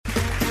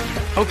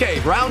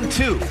Okay, round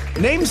two.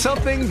 Name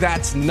something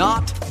that's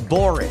not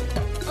boring.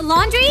 A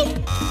laundry?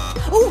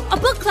 Ooh, a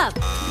book club.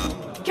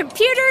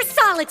 Computer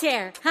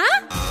solitaire,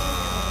 huh?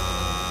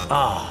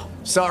 Ah,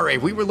 sorry,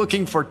 we were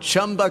looking for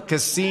Chumba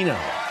Casino.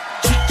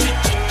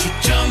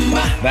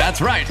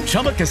 That's right,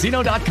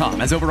 ChumbaCasino.com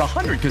has over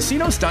 100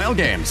 casino-style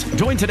games.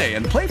 Join today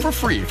and play for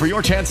free for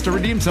your chance to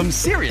redeem some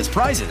serious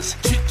prizes.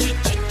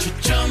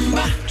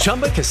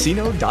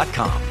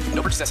 ChumbaCasino.com.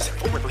 No purchase necessary.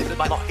 Void where prohibited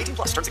by law. 18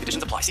 plus terms and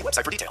conditions apply. See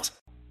website for details.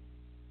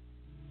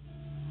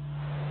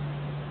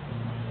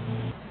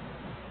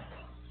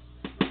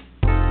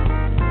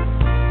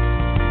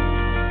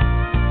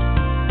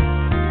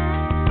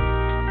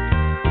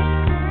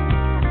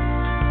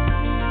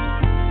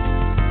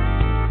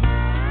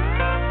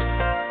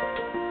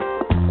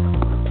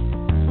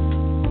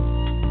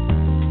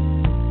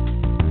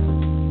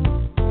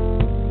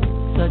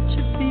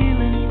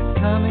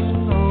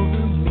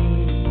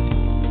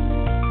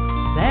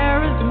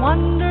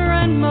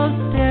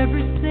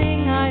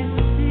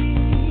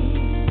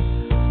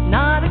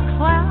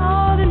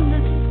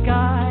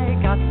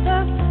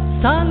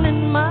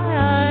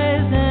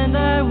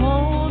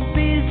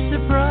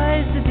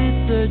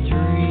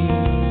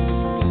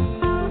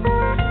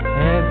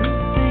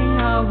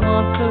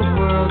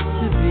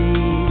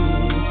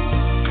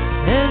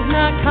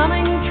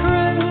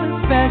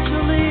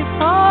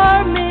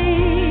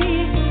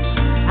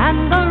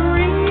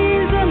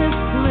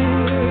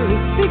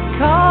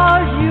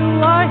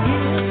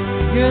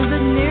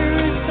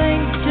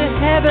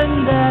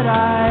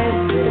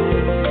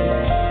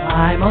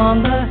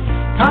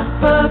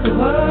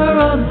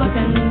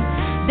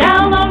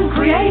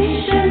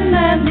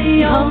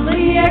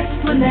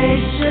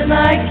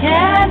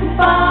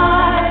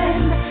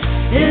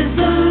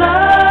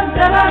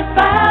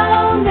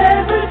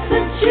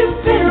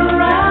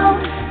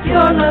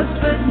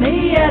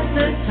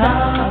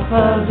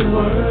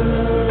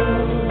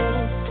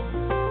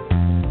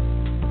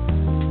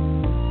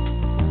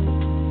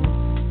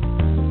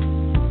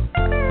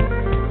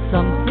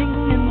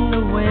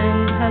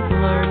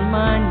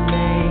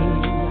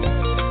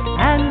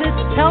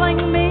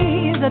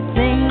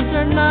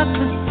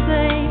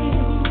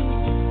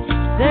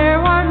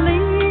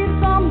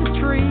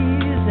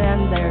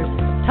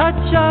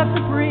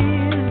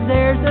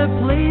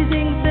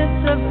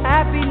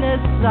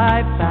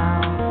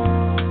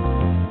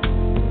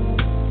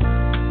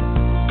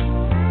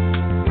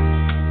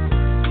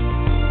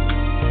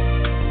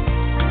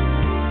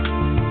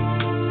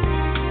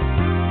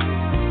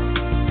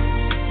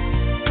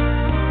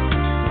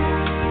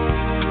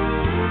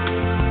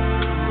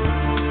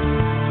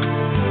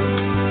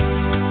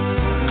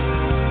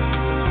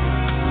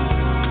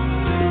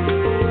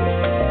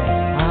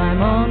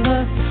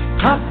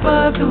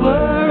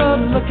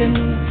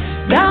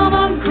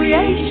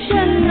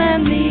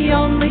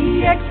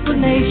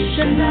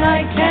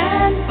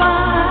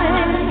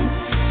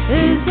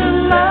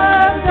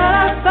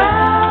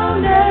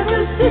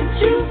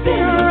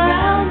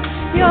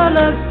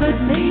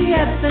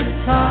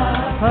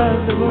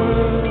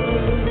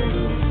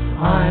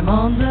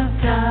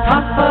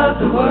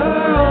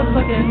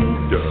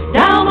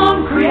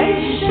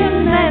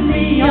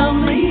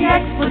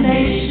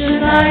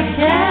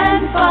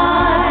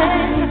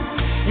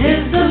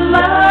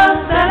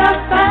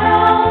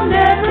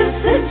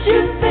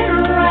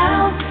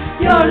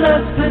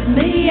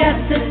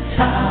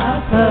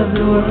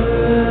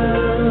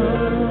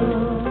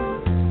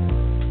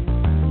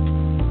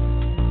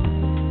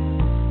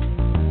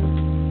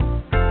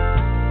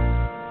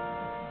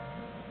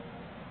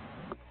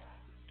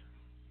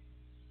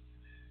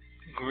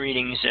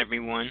 Greetings,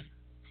 everyone.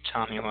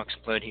 Tommy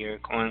Hawksblood here,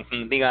 calling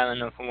from the Big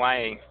Island of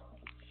Hawaii.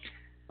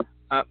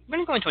 We're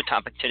going to go into a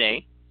topic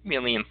today,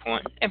 really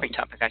important. Every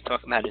topic I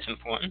talk about is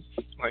important,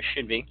 or it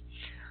should be.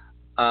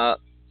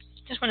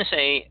 Just want to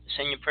say,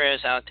 send your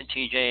prayers out to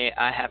TJ.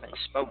 I haven't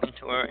spoken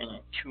to her in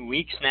 2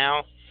 weeks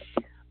now.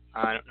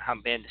 I don't know how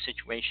bad the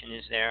situation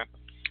is there.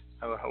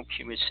 I would hope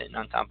she was sitting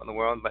on top of the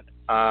world, but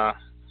I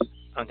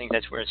don't think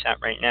that's where it's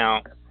at right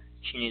now.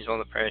 She needs all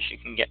the prayers she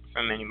can get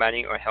from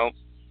anybody or help.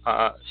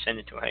 Send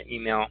it to her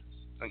email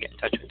or get in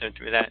touch with her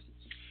through that.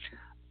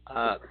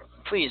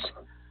 Please,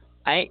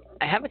 I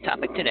have a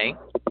topic today,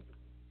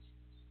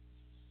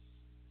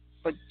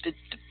 but the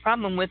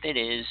problem with it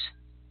is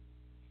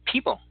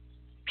people.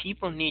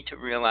 People need to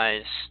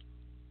realize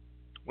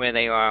where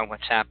they are,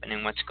 what's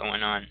happening, what's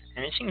going on.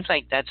 And it seems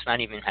like that's not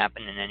even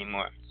happening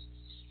anymore.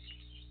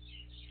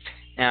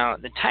 Now,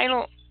 the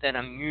title that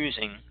I'm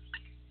using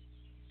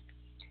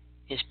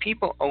is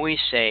People Always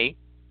Say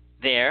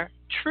Their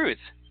Truth,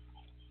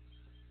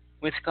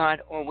 with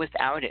God or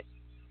without it.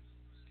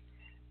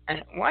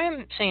 And why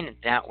I'm saying it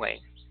that way,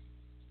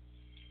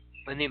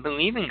 whether you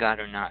believe in God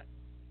or not,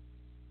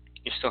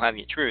 you still have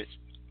your truth.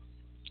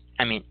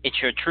 I mean, it's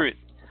your truth.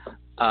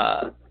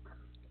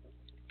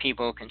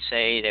 People can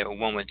say they're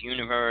one with the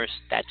universe.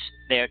 That's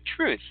their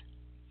truth.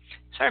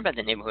 Sorry about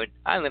the neighborhood.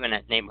 I live in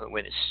that neighborhood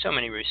where there's so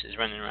many roosters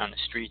running around the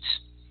streets.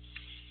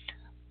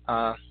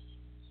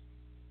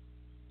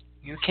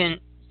 You can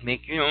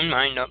make your own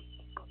mind up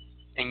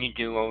and you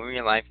do over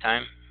your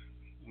lifetime,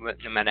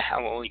 no matter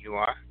how old you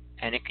are,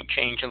 and it can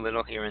change a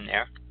little here and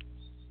there.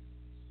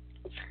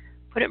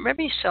 But it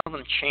very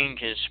seldom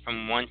changes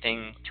from one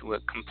thing to a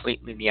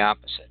completely the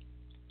opposite.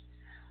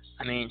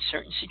 I mean,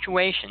 certain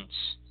situations,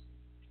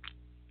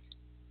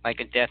 like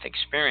a death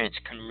experience,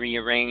 can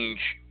rearrange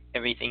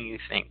everything you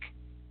think.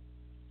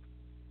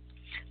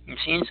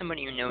 Seeing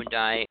somebody you know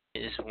die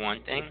is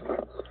one thing,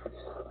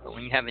 but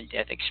when you have a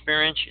death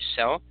experience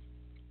yourself,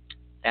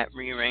 that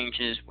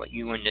rearranges what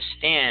you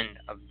understand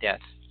of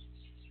death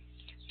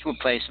to a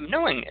place of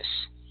knowingness.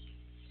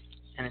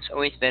 And it's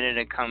always better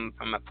to come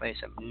from a place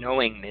of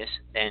knowingness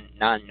than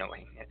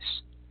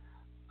non-knowingness.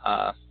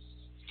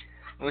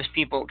 Most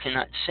people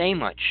cannot say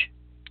much.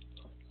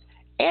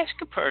 Ask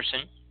a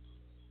person.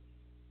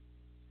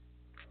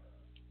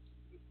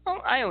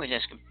 Well, I always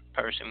ask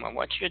a person, well,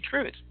 what's your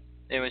truth?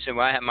 They would say,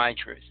 well, I have my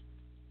truth.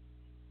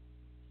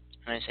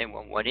 And I say,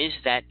 well, what is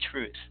that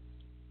truth?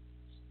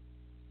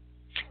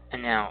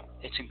 And now,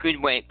 it's a good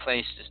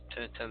place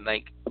to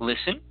like,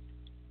 listen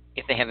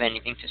if they have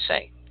anything to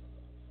say.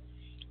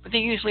 But they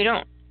usually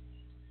don't.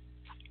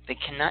 They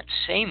cannot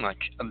say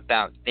much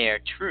about their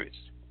truth.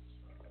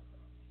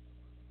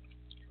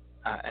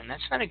 And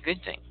that's not a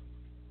good thing.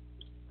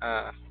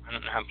 I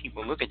don't know how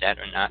people look at that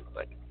or not,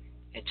 but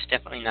it's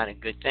definitely not a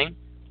good thing.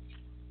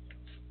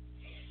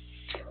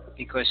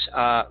 Because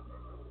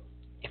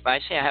if I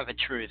say I have a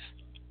truth,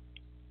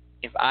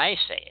 if I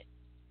say it,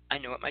 I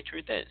know what my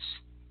truth is.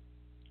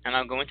 And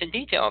I'll go into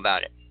detail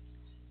about it.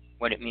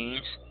 What it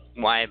means,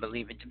 why I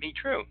believe it to be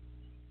true.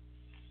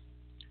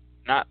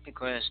 Not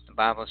because the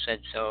Bible said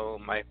so,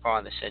 my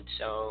father said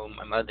so,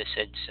 my mother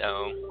said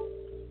so.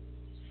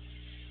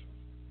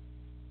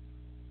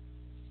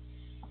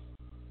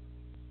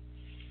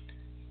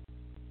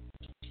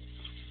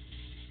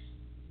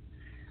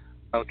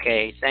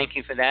 Okay, thank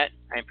you for that.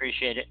 I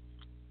appreciate it.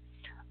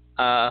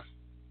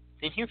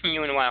 Didn't hear from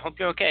you in a while. I hope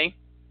you're okay.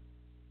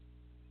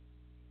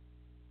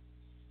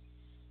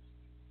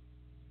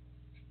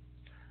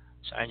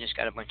 So I just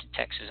got a bunch of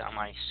texts on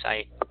my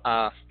site.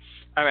 All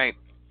right.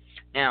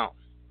 Now,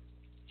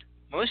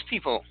 most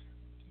people,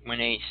 when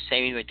they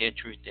say what their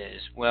truth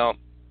is, well,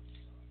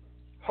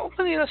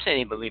 hopefully they'll say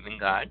they believe in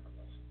God.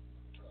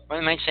 Or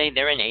they might say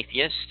they're an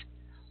atheist.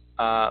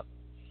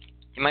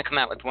 They might come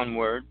out with one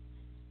word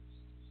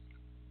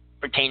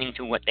pertaining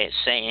to what they're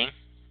saying.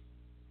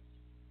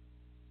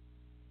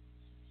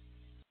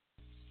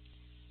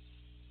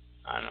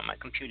 I don't know, my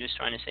computer's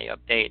trying to say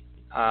update.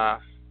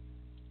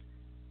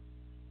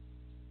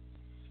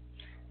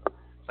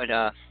 But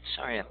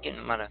sorry, I'm getting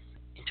a lot of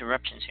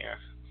interruptions here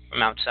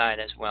from outside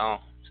as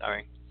well.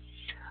 Sorry.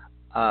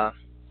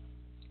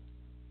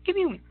 Give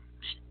you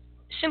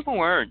simple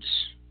words.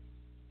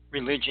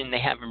 Religion, they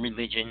have a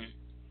religion.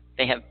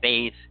 They have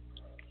faith.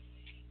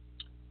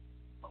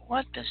 But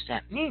what does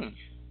that mean?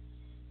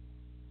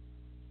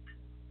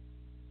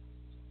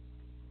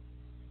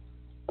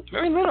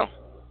 Very little.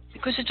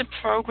 Because it's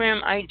a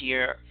program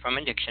idea from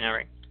a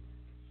dictionary,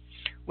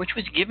 which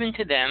was given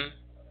to them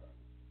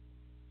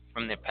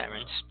from their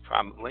parents,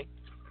 probably,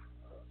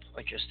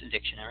 or just a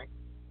dictionary.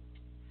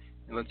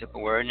 They looked up a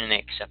word and they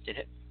accepted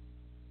it.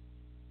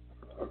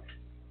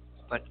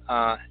 But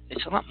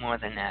it's a lot more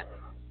than that.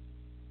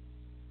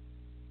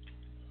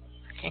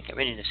 I can't get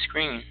rid of the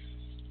screen.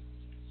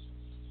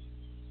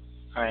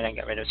 Alright, I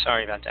got rid of it.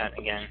 Sorry about that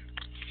again.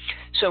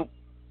 So,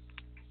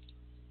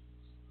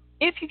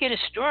 if you get a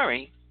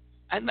story,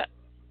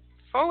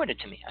 forward it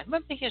to me. I'd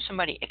love to hear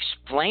somebody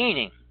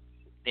explaining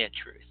their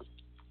truth.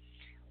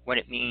 What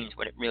it means,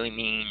 what it really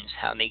means,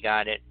 how they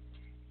got it,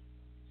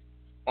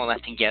 all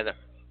that together.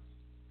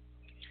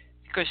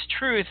 Because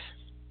truth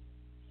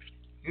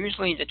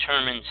usually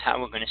determines how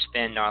we're going to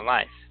spend our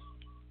life,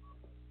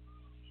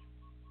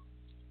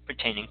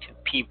 pertaining to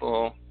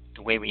people,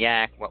 the way we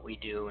act, what we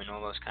do, and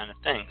all those kind of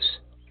things.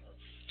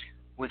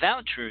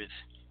 Without truth,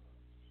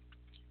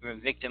 you're a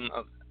victim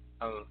of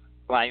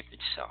life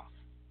itself,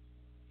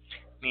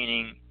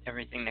 meaning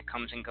everything that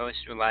comes and goes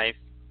through life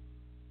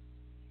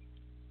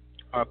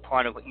are a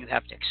part of what you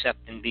have to accept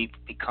and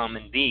become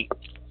and be.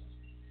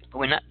 But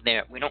we're not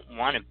there. We don't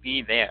want to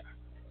be there.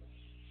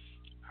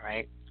 All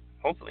right?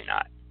 Hopefully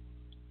not.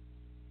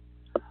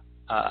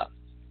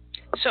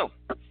 So,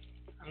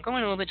 I'm going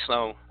a little bit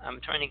slow.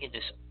 I'm trying to get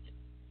this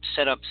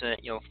set up so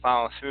that you'll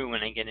follow through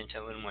when I get into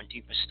a little more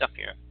deeper stuff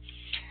here.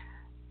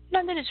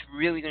 Not that it's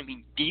really going to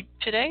be deep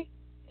today.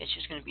 It's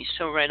just going to be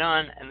so right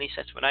on. At least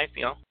that's what I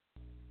feel.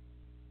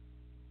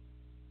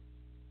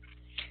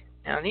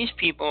 Now, these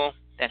people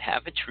that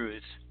have a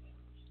truth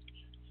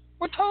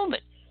were told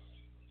it.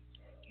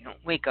 You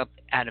don't wake up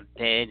out of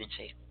bed and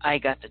say, I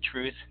got the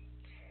truth.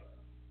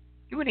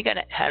 You would have got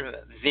to have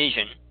a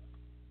vision.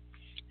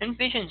 And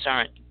visions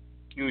aren't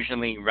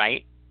usually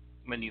right,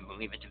 whether you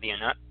believe it to be or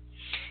not.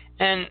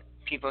 And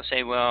people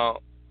say,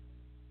 well,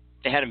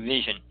 they had a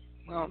vision.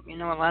 Well, you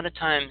know, a lot of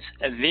times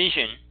a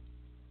vision,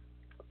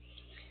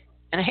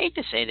 and I hate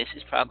to say this,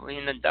 is probably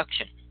an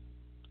abduction,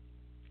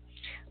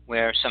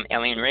 where some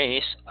alien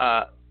race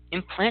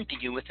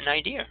implanted you with an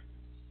idea.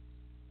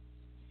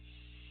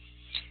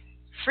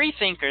 free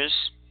thinkers,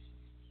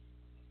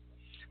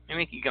 maybe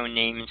we could go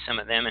naming some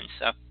of them and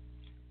stuff,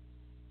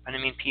 but I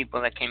mean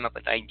people that came up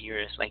with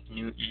ideas like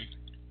Newton.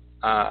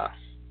 I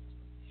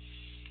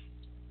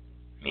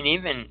mean,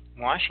 even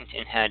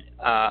Washington had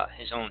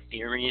his own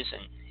theories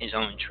and his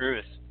own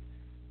truth,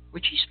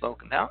 which he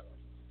spoke about.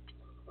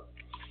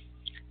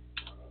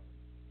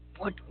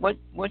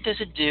 What does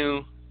it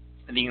do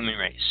for the human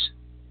race?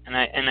 And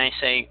I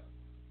say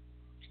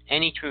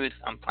any truth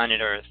on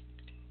planet Earth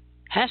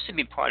has to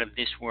be part of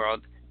this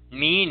world,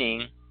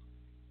 meaning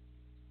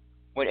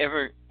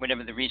whatever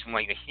the reason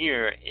why you're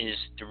here is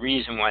the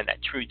reason why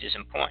that truth is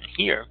important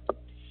here.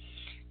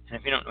 And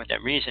if you don't know what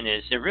that reason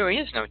is, there really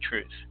is no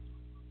truth.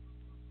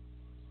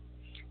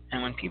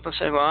 And when people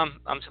say, "Well,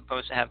 I'm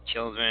supposed to have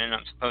children.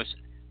 I'm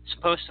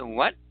supposed to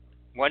what?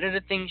 What are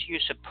the things you're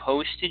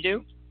supposed to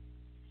do?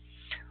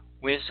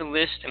 Where's the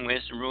list and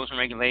where's the rules and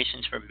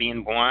regulations for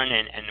being born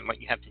and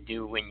what you have to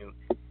do when you?"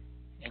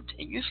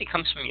 It usually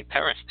comes from your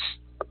parents.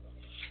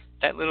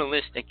 That little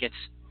list that gets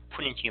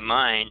put into your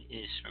mind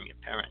is from your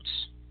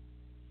parents.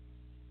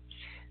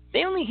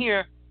 They only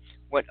hear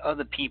what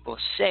other people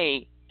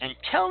say and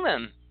tell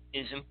them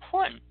is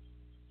important,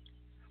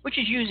 which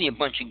is usually a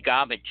bunch of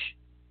garbage.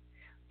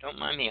 Don't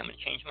mind me, I'm going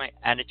to change my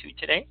attitude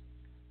today.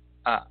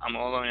 I'm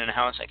all alone in the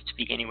house. I can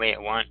speak any way I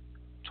want,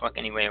 talk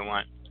any way I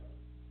want.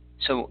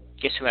 So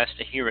guess who has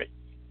to hear it?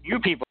 You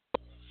people.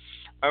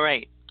 All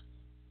right.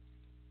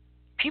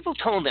 People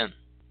told them.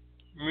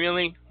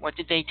 Really? What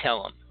did they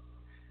tell them?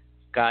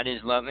 God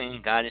is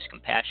loving. God is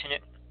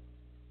compassionate.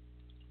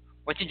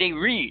 What did they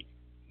read?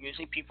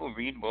 Usually people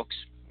read books.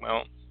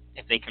 Well,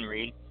 if they can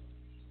read.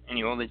 In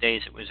the older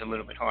days, it was a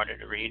little bit harder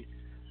to read.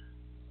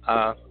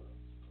 But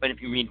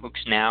if you read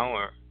books now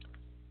or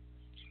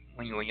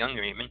when you were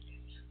younger even,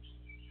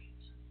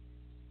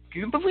 do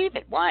you believe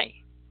it? Why?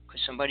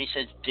 Because somebody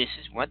says this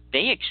is what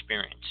they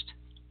experienced.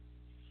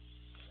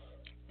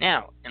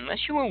 Now,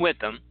 unless you were with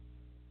them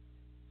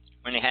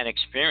when they had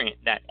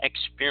that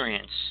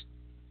experience,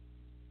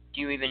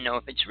 do you even know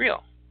if it's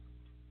real?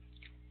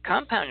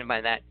 Compounded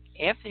by that,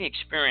 after the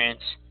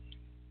experience,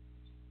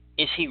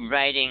 is he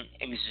writing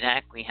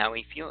exactly how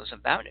he feels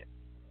about it?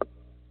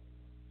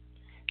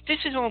 This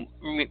is all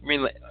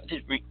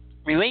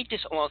relate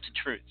this all to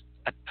truth,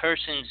 a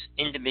person's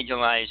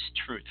individualized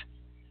truth,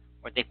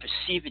 what they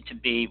perceive it to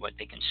be, what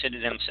they consider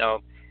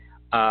themselves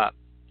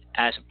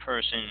as a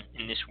person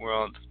in this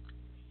world,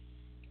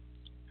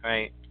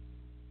 right?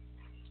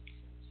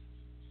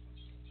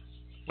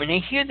 When they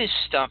hear this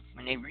stuff,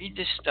 when they read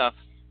this stuff,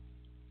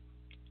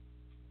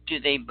 do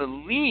they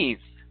believe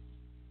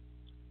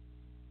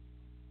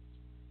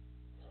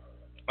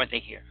what they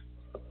hear?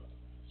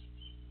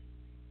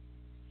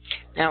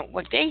 Now,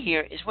 what they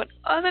hear is what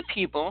other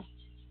people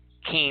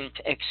came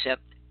to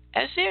accept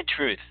as their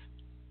truth.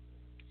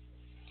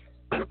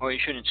 Or you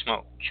shouldn't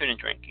smoke, you shouldn't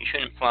drink, you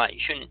shouldn't fly, you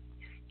shouldn't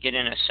get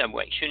in a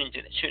subway, you shouldn't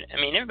do that.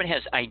 Everybody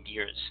has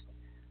ideas.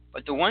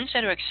 But the ones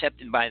that are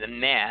accepted by the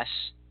mass,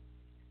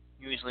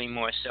 usually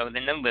more so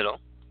than the little,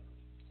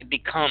 it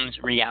becomes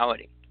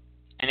reality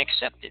and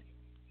accepted.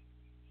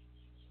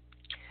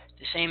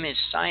 The same is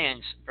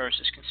science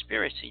versus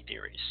conspiracy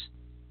theories.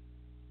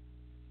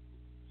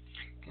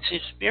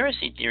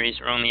 Conspiracy theories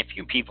are only a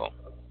few people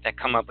that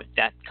come up with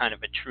that kind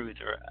of a truth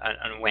or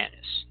an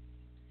awareness.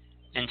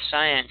 And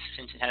science,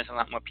 since it has a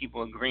lot more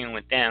people agreeing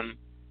with them,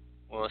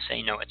 will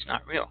say, no, it's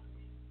not real.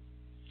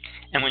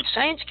 And when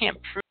science can't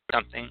prove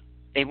something,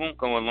 they won't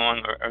go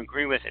along or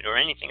agree with it or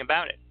anything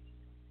about it.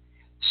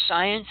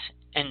 Science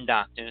and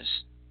doctors,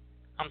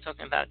 I'm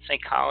talking about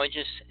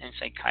psychologists and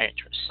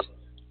psychiatrists,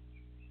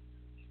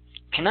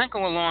 cannot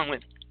go along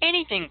with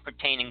anything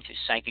pertaining to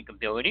psychic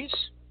abilities,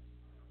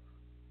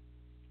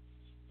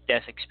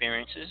 death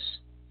experiences,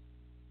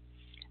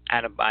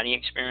 out-of-body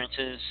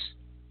experiences,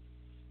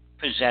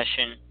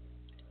 possession,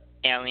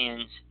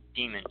 aliens,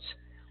 demons.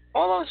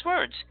 All those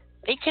words,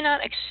 they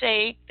cannot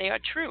say they are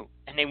true,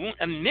 and they won't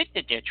admit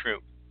that they're true.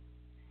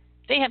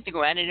 They have to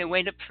go out of their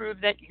way to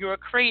prove that you're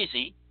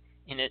crazy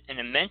in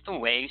a mental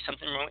way,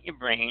 something wrong with your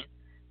brain,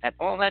 that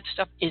all that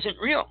stuff isn't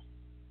real.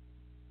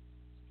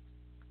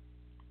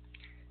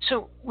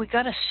 So we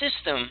got a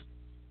system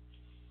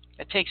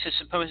that takes the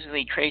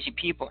supposedly crazy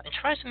people and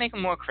tries to make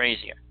them more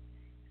crazier.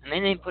 And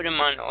then they put them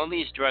on all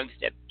these drugs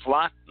that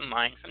block the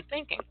mind from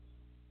thinking.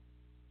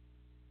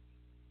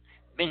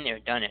 Been there,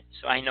 done it,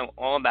 so I know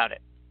all about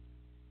it.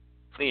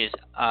 Please,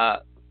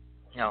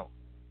 no,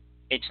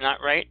 it's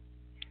not right.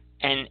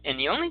 And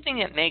the only thing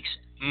that makes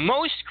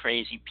most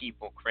crazy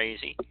people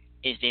crazy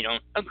is they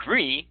don't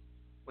agree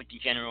with the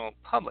general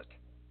public.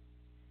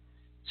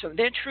 So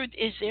their truth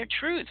is their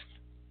truth.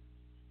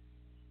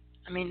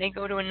 I mean, they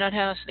go to a nut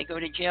house, they go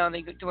to jail,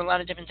 they do a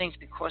lot of different things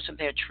because of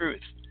their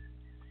truth.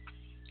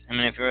 I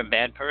mean, if you're a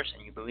bad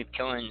person, you believe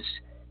killing's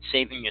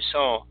saving your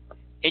soul,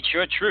 it's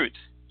your truth.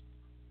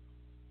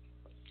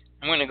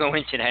 I'm going to go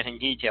into that in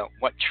detail,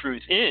 what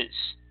truth is,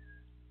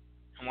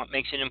 and what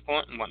makes it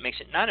important, what makes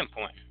it not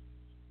important.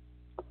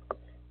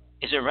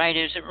 Is it right,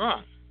 is it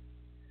wrong?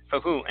 For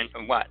who and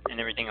for what, and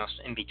everything else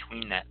in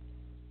between that.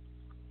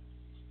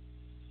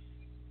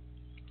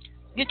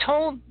 we're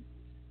told,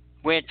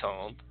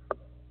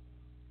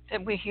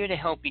 that we're here to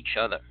help each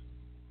other.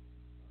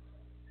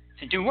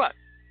 To do what?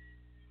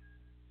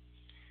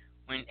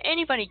 When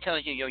anybody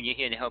tells you, you're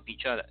here to help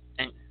each other,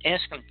 and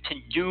ask them to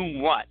do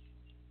what?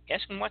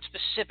 Ask them what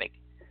specific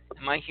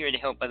am I here to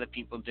help other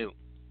people do?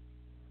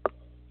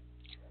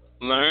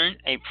 Learn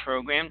a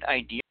programmed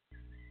idea,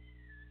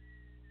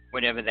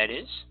 whatever that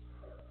is.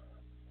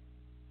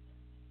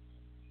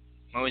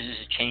 Moses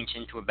is changed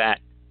into a bat.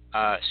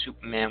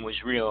 Superman was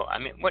real. I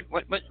mean,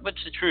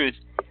 what's the truth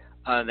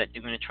that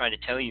they're going to try to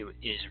tell you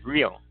is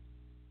real?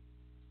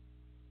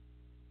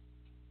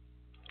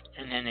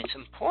 And then it's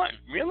important.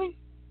 Really?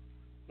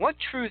 What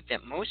truth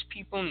that most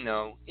people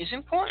know is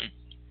important?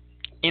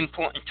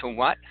 Important to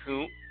what,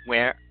 who,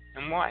 where,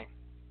 and why?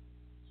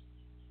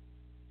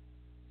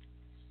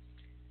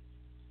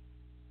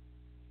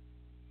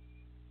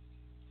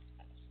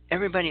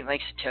 Everybody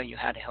likes to tell you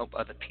how to help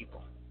other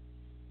people.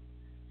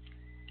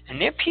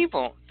 And they're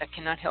people that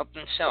cannot help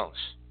themselves.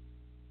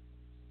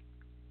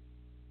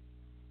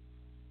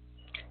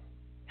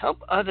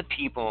 Help other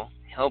people,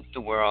 help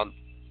the world.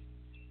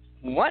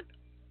 What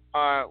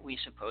are we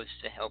supposed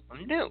to help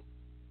them do?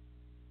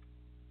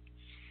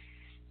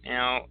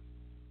 Now,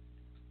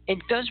 it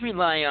does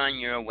rely on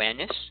your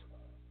awareness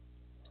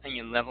and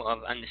your level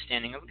of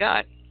understanding of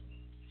God.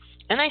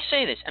 And I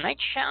say this, and I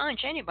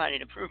challenge anybody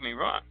to prove me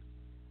wrong.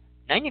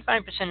 95%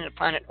 of the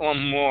planet or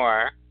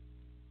more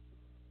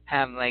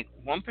have like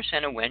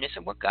 1% awareness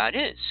of what God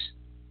is.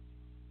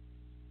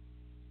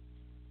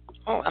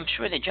 Oh, I'm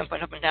sure they're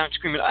jumping up and down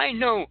screaming, I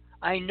know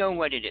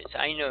what it is.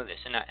 I know this.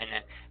 And I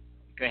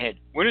go ahead.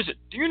 What is it?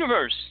 The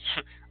universe.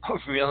 Oh,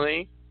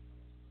 really?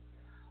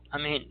 I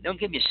mean, they'll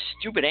give you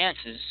stupid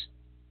answers.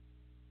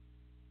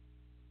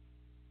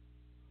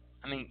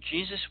 I mean,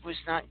 Jesus was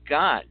not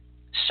God.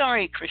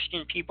 Sorry,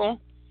 Christian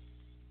people.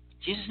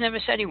 Jesus never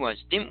said he was.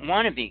 Didn't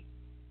want to be.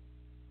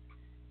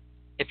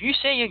 If you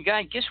say you're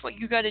God, guess what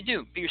you got to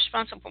do? Be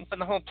responsible for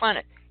the whole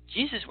planet.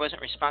 Jesus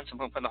wasn't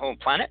responsible for the whole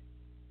planet.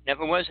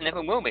 Never was,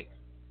 never will be.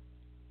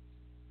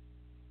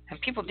 And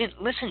people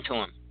didn't listen to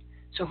him.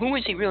 So who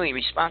was he really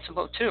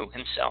responsible to?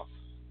 Himself.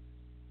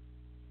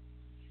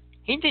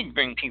 He did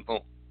bring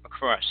people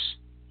across.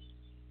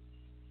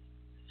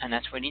 And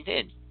that's what he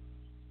did.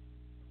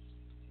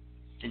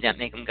 Did that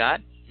make him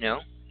God? No.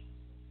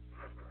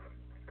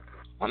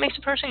 What makes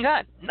a person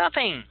God?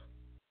 Nothing.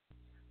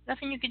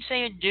 Nothing you could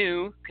say or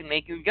do could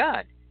make you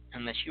God,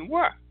 unless you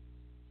were.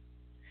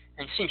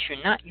 And since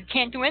you're not, you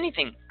can't do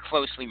anything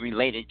closely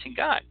related to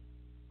God.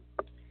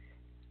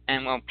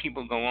 And while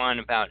people go on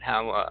about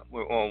how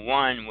we're all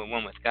one, we're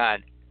one with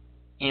God,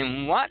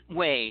 in what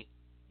way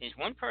is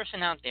one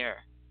person out there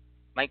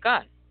like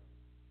God?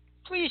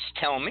 Please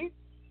tell me.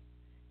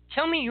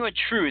 Tell me your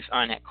truth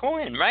on that.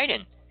 Call in, write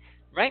in.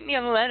 Write me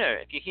a letter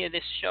if you hear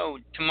this show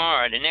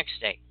tomorrow or the next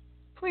day.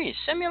 Please,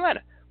 send me a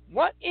letter.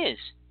 What is?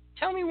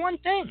 Tell me one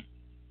thing.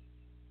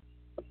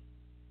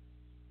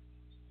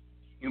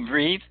 You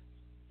breathe.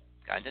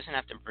 God doesn't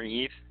have to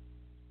breathe.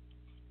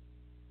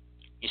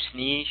 You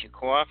sneeze, you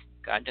cough.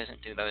 God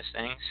doesn't do those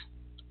things.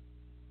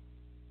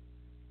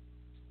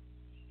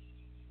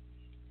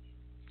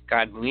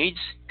 God bleeds.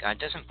 God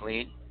doesn't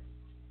bleed.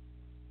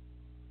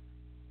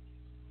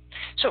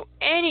 So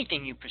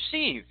anything you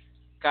perceive,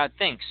 God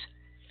thinks.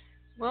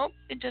 Well,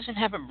 it doesn't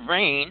have a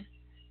brain,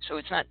 so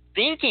it's not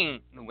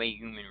thinking the way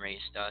human race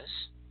does.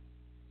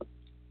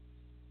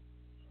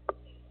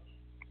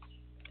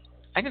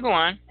 I could go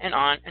on and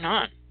on and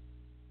on.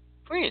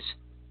 Please,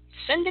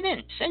 send it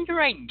in. Send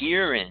your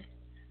idea in,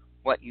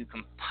 what you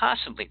can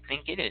possibly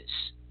think it is.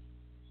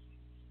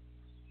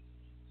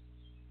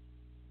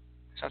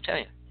 So I'll tell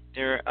you,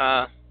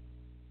 the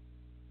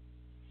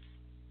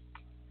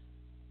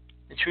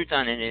truth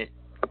on it is,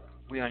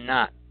 we are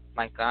not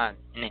like God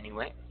in any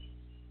way.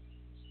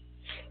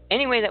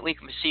 Any way that we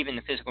can perceive in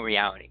the physical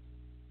reality.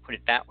 Put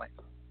it that way.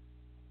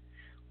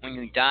 When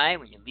you die,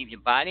 when you leave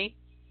your body,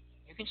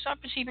 you can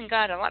start perceiving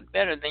God a lot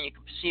better than you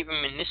can perceive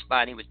him in this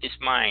body with this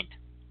mind.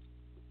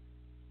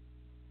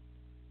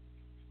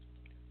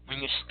 When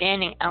you're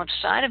standing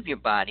outside of your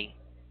body,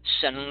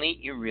 suddenly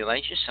you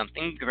realize you're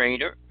something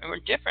greater or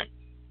different.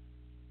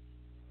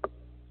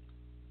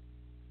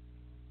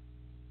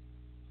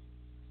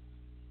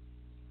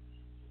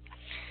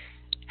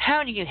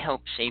 How do you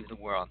help save the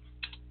world?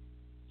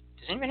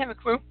 Does anyone have a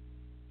clue?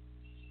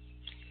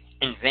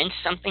 Invent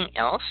something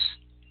else?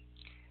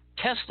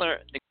 Tesla,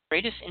 the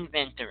greatest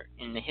inventor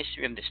in the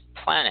history of this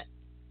planet,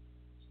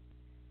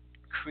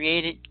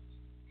 created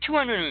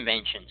 200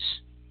 inventions.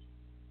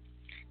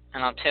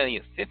 And I'll tell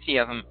you, 50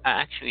 of them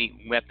are actually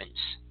weapons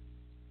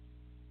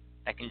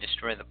that can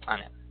destroy the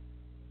planet.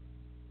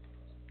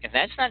 If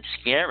that's not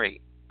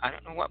scary, I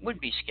don't know what would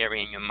be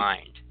scary in your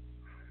mind.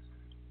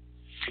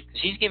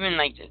 Because he's given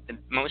like the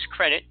most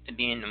credit to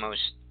being the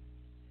most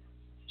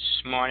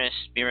smartest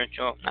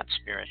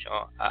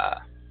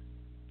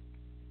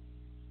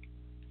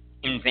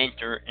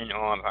inventor in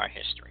all of our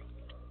history.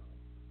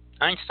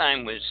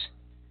 Einstein was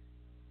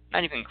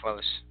not even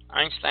close.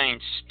 Einstein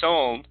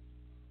stole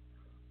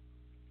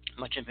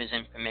much of his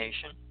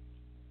information.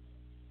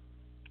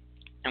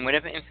 And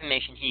whatever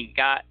information he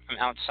got from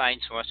outside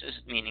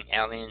sources, meaning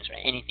aliens or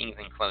anything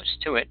even close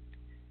to it,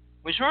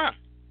 was wrong.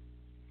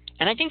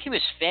 And I think he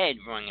was fed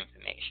wrong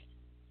information.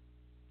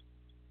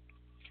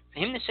 For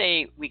him to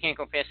say we can't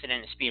go faster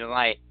than the speed of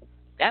light,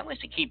 that was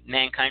to keep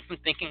mankind from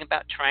thinking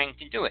about trying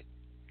to do it.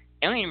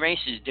 Alien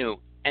races do,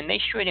 and they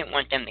sure didn't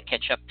want them to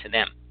catch up to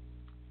them.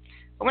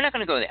 But we're not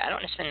going to go there. I don't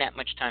want to spend that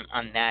much time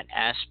on that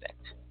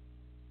aspect.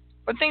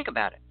 But think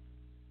about it.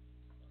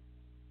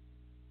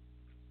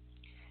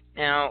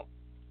 Now,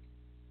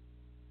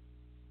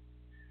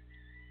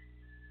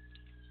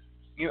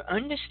 your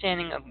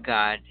understanding of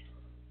God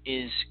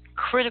is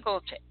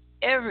critical to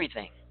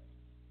everything.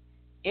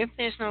 If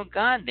there's no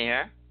God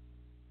there,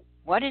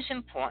 what is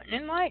important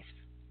in life?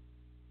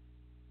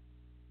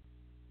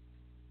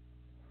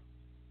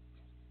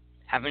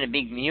 Having a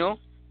big meal?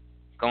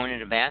 Going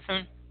to the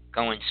bathroom?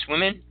 Going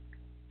swimming?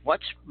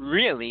 What's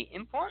really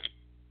important?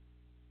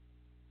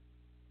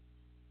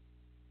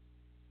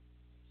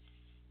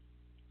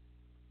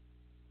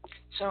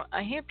 So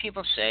I hear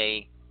people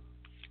say,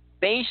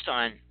 based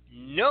on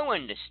no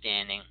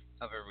understanding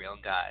of a real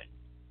God,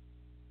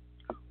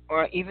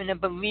 or even a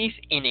belief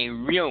in a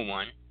real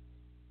one,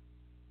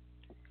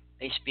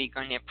 they speak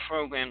on their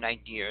programmed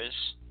ideas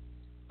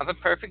of a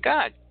perfect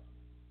God.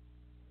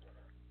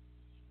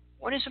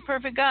 What is a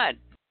perfect God?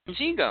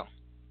 It's ego.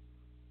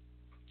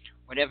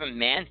 Whatever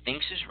man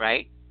thinks is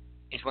right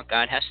is what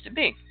God has to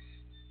be.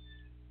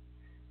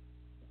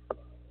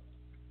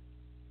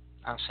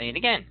 I'll say it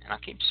again, and I'll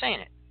keep saying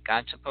it.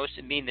 God's supposed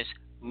to be this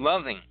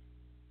loving,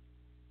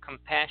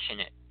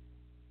 compassionate,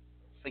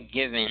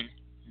 forgiving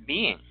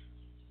being.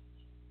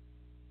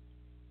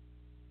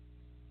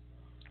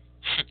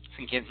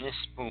 Forgiveness,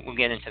 we'll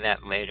get into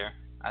that later.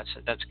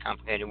 That's a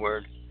complicated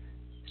word.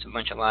 It's a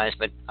bunch of lies,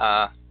 but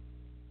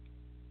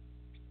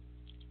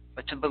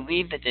to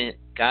believe that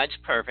God's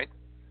perfect,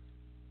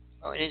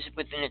 well, it is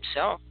within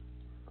itself.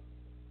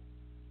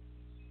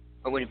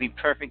 But would it be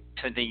perfect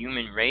to the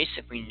human race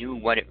if we knew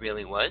what it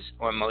really was,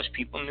 or most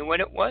people knew what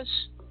it was?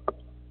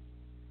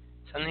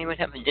 Suddenly we would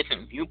have a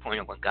different viewpoint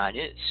of what God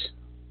is.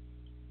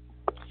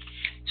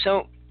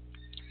 So,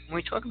 when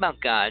we talk about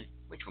God,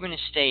 which we're going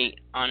to stay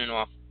on and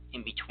off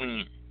in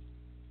between,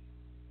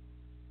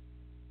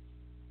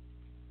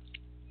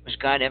 was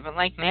God ever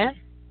like man?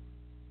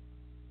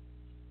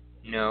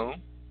 No.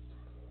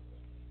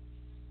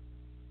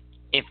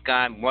 If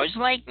God was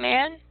like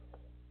man,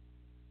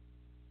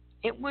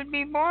 it would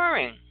be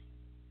boring.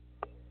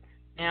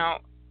 Now,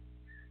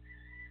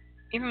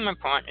 even my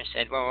partner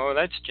said, well,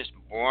 that's just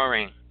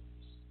boring,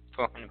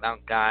 talking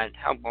about God.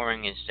 How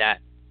boring is that?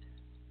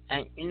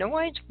 And you know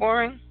why it's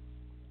boring?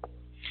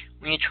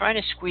 When you try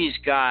to squeeze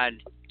God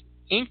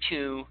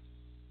into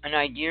an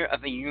idea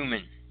of a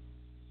human.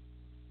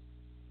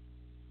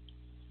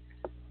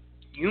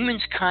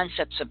 Humans'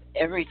 concepts of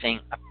everything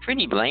are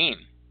pretty lame.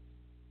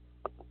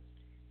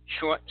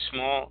 Short,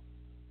 small,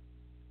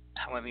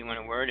 however you want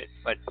to word it,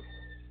 but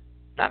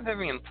not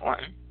very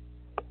important.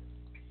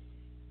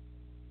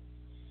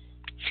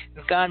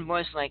 If God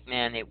was like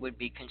man, it would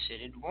be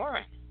considered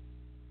boring.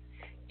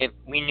 If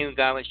we knew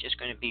God was just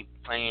going to be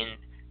playing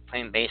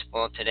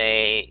baseball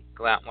today,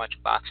 go out and watch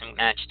a boxing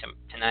match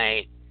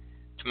tonight,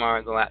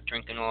 tomorrow go out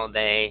drinking all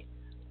day,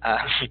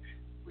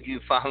 would you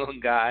follow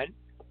God?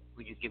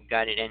 Would you give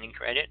God any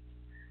credit?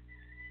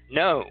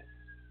 No.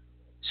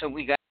 So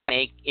we got to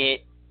make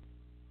it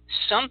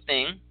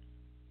something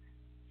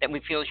that we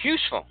feel is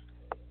useful.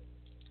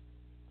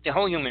 The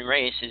whole human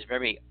race is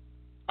very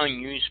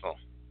unuseful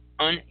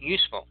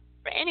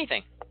for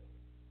anything.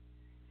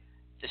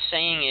 The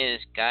saying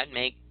is, God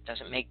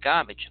doesn't make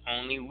garbage.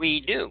 Only we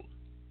do.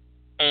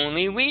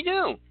 Only we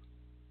do.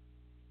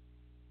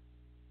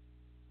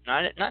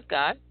 Not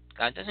God.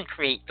 God doesn't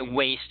create the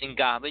waste and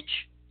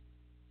garbage.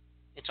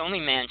 It's only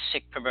man's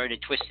sick,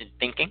 perverted, twisted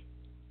thinking.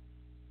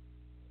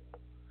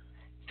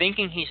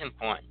 Thinking he's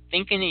important.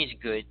 Thinking he's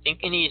good.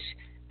 Thinking he's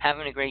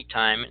having a great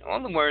time. And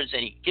all the words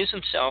that he gives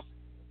himself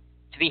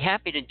to be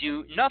happy to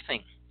do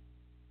nothing.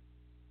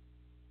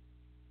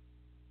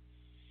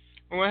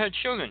 Well, I had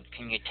children.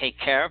 Can you take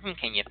care of them?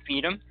 Can you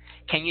feed them?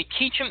 Can you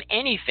teach them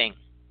anything?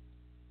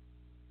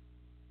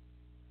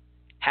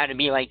 How to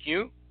be like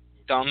you?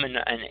 Dumb and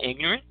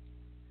ignorant?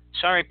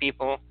 Sorry,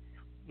 people.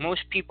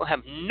 Most people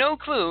have no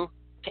clue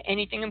to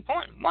anything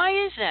important.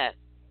 Why is that?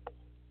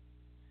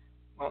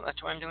 Well,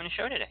 that's why I'm doing a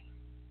show today.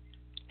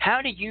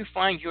 How did you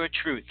find your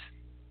truth?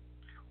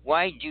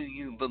 Why do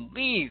you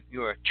believe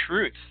your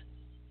truth?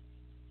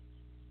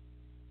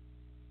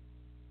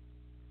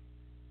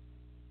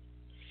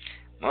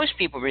 Most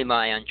people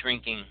rely on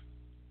drinking,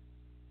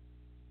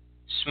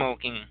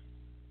 smoking,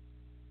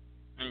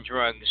 and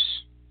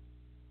drugs,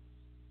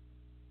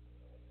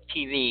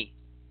 TV,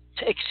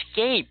 to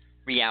escape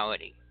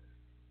reality,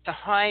 to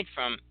hide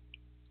from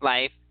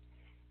life,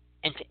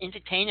 and to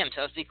entertain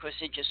themselves because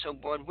they're just so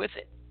bored with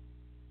it.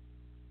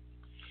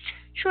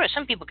 Sure,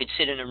 some people could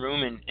sit in a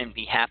room and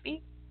be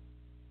happy,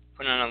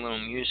 put on a little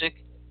music.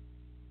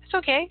 It's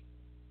okay.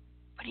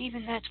 But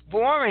even that's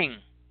boring.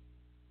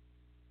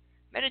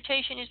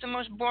 Meditation is the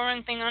most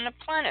boring thing on the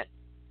planet.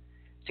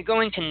 To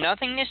go into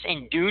nothingness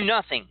and do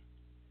nothing.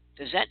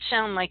 Does that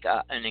sound like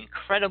an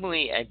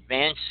incredibly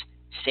advanced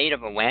state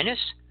of awareness?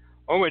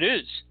 Oh, it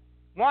is.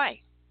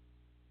 Why?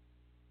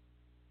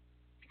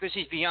 Because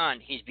he's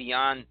beyond. He's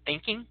beyond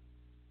thinking,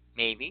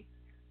 maybe,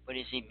 but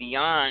is he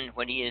beyond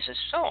what he is as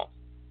soul?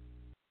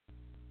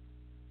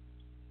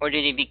 Or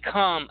did he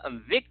become a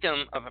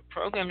victim of a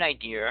programmed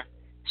idea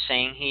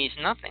saying he's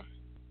nothing?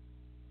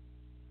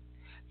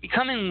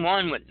 Becoming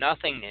one with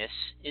nothingness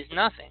is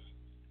nothing.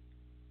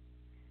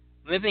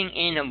 Living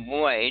in a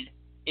void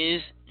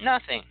is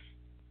nothing.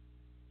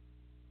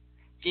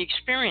 The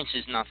experience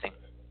is nothing.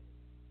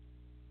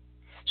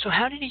 So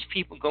how do these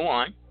people go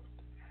on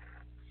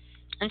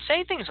and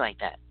say things like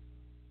that?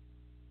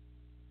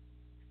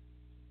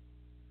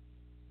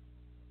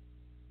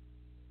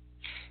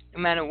 No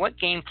matter what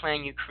game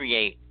plan you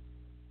create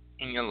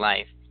in your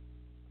life,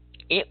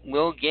 it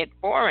will get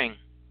boring.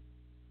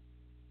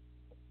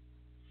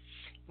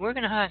 Work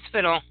in a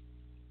hospital,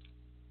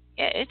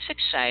 yeah, it's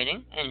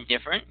exciting and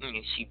different when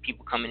you see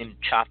people coming in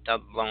chopped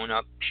up, blown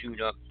up,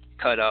 chewed up,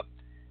 cut up,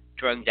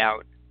 drugged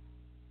out.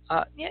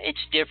 Yeah, it's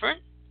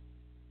different.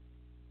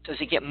 Does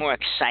it get more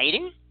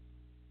exciting?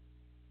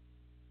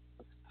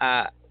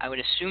 I would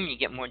assume you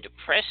get more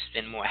depressed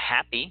and more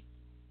happy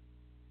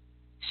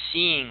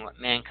seeing what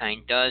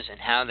mankind does and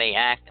how they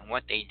act and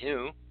what they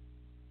do.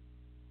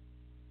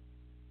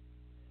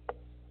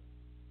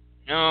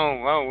 No,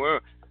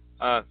 well,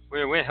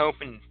 we're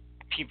helping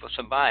people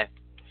survive.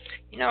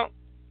 You know,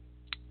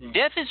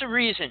 death is a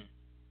reason,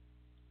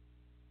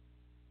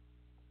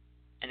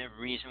 and a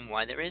reason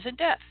why there is a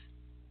death.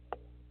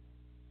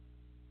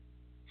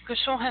 Because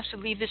soul has to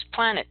leave this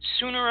planet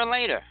sooner or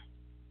later.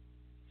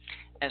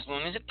 As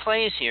long as it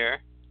plays here,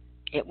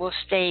 it will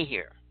stay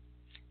here.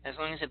 As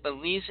long as it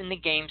believes in the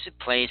games it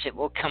plays, it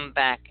will come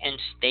back and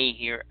stay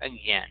here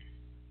again.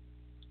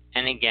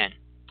 And again.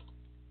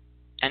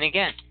 And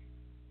again.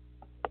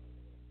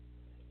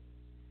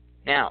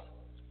 Now,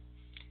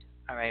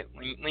 alright,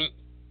 when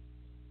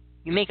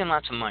you're making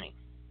lots of money,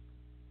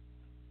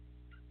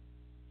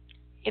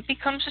 it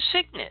becomes a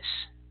sickness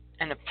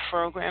and a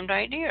programmed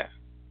idea.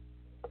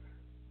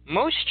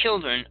 Most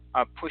children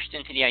are pushed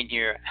into the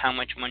idea, how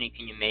much money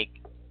can you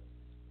make?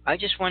 I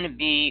just want to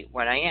be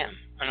what I am,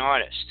 an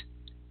artist.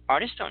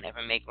 Artists don't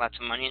ever make lots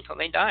of money until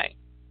they die.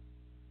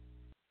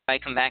 I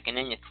come back and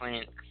then you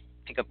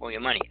pick up all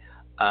your money.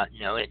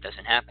 No, it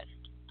doesn't happen.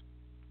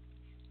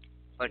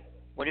 But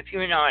what if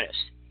you're an artist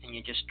and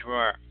you just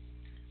draw?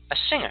 A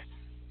singer,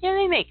 yeah,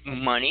 they make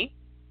money.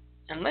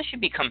 Unless you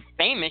become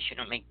famous, you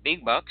don't make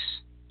big bucks.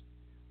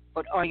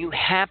 But are you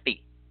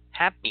happy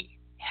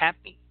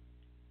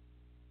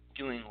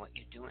doing what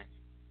you're doing?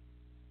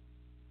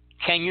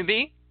 Can you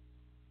be?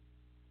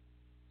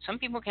 Some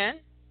people can.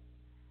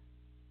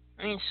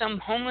 I mean, some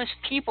homeless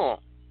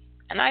people,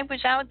 and I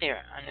was out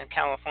there on the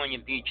California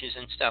beaches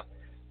and stuff,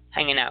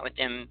 hanging out with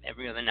them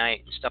every other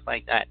night and stuff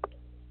like that.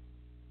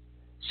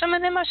 Some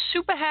of them are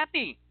super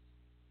happy.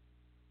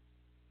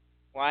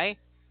 Why?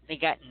 They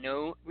got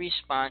no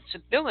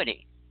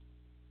responsibility.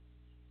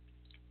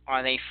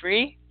 Are they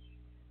free?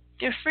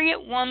 They're free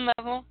at one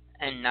level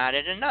and not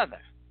at another.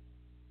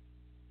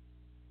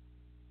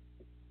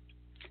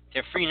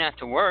 They're free not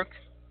to work,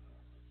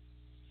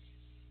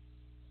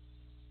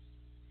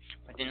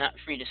 but they're not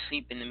free to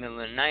sleep in the middle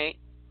of the night.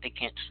 They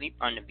can't sleep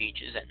on the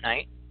beaches at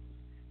night.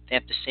 They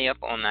have to stay up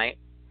all night,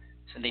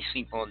 so they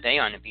sleep all day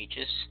on the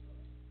beaches.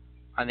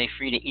 Are they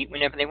free to eat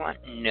whenever they want?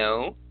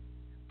 No.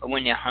 But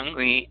when they're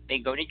hungry, they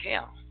go to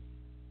jail.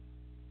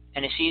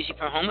 And it's easy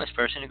for a homeless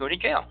person to go to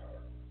jail.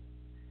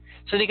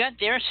 So they got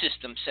their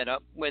system set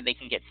up where they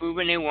can get food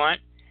when they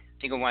want.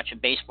 They can watch a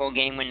baseball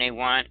game when they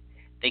want.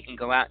 They can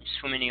go out and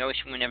swim in the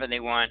ocean whenever they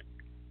want.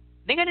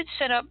 They got it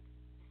set up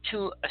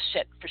to a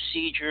set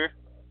procedure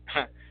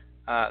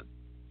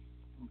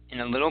in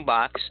a little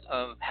box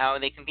of how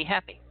they can be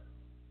happy.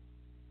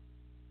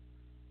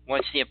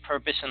 What's their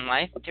purpose in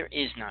life? There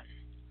is none.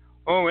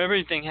 Oh,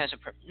 everything has a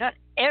purpose. Not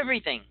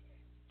everything.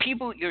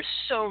 People, you're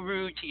so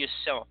rude to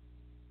yourself.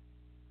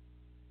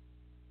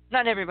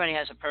 Not everybody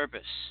has a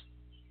purpose.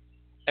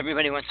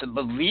 Everybody wants to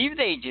believe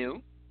they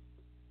do.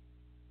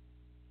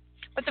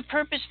 But the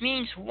purpose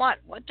means what?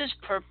 What does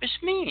purpose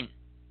mean?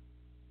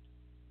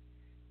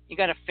 You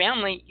got a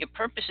family, your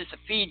purpose is to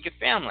feed your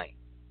family.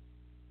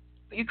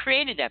 But you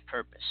created that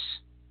purpose.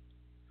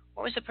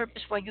 What was the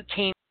purpose why you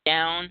came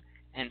down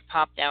and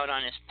popped out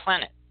on this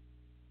planet?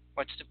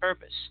 What's the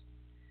purpose?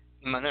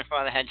 Your mother and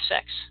father had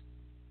sex.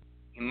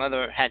 Your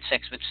mother had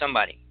sex with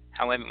somebody,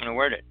 however you want to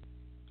word it.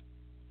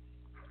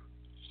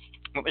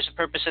 What was the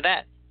purpose of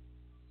that?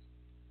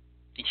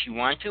 Did she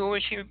want to, or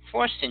was she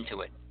forced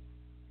into it?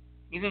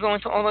 You can go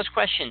into all those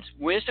questions.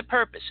 Where's the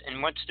purpose,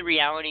 and what's the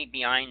reality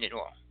behind it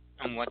all?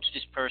 And what's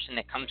this person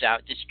that comes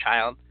out, this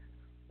child?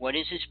 What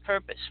is his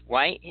purpose?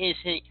 Why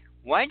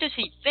does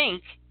he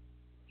think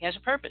he has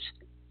a purpose?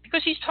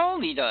 Because he's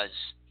told he does.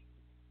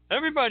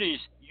 Everybody's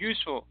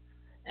useful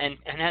and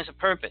has a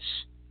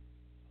purpose.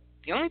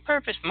 The only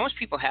purpose most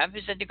people have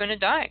is that they're going to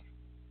die.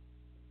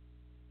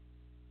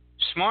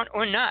 Smart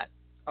or not,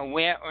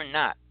 aware or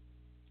not,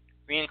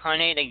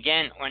 reincarnate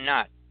again or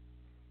not.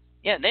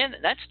 Yeah,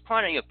 that's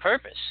part of your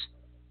purpose.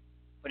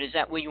 But is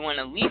that where you want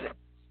to leave it?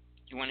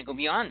 Do you want to go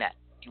beyond that?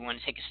 Do you want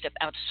to take a step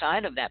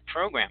outside of that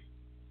program?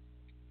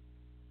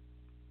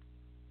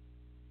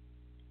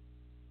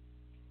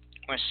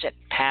 Or set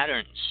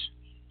patterns?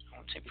 I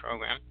won't say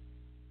program.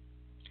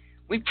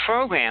 We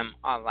program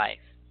our life.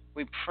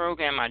 We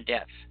program our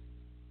death.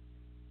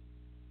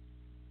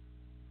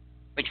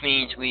 Which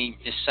means we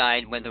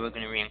decide whether we're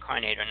going to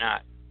reincarnate or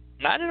not.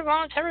 Not at a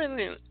voluntary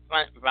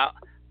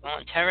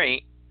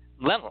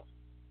level.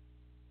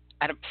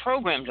 At a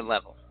programmed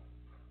level.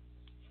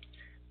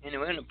 And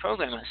we're going to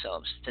program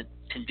ourselves to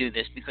do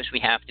this because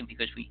we have to,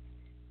 because we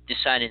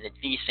decided that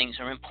these things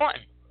are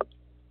important.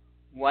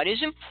 What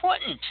is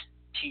important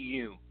to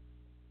you?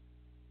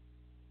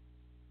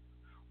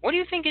 What do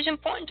you think is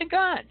important to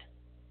God?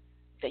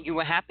 That you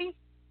were happy?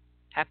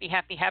 Happy,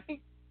 happy,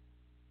 happy?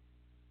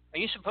 Are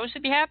you supposed to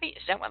be happy?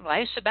 Is that what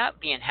life's about,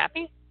 being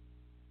happy?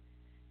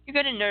 You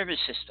got a nervous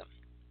system.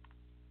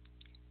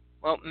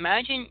 Well,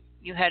 imagine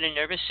you had a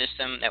nervous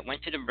system that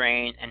went to the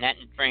brain, and that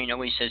brain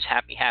always says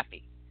happy,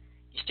 happy.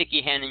 You stick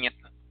your hand in your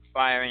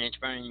fire and it's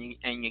burning,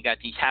 and you got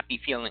these happy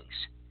feelings.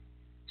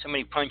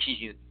 Somebody punches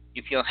you,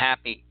 you feel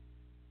happy.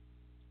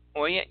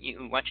 Or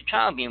you watch a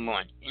child being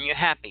born, and you're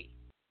happy.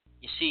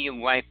 You see your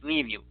wife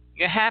leave you,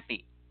 you're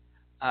happy.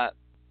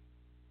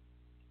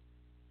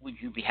 Would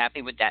you be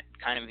happy with that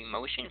kind of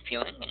emotion,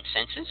 feeling, and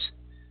senses?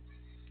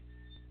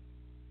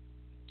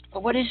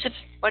 But what is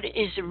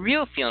the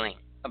real feeling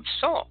of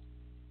soul?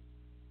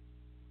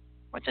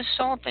 What does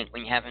soul think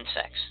when you're having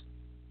sex?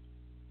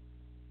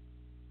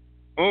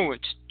 Oh,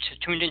 it's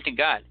tuned into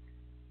God.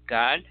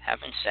 God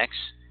having sex?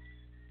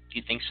 Do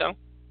you think so?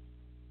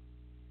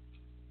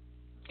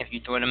 If you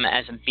thought of him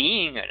as a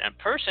being, a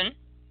person,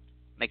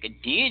 like a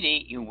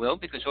deity, you will,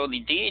 because all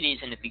the deities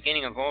in the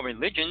beginning of all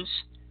religions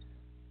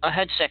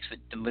had sex with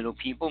the little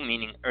people,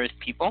 meaning earth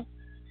people.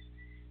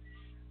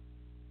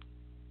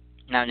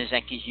 Now, does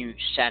that give you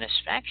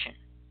satisfaction?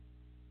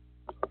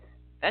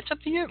 That's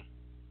up to you.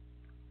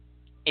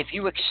 If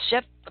you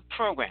accept the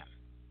program,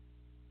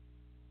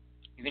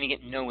 you're going to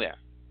get nowhere.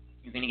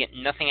 You're going to get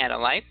nothing out of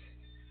life.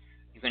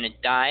 You're going to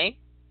die.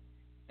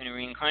 You're going to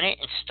reincarnate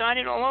and start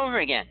it all over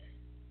again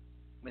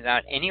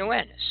without any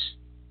awareness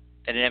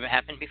that it ever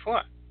happened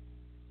before.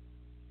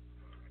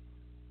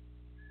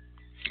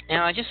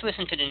 Now, I just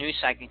listened to the new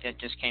psychic that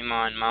just came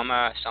on,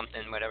 Mama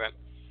something, whatever.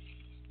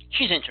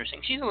 She's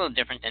interesting. She's a little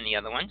different than the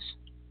other ones.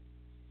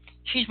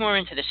 She's more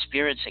into the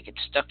spirits that get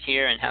stuck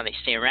here and how they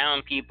stay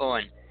around people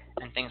and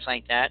things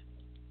like that.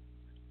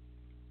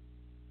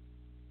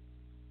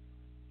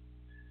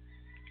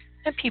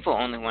 And people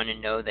only want to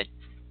know that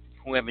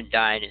whoever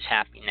died is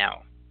happy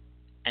now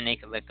and they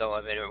can let go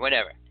of it or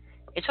whatever.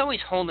 It's always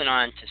holding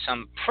on to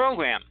some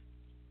program.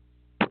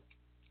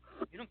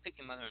 You don't pick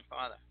your mother and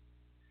father,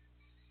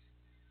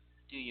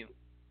 do you?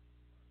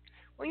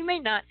 Well, you may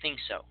not think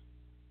so.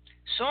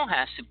 Soul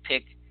has to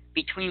pick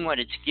between what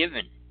it's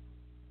given.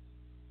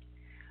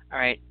 All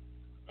right,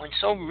 when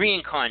soul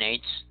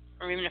reincarnates,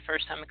 or even the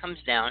first time it comes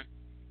down,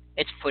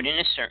 it's put in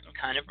a certain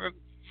kind of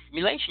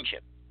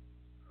relationship.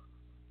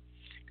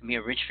 It could be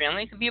a rich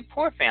family, it could be a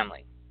poor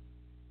family.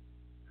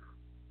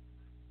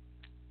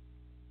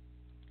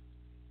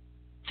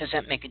 Does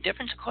that make a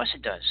difference? Of course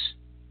it does.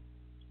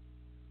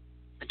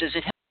 But does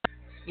it help?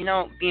 You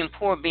know, being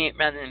poor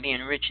rather than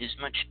being rich is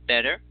much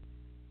better,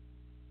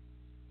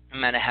 no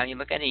matter how you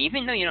look at it,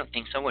 even though you don't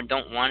think so or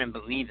don't want to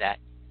believe that.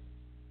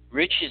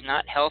 Rich is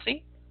not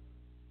healthy,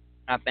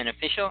 not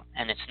beneficial,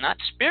 and it's not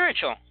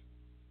spiritual.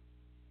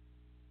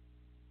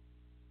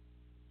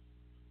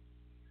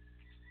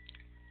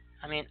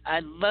 I mean,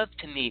 I'd love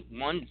to meet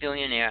one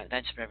billionaire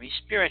that's very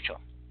spiritual.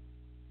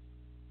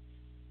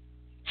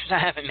 Because I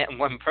haven't met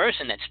one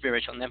person that's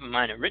spiritual, never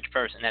mind a rich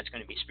person that's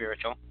going to be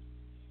spiritual.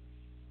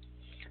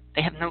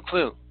 They have no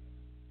clue.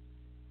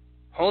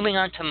 Holding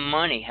on to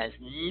money has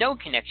no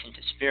connection to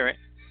spirit.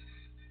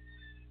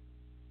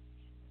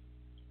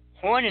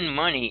 Hoarding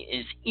money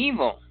is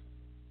evil.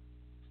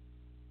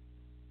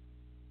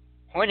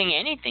 Hoarding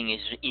anything is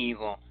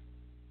evil.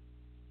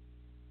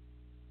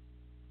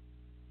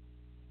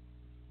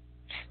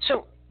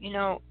 So, you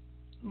know,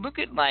 look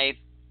at life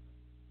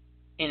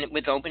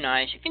with open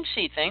eyes. You can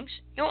see things.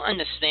 You'll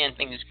understand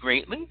things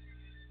greatly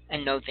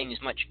and know things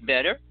much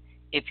better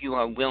if you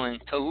are willing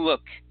to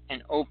look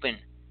and open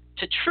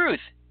to truth.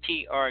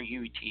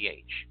 Truth.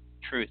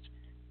 Truth.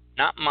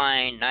 Not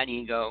mind, not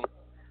ego,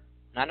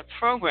 not a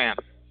program.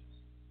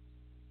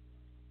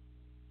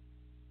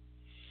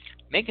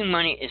 Making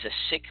money is a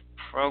sick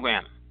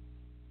program.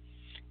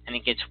 And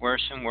it gets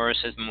worse and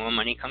worse as more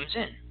money comes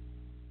in.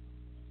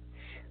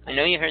 I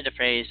know you heard the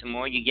phrase, the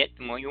more you get,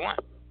 the more you want.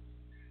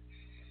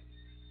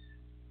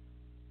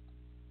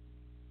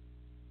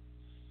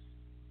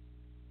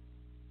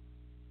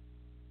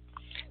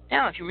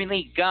 Now, if you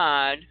relate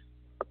God,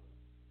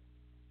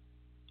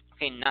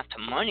 okay, not to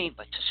money,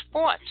 but to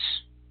sports,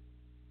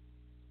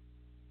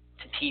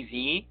 to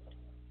TV,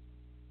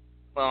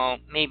 well,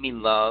 maybe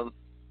love,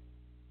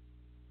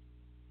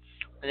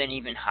 Or then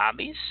even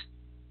hobbies?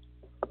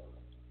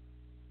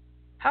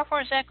 How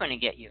far is that going to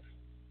get you?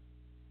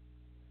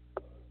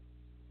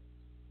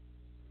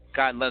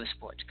 God loves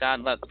sports.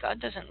 God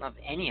doesn't love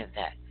any of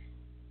that.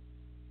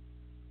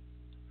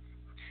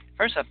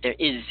 First off, there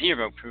is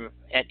zero proof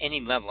at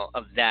any level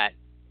of that,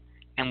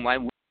 and why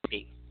would it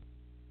be?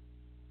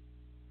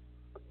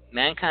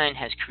 Mankind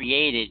has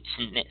created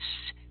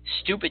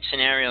stupid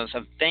scenarios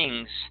of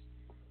things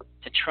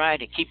to try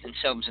to keep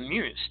themselves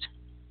amused.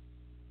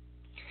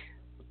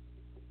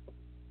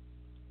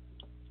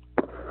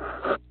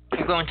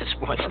 We'll go into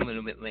sports a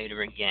little bit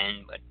later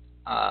again, but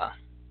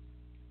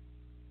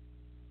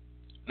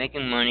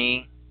making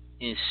money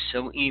is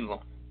so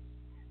evil.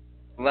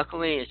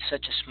 Luckily, it's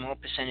such a small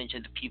percentage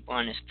of the people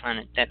on this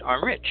planet that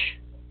are rich.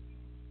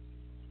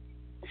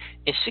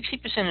 If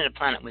 60% of the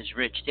planet was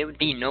rich, there would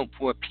be no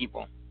poor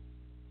people.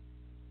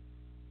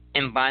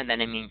 And by that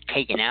I mean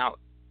taken out,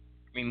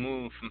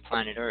 removed from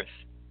planet Earth.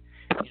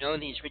 You know,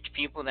 these rich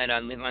people that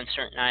live on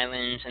certain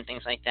islands and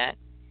things like that?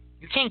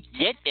 You can't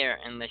get there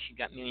unless you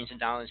got millions of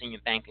dollars in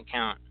your bank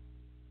account.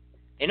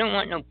 They don't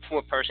want no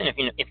poor person. If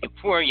you're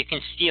poor, you can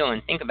steal,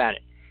 and think about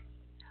it.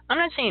 I'm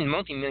not saying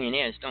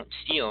multimillionaires don't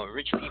steal.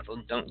 Rich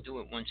people don't do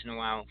it once in a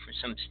while for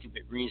some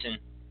stupid reason.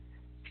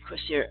 Because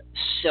they're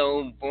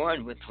so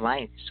bored with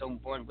life, so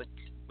bored with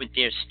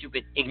their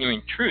stupid,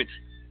 ignorant truth.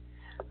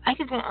 I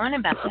could go on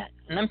about that,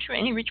 and I'm sure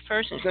any rich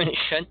person is going to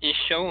shut this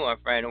show off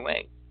right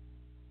away.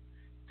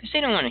 Because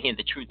they don't want to hear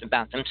the truth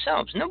about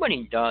themselves.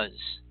 Nobody does.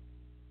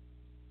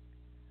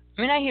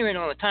 I mean, I hear it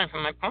all the time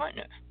from my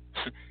partner.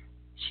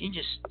 She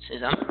just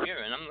says, I'm a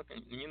mirror, and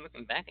you're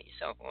looking back at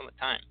yourself all the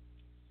time.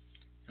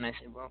 And I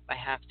say, well, I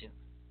have to.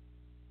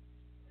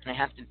 And I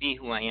have to be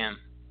who I am.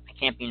 I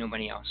can't be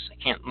nobody else.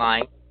 I can't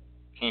lie,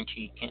 can't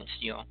cheat, can't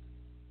steal.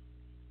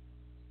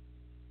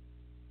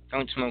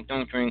 Don't smoke,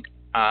 don't drink.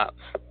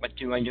 What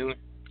do I do?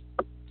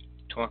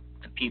 Talk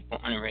to people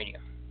on the radio.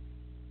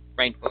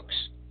 Write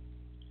books.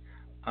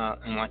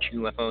 And watch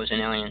UFOs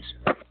and aliens.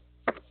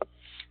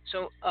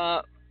 So,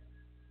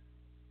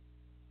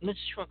 let's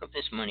chalk up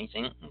this money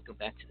thing and go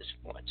back to the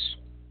sports.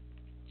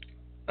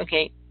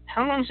 Okay,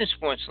 how long does the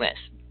sports last?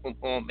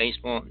 Football,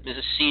 baseball, there's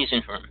a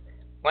season for them.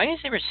 Why is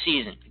there a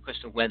season? Because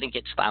the weather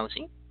gets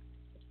lousy?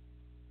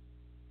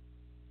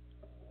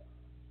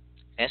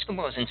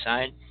 Basketball is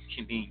inside.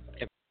 Should be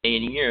every day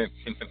of the year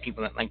for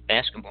people that like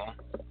basketball.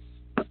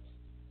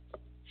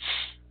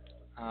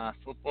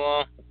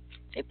 Football,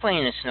 they play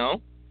in the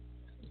snow.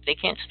 They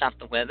can't stop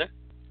the weather.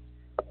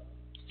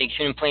 They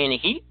shouldn't play in the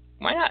heat?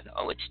 Why not?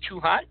 Oh, it's too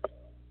hot?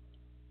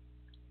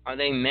 Are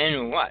they men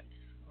or what?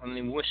 Are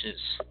they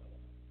wusses?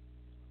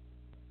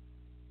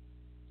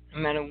 No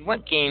matter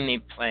what game they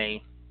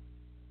play,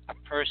 a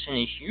person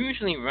is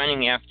usually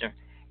running after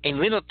a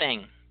little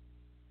thing.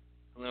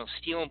 A little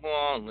steel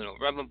ball, a little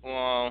rubber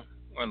ball,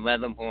 or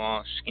leather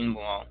ball, skin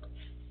ball.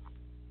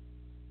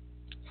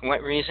 For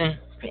what reason?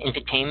 For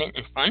entertainment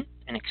and fun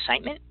and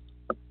excitement?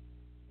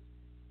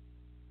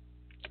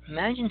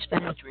 Imagine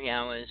spending 3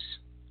 hours,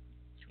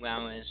 2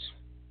 hours,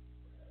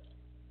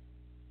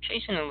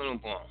 chasing a little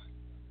ball.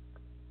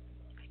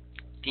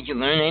 Did you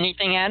learn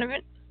anything out of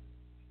it?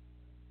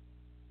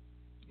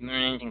 You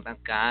learn anything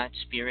about God,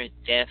 spirit,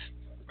 death,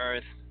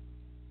 birth,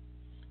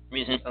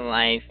 reason for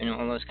life, and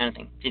all those kind of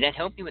things? Did that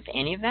help you with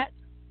any of that?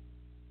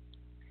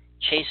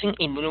 Chasing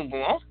a little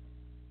ball?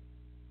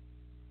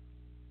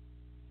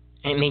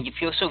 And it made you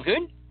feel so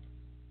good?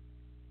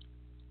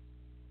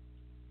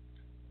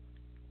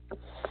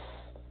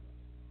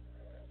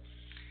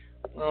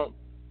 Well,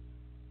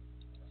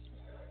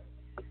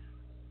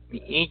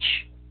 we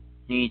each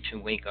need to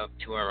wake up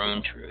to our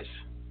own truth.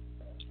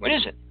 What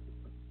is it?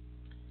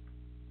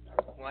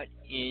 What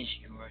is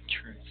your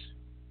truth?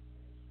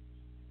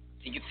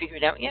 Did you figure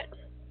it out yet?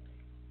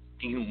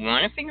 Do you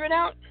want to figure it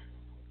out?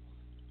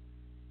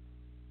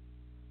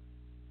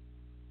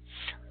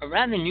 A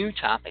rather new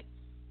topic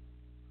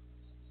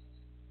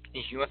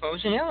is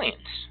UFOs and aliens.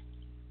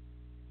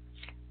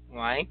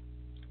 Why?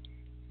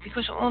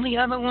 Because all the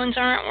other ones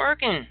aren't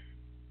working.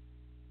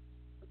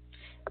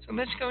 So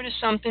let's go to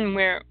something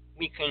where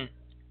we can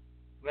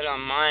let our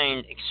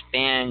mind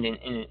expand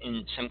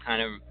in some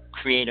kind of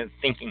creative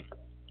thinking.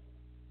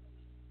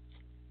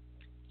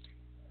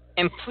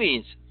 And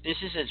please, this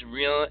is as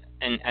real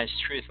and as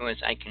truthful as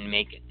I can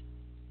make it.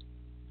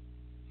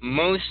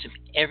 Most of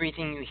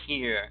everything you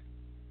hear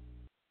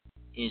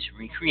is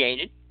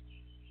recreated,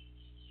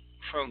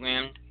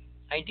 programmed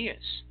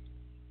ideas,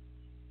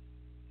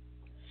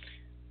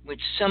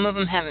 which some of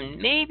them have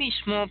maybe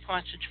small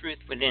parts of truth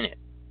within it.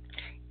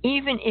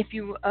 Even if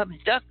you were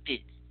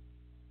abducted,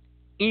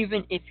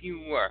 even if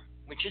you were,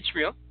 which it's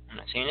real, I'm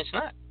not saying it's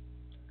not.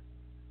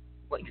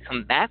 What you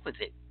come back with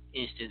it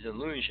is the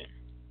delusion.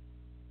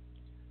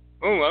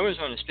 Oh, I was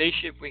on a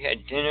spaceship, we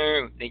had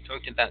dinner, they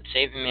talked about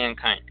saving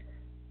mankind.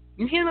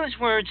 You hear those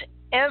words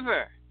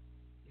ever,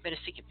 you better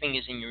stick your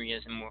fingers in your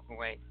ears and walk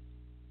away.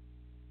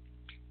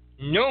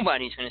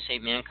 Nobody's going to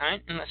save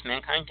mankind unless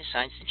mankind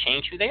decides to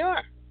change who they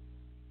are.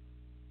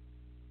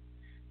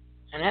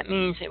 And that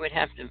means they would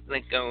have to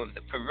let go of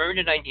the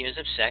perverted ideas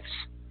of sex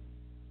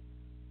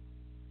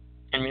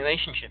and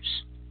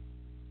relationships.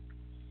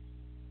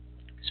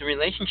 So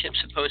relationships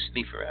supposed to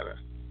be forever.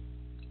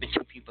 With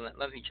two people that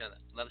love each other.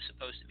 Love's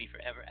supposed to be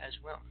forever as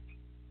well.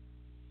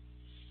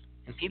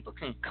 And people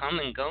can come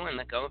and go and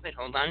let go of it,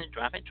 hold on to it,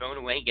 drop it, throw it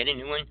away, get a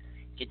new one,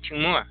 get two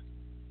more.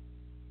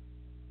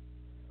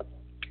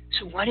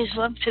 So what is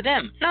love to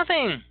them?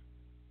 Nothing.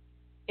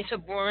 It's a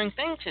boring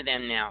thing to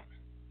them now.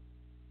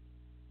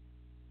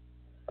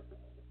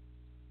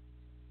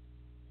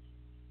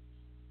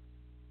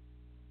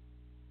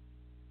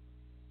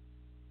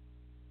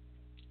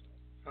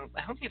 Well,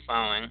 I hope you're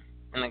following.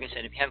 And like I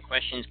said, if you have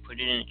questions, put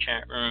it in the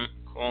chat room,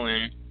 call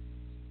in.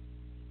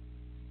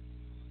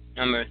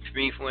 Number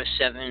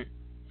 347-945-7207.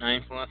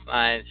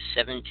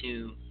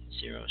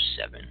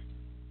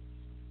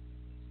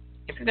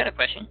 If you've got a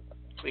question,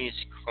 please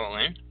call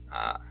in.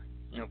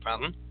 No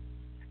problem.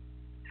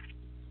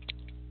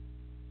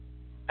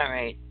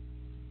 Alright.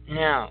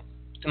 Now,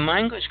 the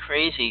mind goes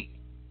crazy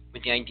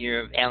with the idea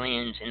of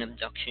aliens and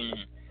abduction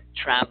and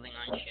traveling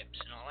on ships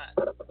and all that.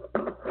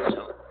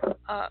 So,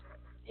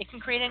 it can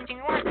create anything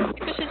it wants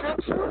because there's no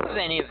proof of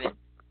any of it.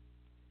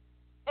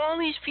 All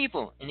these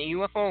people in the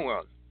UFO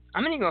world.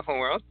 I'm in the UFO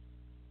world.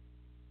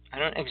 I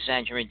don't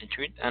exaggerate the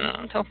truth. I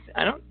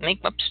don't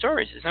make up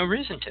stories. There's no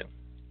reason to.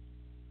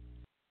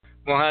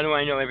 Well, how do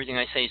I know everything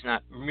I say is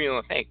not real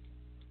or fake?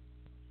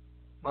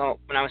 Well,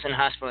 when I was in the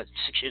hospital at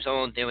 6 years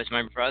old, there was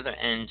my brother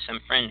and some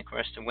friend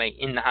across the way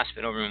in the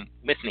hospital room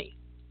with me.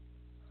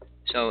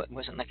 So it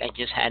wasn't like I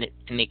just had it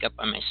to make up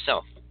by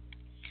myself.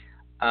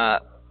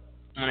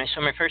 When I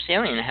saw my first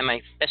alien, I had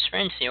my best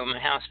friend stay over my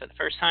house for the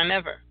first time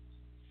ever.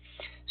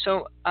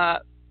 So a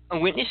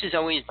witness is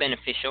always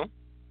beneficial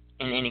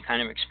in any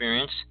kind of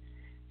experience,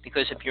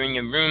 because if you're in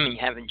your room and you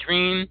have a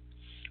dream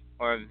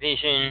or a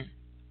vision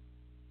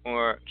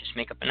or just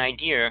make up an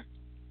idea,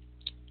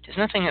 there's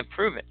nothing to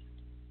prove it.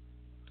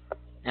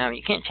 Now,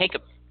 you can't take a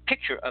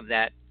picture of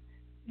that,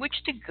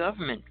 which the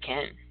government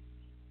can.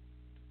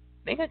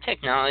 They got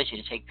technology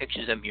to take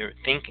pictures of your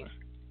thinking,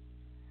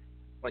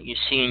 what you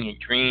see in your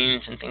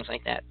dreams and things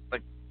like that,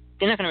 but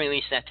they're not going to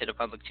release that to the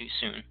public too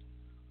soon.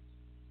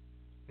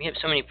 We have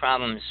so many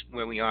problems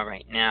where we are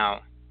right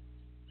now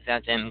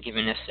without them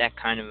giving us that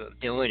kind of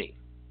ability.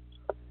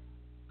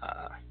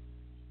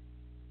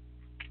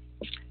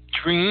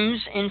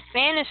 Dreams and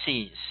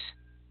fantasies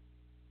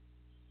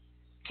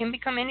can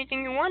become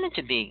anything you want it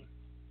to be.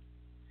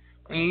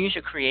 When you use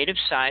a creative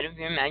side of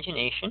your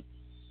imagination,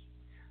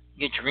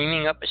 you're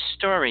dreaming up a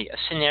story, a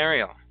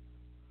scenario.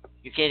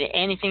 You get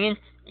anything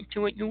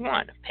into it you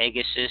want. A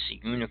Pegasus, a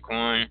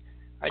unicorn,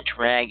 a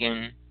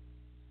dragon,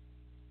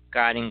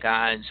 God and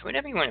gods,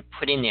 whatever you want to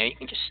put in there, you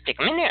can just stick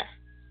them in there.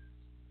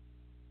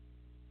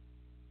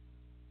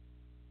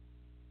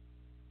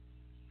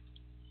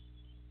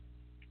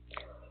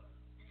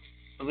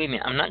 Believe me,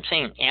 I'm not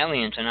saying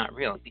aliens are not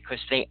real, because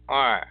they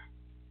are.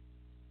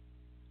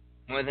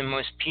 More than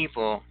most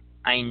people,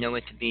 I know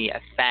it to be a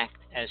fact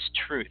as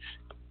truth.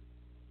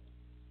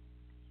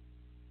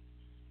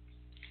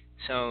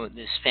 So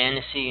this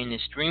fantasy and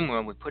this dream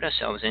world we put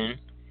ourselves in,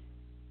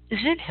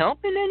 is it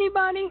helping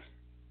anybody?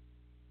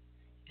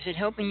 Is it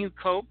helping you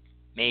cope?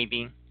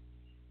 Maybe.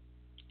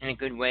 In a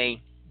good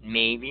way?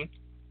 Maybe.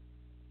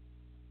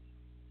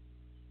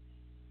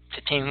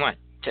 To attain what?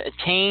 To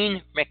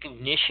attain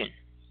recognition.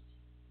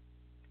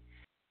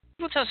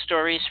 People tell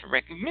stories for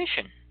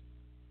recognition.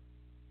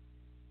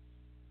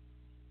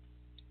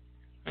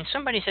 When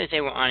somebody says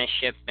they were on a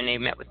ship and they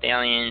met with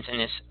aliens and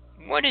this,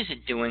 what is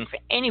it doing for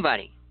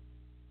anybody,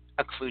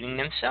 including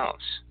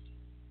themselves?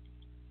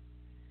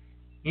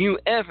 You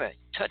ever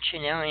touch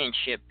an alien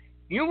ship,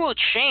 you will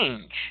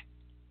change,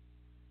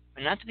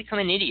 but not to become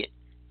an idiot.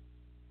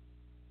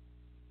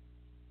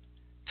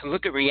 To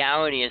look at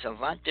reality as a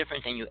lot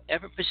different than you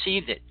ever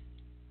perceived it,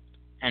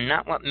 and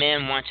not what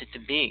man wants it to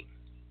be.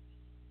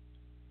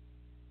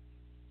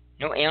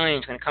 No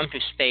alien's going to come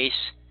through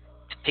space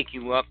to pick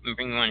you up and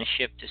bring you on a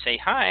ship to say,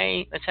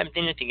 hi, let's have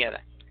dinner together.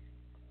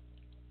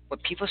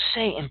 What people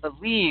say and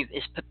believe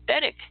is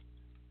pathetic.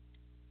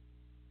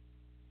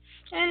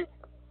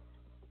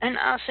 And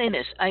I'll say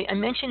this, I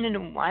mentioned it a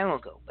while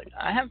ago, but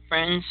I have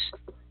friends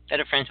that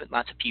are friends with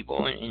lots of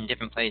people in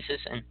different places,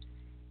 and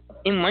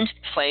in one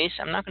place,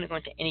 I'm not going to go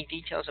into any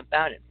details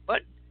about it,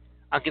 but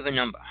I'll give a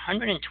number.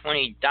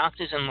 120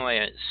 doctors and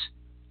lawyers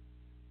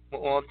were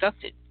all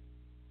abducted.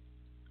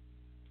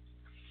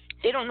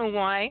 They don't know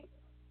why,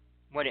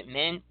 what it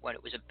meant, what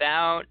it was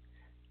about,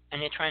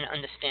 and they're trying to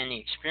understand the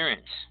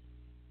experience.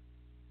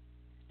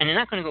 And they're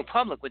not going to go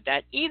public with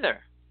that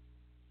either.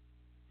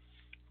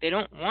 They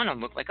don't want to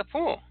look like a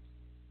fool.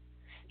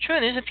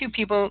 Sure, there's a few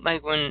people,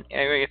 like when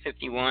Area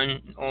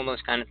 51, all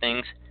those kind of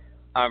things,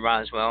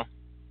 Roswell.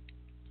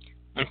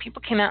 When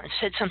people came out and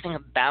said something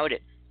about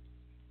it,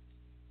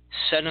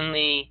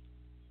 suddenly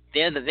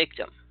they're the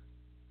victim.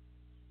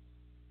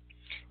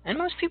 And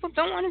most people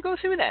don't want to go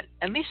through that.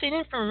 At least they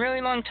didn't for a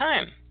really long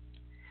time.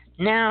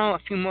 Now, a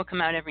few more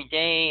come out every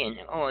day, and,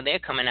 they're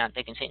coming out.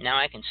 They can say it. Now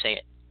I can say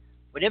it.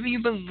 Whatever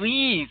you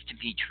believe to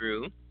be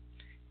true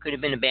could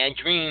have been a bad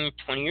dream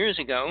 20 years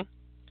ago,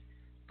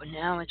 but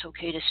now it's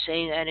okay to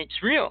say that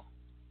it's real.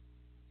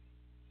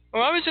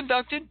 Well, I was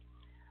abducted.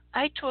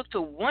 I talked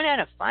to 1 out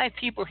of 5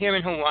 people here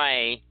in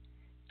Hawaii.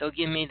 They'll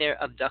give me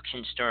their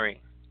abduction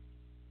story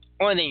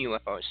or the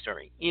UFO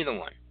story, either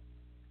one.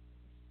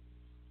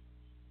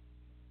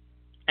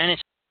 And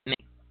it's me.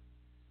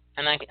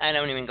 And I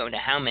don't even go to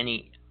how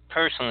many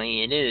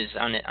personally it is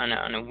on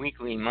a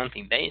weekly,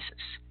 monthly basis.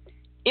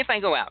 If I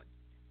go out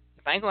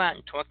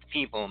and talk to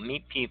people,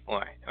 meet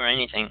people, or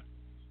anything,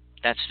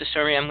 that's the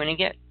story I'm going to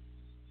get.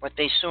 What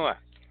they saw.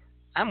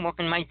 I'm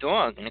walking my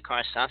dog, and the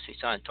car stops. We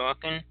started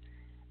talking,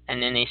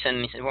 and then they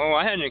suddenly said, "Well,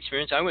 I had an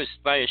experience. I was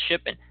by a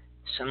ship," and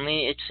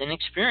suddenly it's an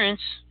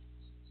experience,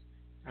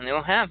 and they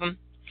all have them.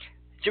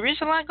 There is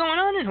a lot going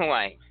on in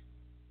Hawaii,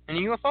 in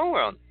the UFO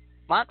world.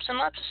 Lots and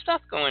lots of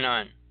stuff going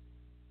on.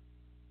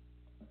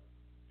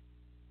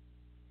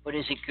 But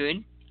is it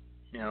good?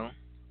 No.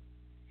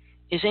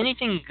 Is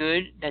anything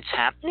good that's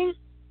happening?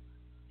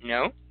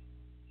 No.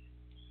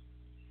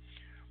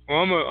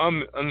 Well,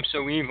 I'm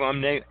so evil.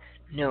 I'm negative.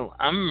 No,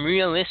 I'm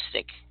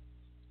realistic.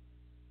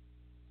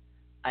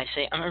 I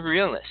say I'm a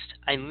realist.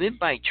 I live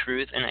by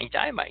truth and I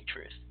die by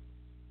truth.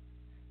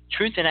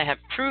 Truth that I have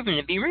proven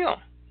to be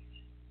real.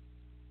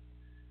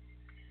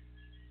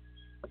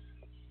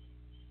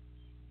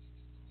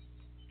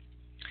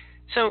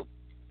 So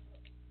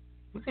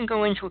we can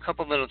go into a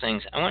couple little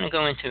things. I want to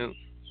go into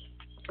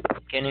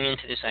getting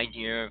into this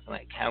idea of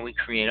like how we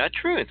create our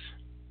truth.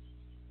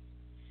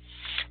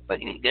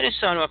 But you got to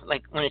start off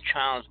like when a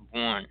child's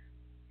born.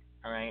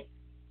 All right.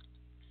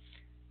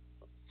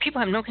 People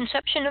have no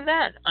conception of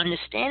that,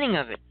 understanding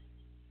of it.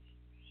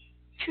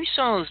 2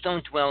 souls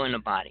don't dwell in a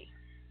body.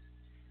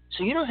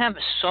 So you don't have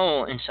a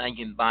soul inside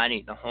your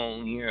body the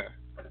whole year,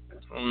 the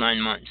whole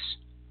 9 months.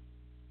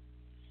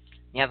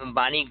 You have a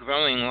body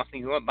growing off of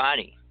your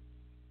body.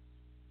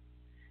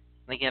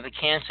 Like you have a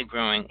cancer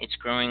growing, it's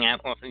growing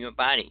out off of your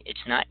body.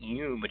 It's not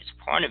you, but it's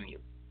part of you.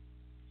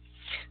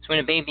 So when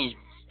a baby's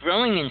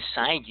growing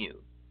inside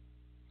you,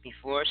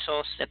 before a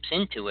soul steps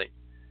into it,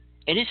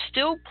 it is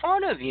still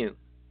part of you.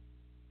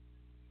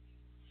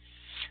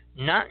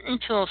 Not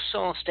until a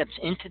soul steps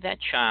into that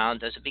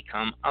child does it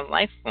become a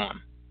life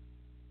form.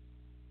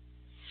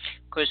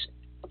 Because,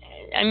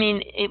 I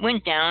mean, it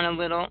went down a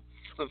little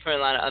for a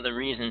lot of other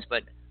reasons,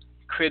 but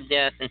crib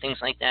death and things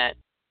like that.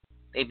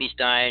 Babies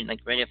died like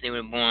right after they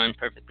were born,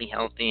 perfectly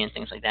healthy and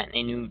things like that, and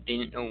they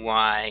didn't know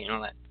why and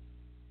all that.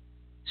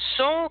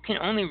 Soul can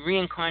only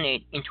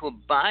reincarnate into a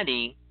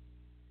body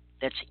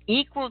that's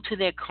equal to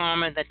their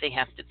karma that they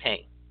have to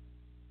pay.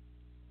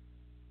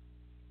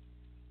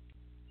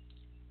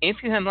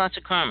 If you have lots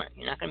of karma,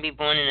 you're not going to be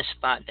born in a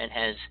spot that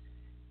has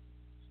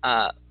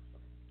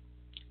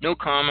no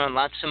karma,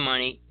 lots of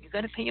money. You've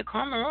got to pay your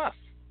karma off.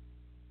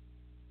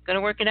 You've got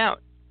to work it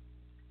out.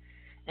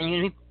 And you're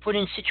going to be put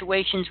in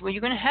situations where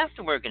you're going to have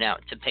to work it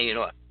out to pay it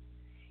off.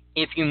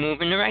 If you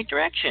move in the right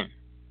direction.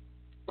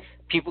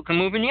 People can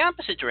move in the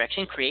opposite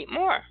direction, create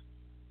more.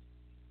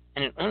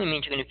 And it only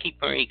means you're going to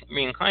keep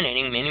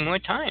reincarnating many more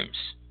times.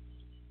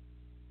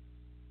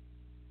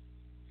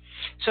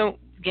 So,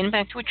 getting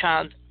back to a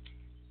child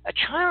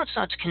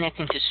starts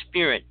connecting to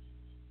spirit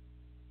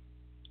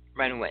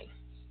right away.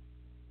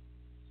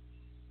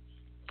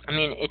 I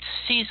mean, it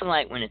sees the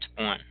light when it's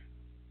born,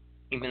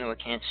 even though it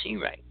can't see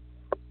right.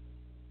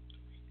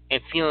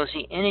 It feels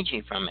the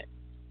energy from it,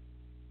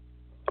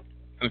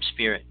 from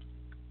spirit,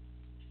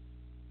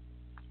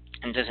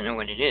 and doesn't know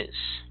what it is.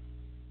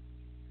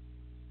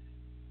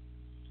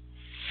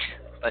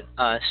 But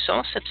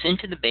soul steps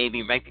into the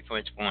baby right before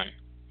it's born.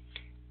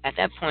 At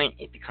that point,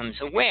 it becomes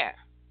aware.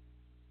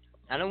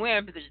 Not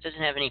aware because it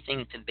doesn't have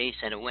anything to base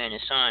that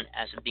awareness on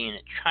as of being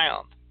a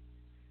child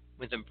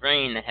with a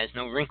brain that has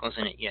no wrinkles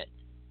in it yet.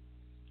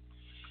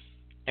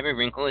 Every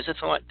wrinkle is a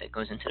thought that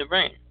goes into the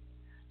brain.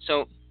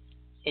 So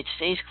it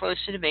stays close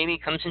to the baby,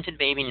 comes into the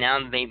baby, now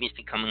the baby is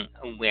becoming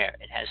aware.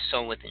 It has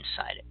soul within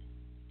inside it.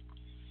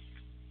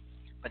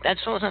 But that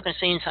soul is not going to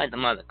stay inside the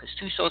mother because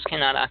 2 souls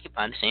cannot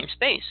occupy the same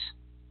space.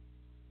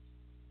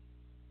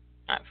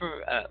 Not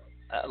for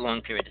a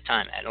long period of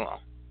time at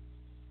all.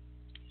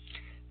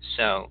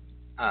 So,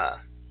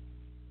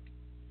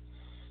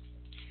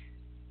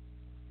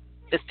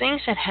 the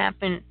things that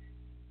happen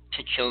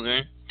to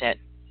children that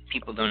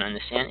people don't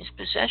understand is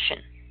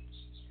possession.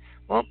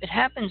 Well, it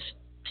happens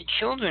to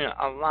children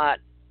a lot,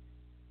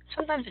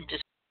 sometimes it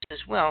just as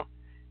well,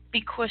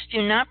 because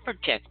they're not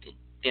protected,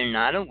 they're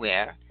not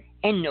aware,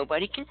 and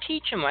nobody can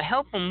teach them or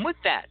help them with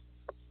that.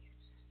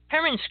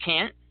 Parents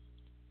can't.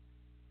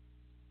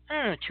 I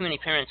don't know too many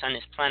parents on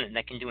this planet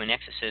that can do an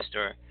exorcist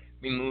or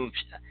remove,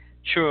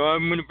 sure,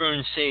 I'm going to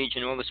burn sage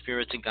and all the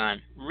spirits are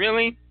gone.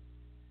 Really?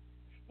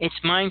 It's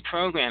mind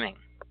programming.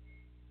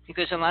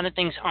 Because a lot of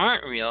things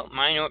aren't real.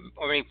 Mind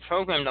already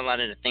programmed a lot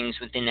of the things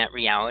within that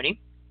reality.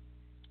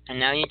 And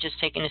now you're just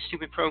taking a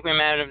stupid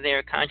program out of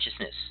their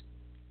consciousness,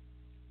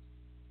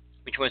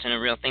 which wasn't a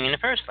real thing in the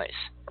first place.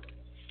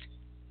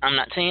 I'm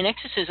not saying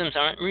exorcisms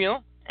aren't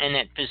real and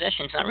that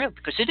possession's not real,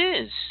 because it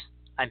is.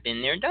 I've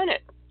been there, done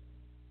it.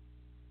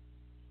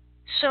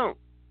 So,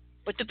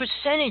 but the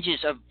percentages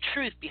of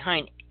truth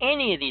behind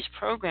any of these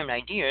programmed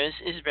ideas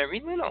is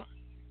very little.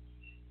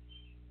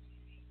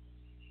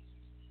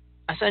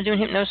 I started doing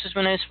hypnosis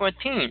when I was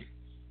 14.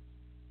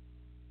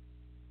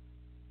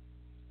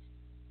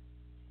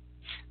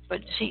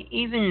 But see,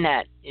 even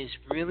that is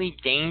really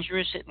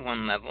dangerous at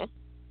one level.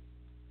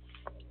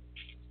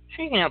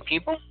 Sure, you can help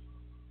people.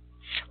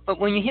 But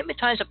when you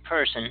hypnotize a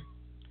person,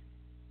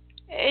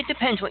 it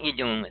depends what you're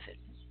doing with it.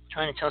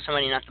 Trying to tell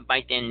somebody not to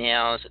bite their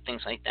nails or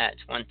things like that is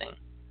one thing.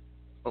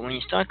 But when you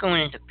start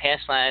going into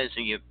past lives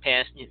or your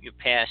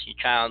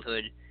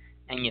childhood,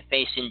 and you're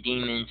facing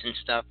demons and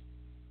stuff,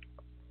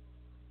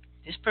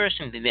 this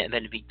person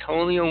better be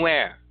totally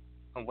aware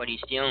of what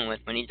he's dealing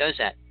with when he does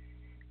that.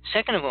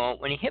 Second of all,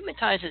 when he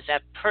hypnotizes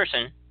that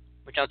person,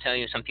 which I'll tell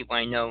you, some people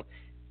I know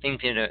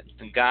think they're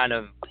the god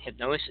of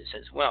hypnosis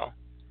as well.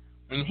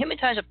 When you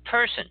hypnotize a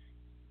person,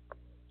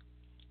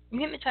 you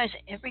hypnotize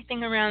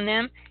everything around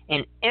them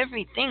and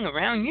everything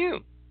around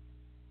you.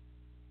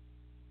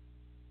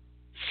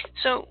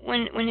 So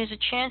when there's a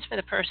chance for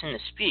the person to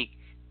speak,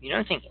 you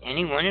don't think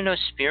any one of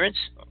those spirits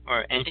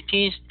or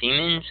entities,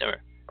 demons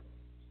or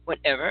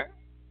whatever,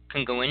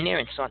 can go in there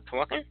and start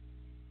talking?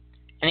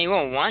 And they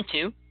all want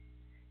to.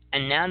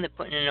 And now they're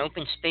put in an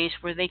open space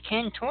where they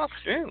can talk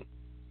through.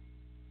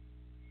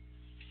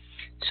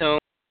 So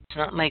it's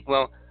not like,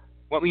 well,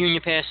 what were you in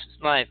your past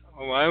life?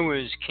 Oh, I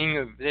was king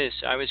of this.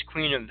 I was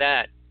queen of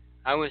that.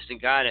 I was the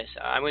goddess.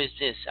 I was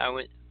this.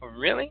 Oh,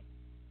 really?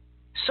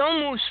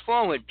 Soul moves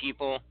forward,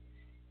 people.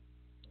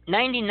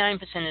 99% of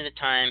the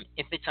time,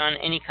 if it's on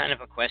any kind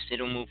of a quest,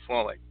 it'll move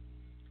forward.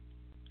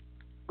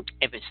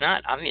 If it's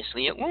not,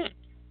 obviously it won't.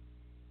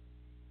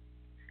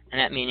 And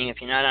that meaning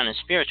if you're not on a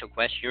spiritual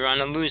quest, you're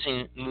on a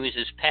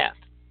loser's path.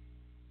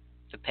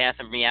 The path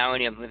of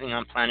reality of living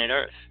on planet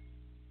Earth,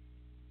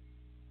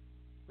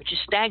 which is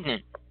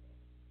stagnant.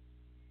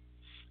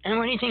 And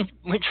what do you think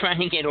we're trying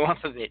to get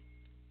off of it?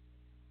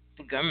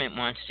 The government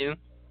wants to.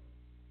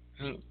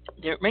 I mean,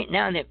 right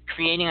now they're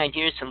creating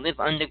ideas to live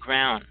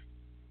underground.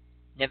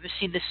 Never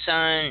see the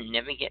sun,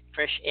 never get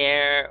fresh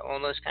air, all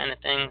those kind of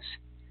things.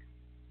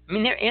 I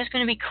mean, their air's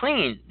going to be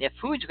clean. Their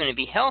food's going to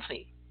be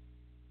healthy.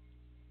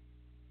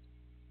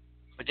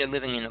 But they're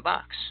living in a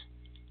box.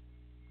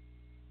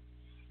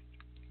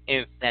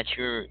 If that's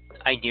your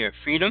idea of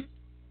freedom,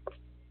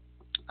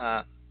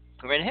 go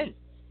right ahead.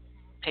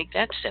 Take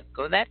that step.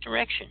 Go that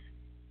direction.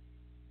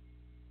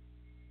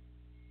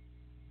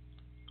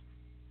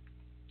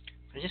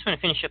 I just want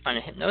to finish up on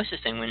the hypnosis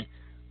thing.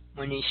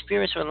 When these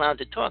spirits are allowed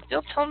to talk,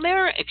 they'll tell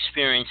their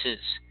experiences.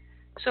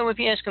 So if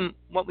you ask them,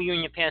 what were you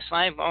in your past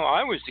life? Oh,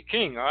 I was the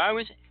king. Or I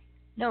was...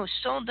 No,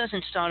 soul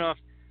doesn't start off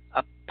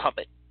a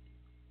puppet,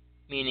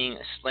 meaning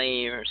a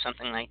slave or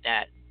something like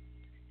that,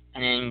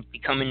 and then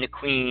becoming the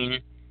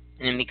queen,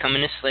 and then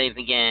becoming a slave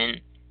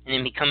again, and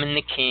then becoming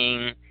the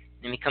king, and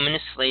then becoming a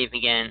slave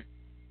again.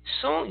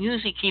 Soul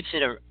usually keeps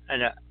it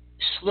at a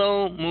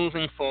slow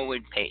moving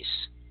forward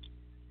pace.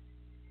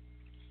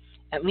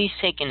 At least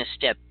taking a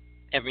step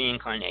every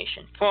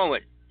incarnation.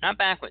 Forward, not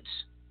backwards.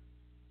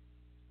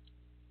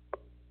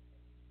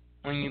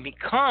 When you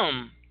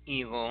become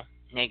evil,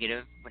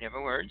 negative,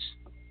 whatever words,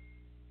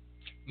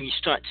 you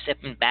start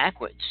stepping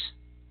backwards.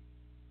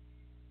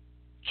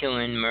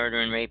 Killing,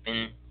 murdering,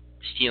 raping,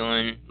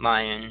 stealing,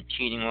 lying,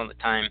 cheating all the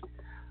time.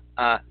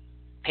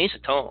 Pays a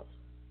toll.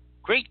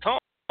 Great toll.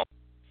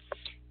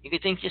 You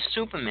could think you're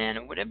Superman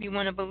or whatever you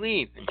want to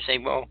believe and say,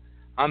 well,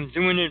 I'm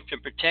doing it to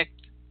protect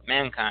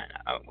mankind.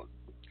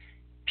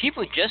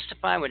 People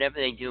justify whatever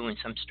they do in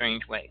some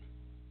strange way,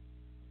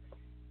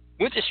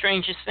 with the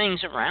strangest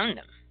things around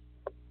them.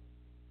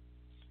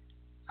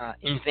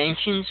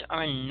 Inventions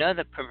are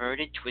another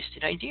perverted,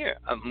 twisted idea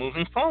of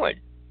moving forward.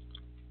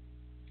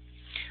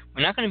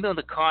 We're not going to build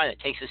a car that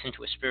takes us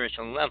into a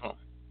spiritual level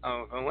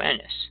of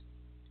awareness.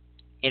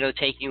 It'll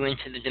take you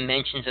into the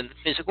dimensions of the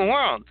physical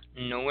world,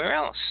 nowhere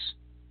else.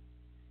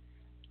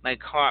 Like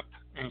HARP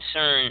and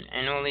CERN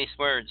and all these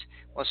words.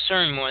 Well,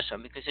 CERN more so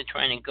because they're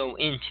trying to go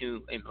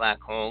into a black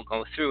hole,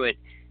 go through it,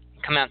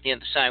 and come out the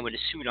other side with a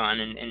suit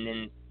on, and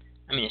then,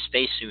 a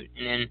spacesuit,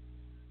 and then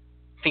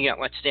figure out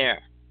what's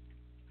there.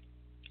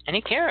 And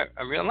they care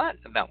a real lot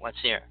about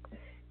what's there.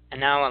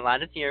 And now a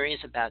lot of theories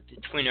about the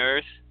twin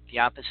Earth, the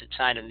opposite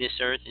side of this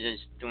Earth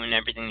is doing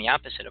everything the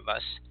opposite of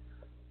us.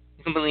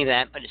 You can believe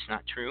that, but it's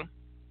not true.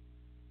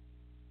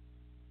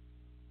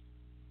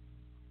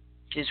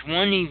 There's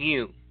one of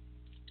you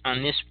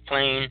on this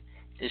plane.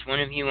 There's one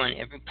of you on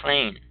every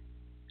plane.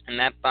 And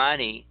that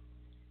body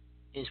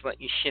is what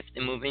you shift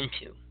and move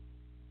into.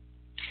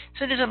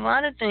 So there's a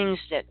lot of things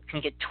that can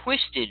get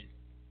twisted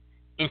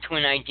into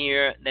an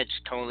idea that's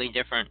totally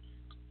different.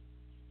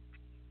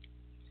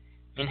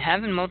 I mean,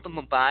 having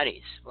multiple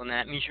bodies, well,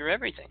 that means you're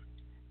everything.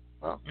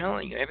 Well, no,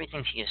 you're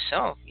everything to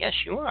yourself. Yes,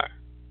 you are.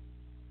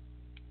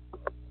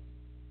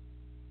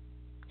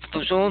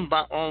 Because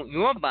all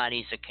your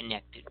bodies are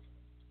connected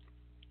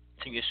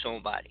to your soul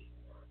body.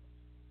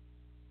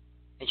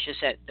 It's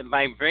just that the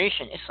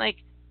vibration, it's like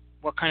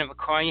what kind of a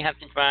car you have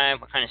to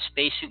drive, what kind of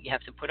spacesuit you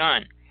have to put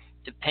on,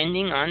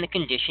 depending on the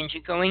conditions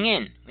you're going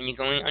in. When you're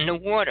going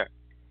underwater,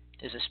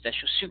 there's a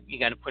special suit you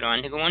got to put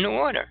on to go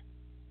underwater.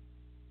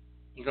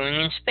 You're going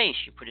in space,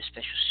 you put a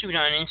special suit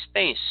on in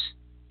space.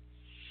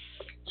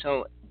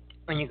 So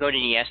when you go to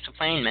the astral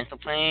plane, mental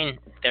plane,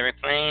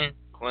 etheric plane,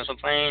 causal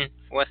plane,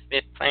 fourth,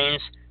 fifth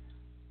planes,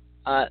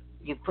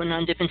 you put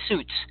on different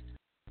suits.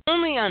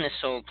 Only on the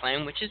soul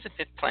plane, which is the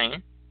fifth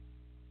plane,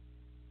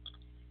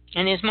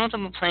 and there's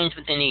multiple planes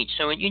within each,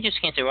 so you just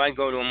can't say, well, I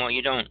go to them, or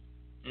you don't.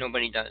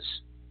 Nobody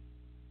does.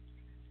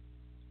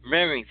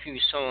 Very few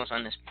souls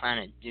on this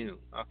planet do,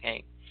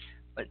 okay?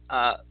 But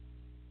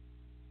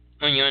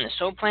when you're on the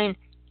soul plane,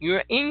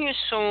 you're in your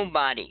soul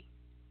body,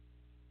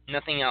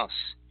 nothing else.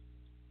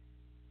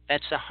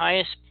 That's the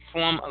highest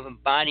form of a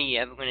body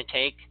you're ever going to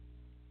take,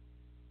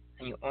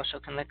 and you also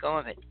can let go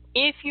of it,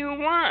 if you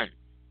want.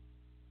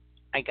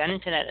 I got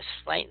into that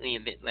a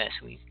bit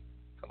last week,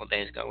 a couple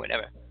days ago,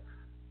 whatever.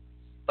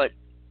 But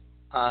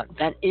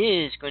that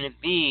is going to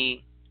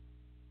be,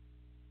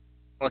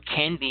 or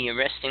can be, a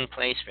resting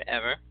place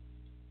forever.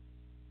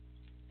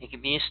 It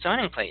could be a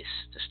starting place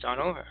to start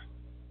over.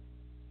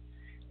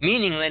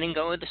 Meaning letting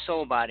go of the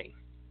soul body.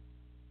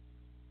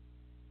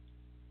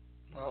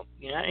 Well,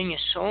 you're not in your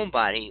soul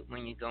body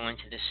when you go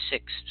into the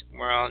sixth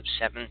world,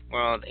 seventh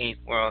world, eighth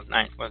world,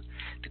 ninth world.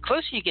 The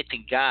closer you get to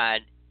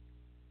God,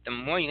 the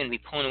more you're going to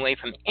be pulling away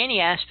from any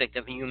aspect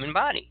of a human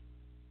body.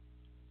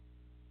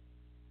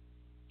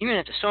 Even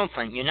at the soul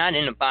plane, you're not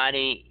in a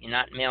body, you're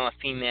not male or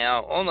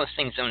female, all those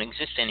things don't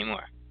exist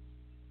anymore.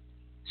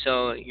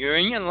 So you're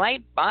in your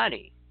light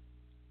body.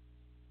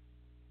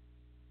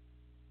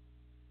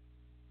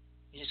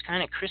 It's just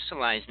kind of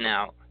crystallized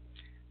now.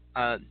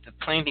 The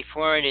plane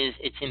before it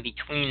it's in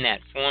between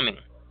that forming.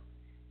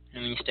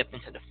 And when you step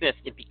into the fifth,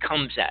 it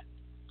becomes that.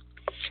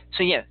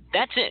 So yeah,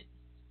 that's it.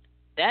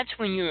 That's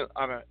when you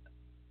are a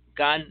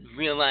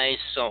God-realized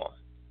soul.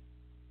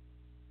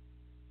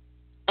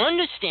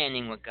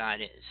 Understanding what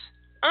God is.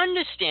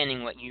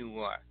 Understanding what you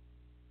are.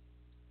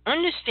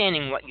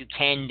 Understanding what you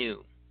can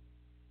do.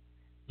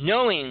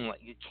 Knowing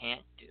what you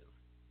can't do.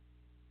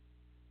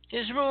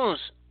 There's rules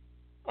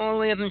all the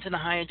way up into the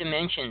higher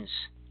dimensions.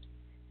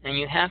 And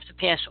you have to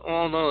pass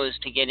all those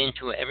to get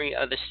into every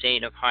other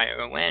state of higher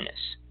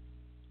awareness.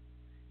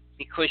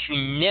 Because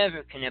you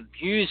never can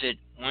abuse it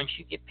once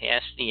you get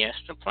past the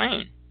astral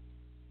plane.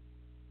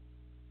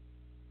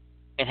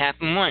 It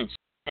happened once,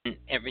 and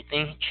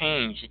everything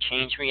changed. It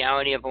changed the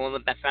reality of all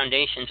the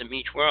foundations of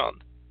each world.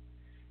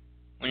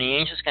 When the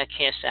angels got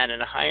cast out of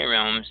the higher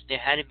realms, there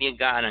had to be a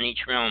God on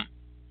each realm.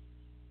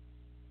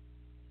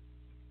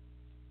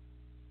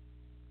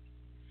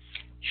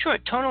 Sure,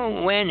 total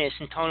awareness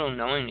and total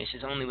knowingness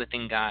is only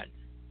within God.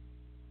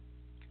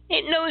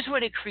 It knows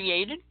what it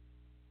created.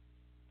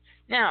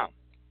 Now,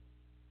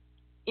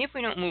 if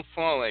we don't move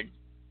forward,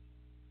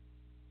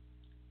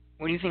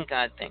 what do you think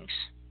God thinks?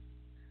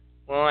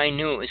 Well, I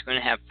knew it was going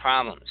to have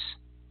problems.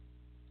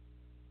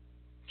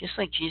 Just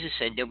like Jesus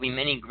said, there'll be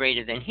many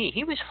greater than he.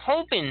 He was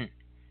hoping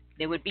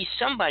there would be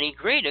somebody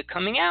greater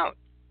coming out.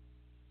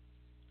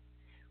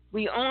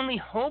 We only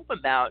hope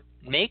about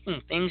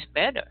making things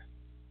better.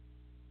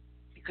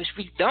 Because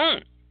we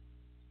don't.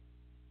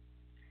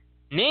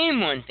 Name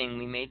one thing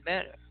we made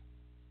better.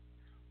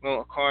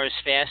 Well, a car is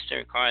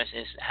faster,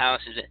 a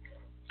house is...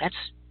 That's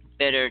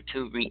better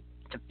to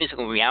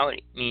physical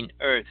reality, I mean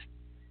Earth.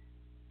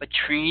 But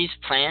trees,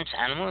 plants,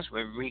 animals,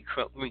 we're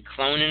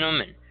recloning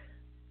them and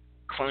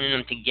cloning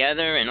them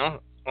together and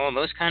all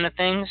those kind of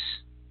things.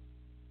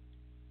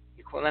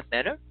 You call that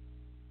better?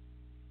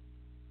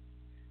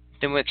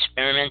 If they were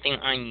experimenting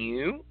on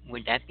you,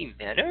 would that be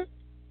better?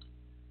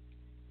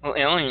 Well,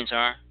 aliens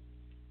are.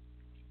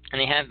 And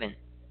they have been.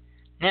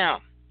 Now,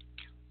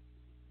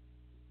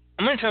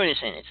 I'm going to throw this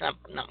in. It's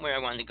not where I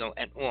wanted to go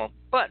at all.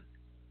 But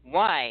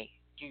why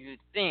do you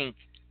think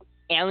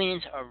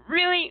aliens are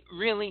really,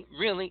 really,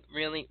 really,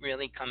 really,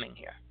 really coming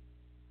here?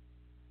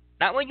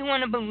 Not what you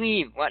want to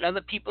believe, what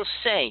other people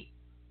say.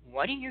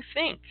 What do you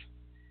think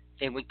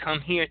they would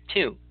come here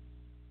to?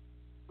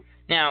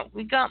 Now,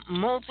 we got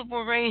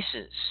multiple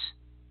races.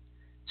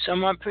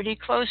 Some are pretty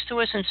close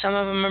to us, and some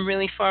of them are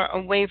really far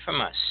away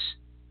from us.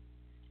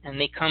 And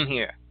they come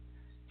here.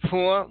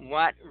 For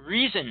what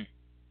reason?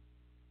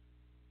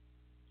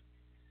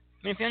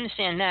 I mean, if you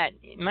understand that,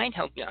 it might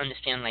help you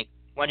understand, like,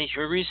 what is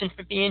your reason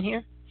for being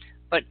here?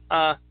 But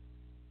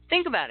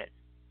think about it.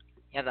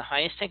 You have the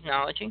highest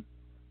technology.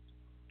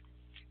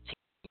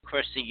 Of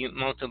course, the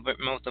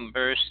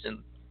multiverse, the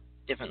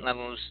different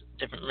levels,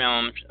 different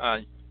realms,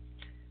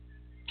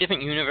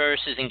 different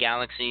universes and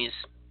galaxies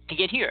to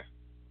get here.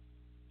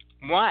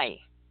 Why?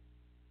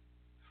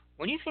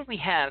 What do you think we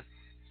have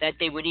that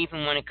they would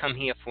even want to come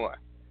here for?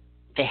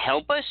 To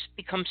help us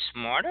become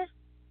smarter?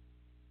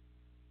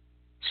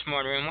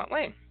 Smarter in what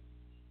way?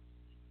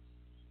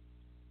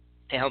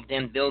 To help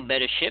them build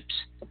better ships?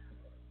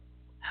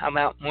 How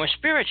about more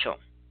spiritual?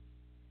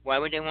 Why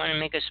would they want to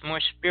make us more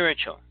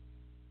spiritual?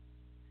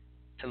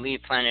 To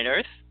leave planet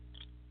Earth?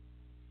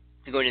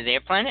 To go to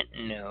their planet?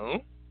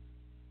 No.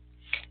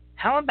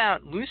 How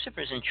about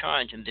Lucifer's in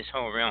charge of this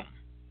whole realm?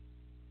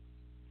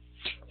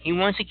 He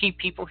wants to keep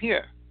people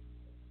here.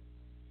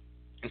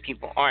 And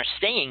people are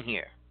staying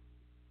here,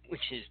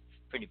 which is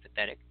pretty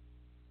pathetic.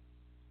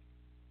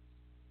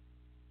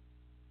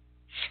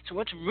 So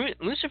what's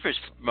Lucifer's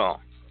role?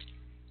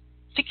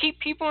 To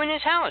keep people in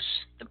his house,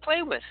 to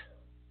play with.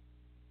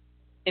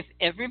 If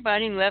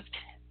everybody left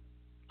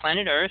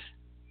planet Earth,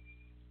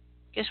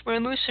 guess where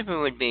Lucifer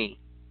would be?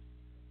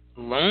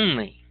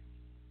 Lonely.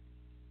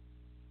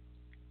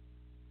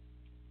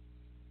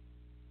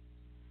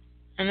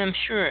 And I'm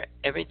sure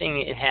everything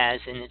it has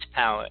in its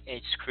power,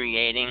 it's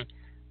creating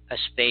a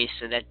space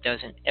so that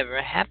doesn't ever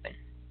happen.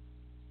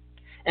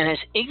 And as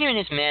ignorant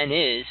as man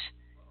is,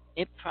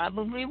 it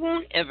probably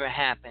won't ever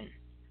happen.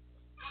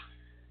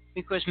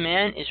 Because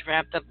man is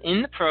wrapped up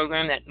in the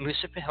program that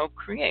Lucifer helped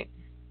create.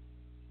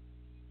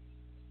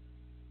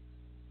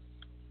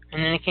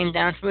 And then it came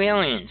down to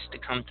aliens to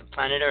come to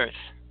planet Earth.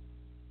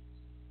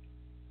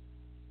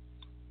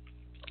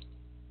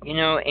 You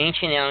know,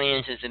 Ancient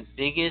Aliens is the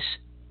biggest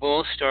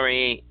bull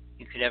story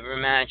you could ever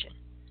imagine.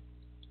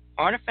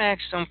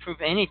 Artifacts don't prove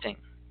anything.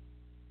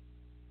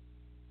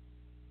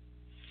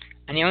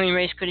 And the alien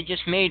race could have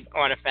just made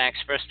artifacts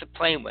for us to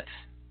play with.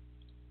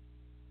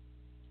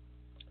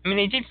 I mean,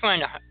 they did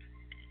find a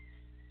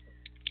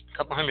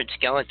couple hundred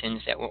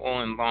skeletons that were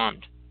all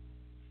embalmed.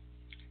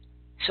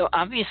 So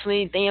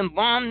obviously they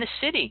embalmed the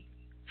city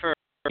for a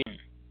reason.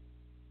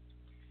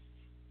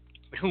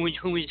 But who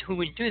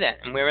would do that,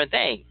 and where are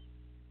they?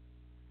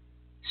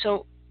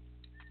 So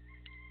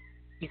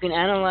you can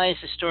analyze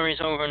the stories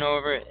over and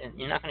over, and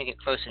you're not going to get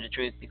close to the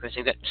truth because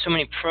they've got so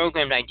many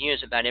programmed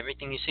ideas about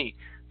everything you see.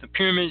 The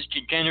pyramids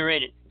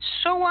degenerated.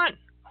 So what?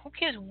 Who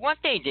cares what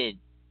they did?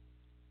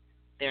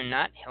 They're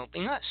not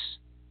helping us.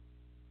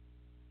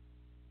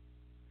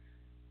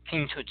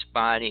 King Tut's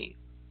body.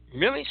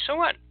 Really? So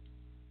what?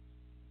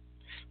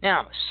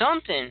 Now,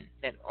 something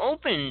that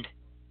opened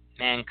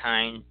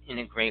mankind in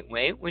a great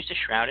way was the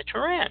Shroud of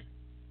Turin.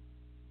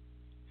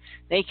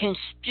 They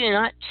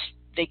cannot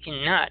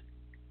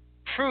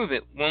prove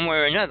it one way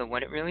or another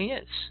what it really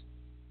is,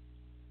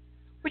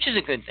 which is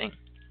a good thing,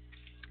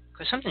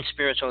 because something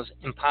spiritual is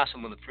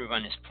impossible to prove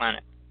on this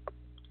planet.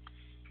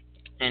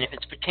 And if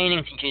it's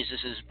pertaining to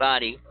Jesus'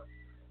 body,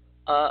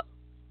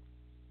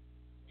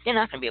 they're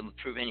not going to be able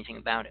to prove anything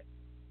about it.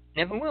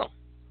 Never will.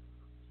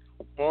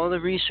 All the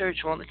research,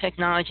 all the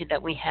technology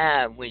that we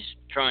have was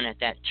thrown at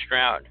that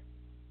shroud,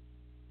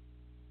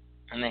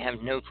 and they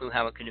have no clue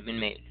how it could have been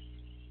made.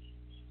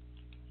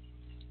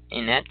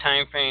 In that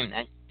time frame,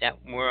 that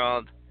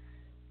world,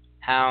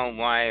 how,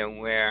 why, or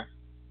where,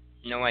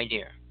 no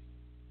idea.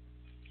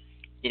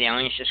 Did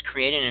aliens just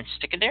create it and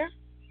stick it there?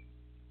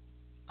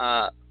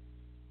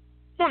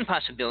 One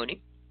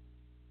possibility.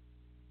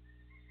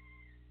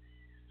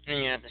 And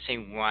then you have to say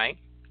why.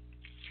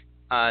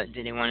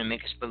 Did they want to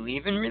make us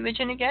believe in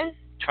religion again?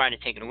 Try to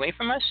take it away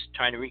from us?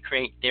 Try to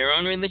recreate their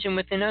own religion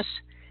within us?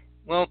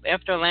 Well,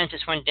 after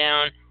Atlantis went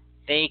down,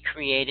 they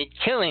created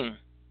killing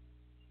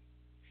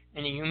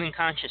in the human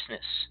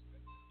consciousness,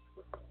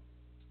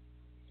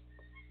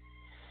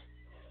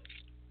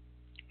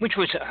 which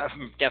was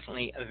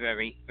definitely a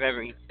very,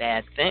 very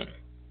bad thing.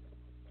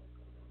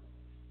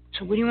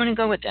 So where do you want to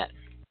go with that?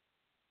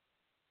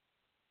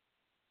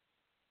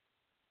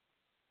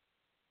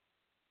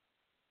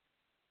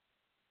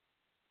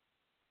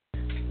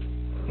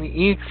 We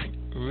each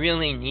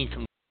really need to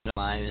live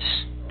our lives.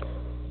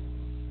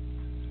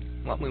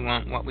 What we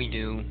want, what we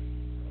do,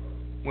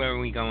 where are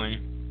we going,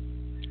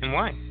 and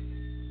why.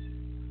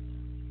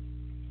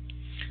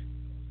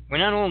 We're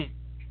not all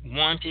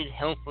wanted,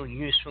 helpful,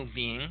 useful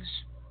beings.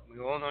 We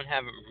all don't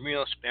have a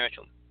real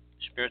spiritual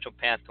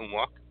path to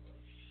walk.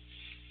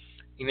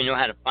 Even know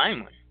how to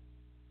find one.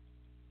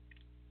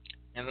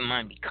 Never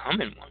mind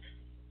becoming one.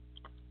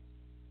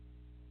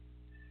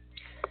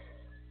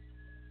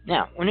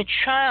 Now, when a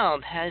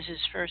child has his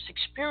first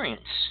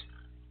experience,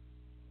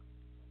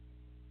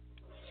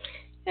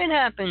 it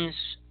happens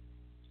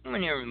when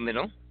they're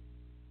little.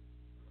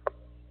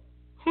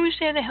 Who's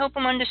there to help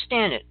them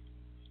understand it?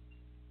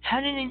 How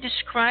do they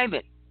describe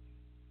it?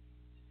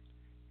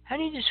 How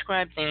do you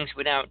describe things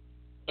without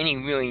any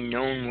really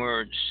known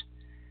words?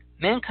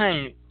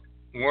 Mankind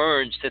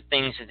words to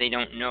things that they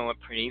don't know are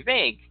pretty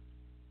vague.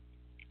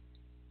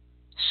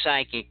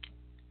 Psychic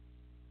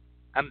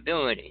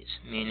abilities,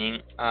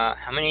 meaning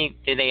how many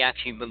do they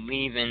actually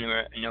believe in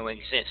or know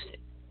existed?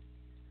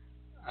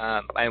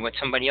 By what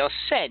somebody else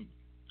said.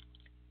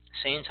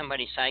 Saying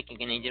somebody's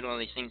psychic and they did all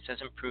these things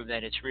doesn't prove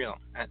that it's real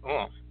at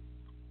all.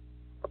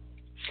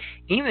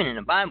 Even in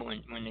the Bible,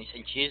 when they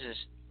said Jesus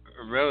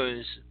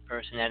arose a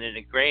person out of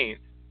the grave,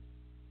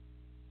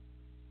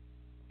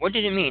 what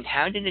did it mean?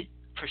 How did it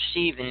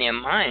perceive in their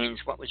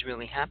minds what was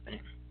really happening?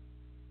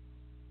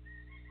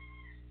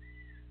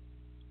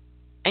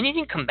 And he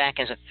didn't come back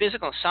as a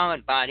physical,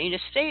 solid body to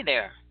stay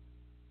there.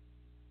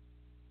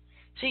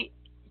 See,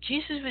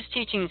 Jesus was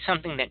teaching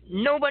something that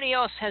nobody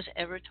else has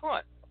ever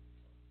taught,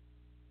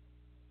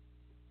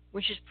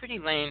 which is pretty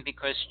lame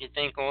because you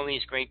think all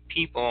these great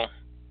people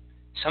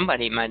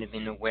Somebody might have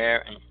been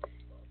aware, and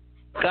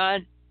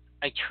God,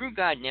 a true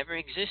God, never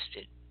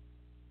existed.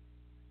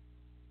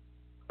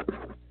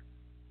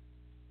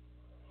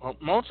 Well,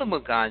 multiple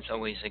gods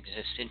always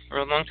existed for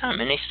a long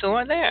time, and they still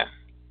are there.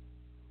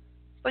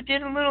 But they're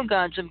the little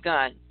gods of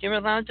God. They're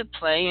allowed to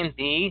play and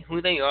be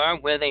who they are,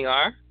 where they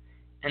are,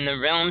 and the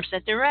realms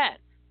that they're at.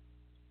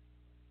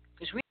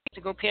 Because we have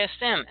to go past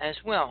them as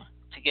well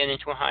to get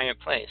into a higher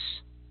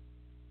place.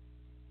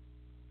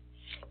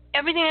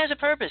 Everything has a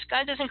purpose.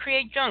 God doesn't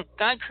create junk.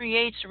 God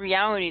creates a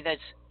reality that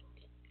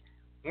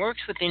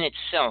works within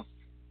itself.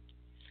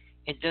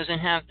 It doesn't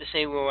have to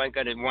say, well, I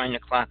got to wind the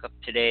clock up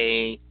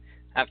today,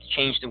 I have to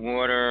change the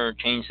water or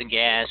change the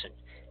gas.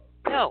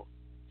 No,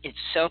 it's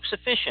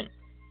self-sufficient.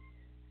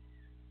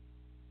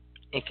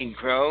 It can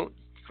grow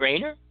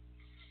greater,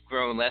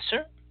 grow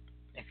lesser.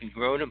 It can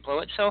grow to blow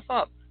itself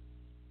up.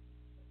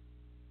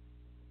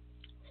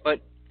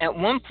 But at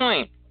one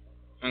point,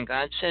 when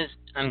God says,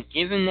 I'm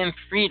giving them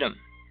freedom,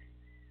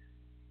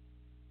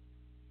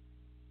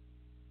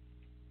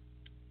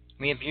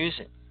 we abuse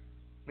it.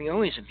 We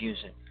always abuse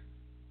it.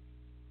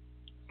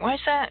 Why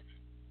is that?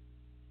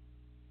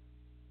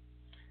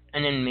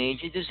 And then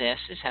major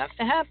disasters have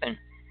to happen.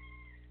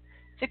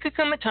 There could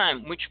come a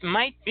time, which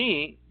might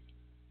be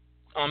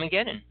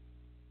Armageddon,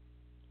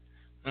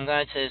 when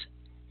God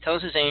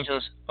tells his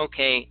angels,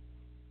 okay,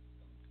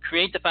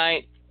 create the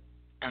fight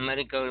and let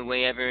it go the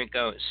wherever it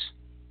goes.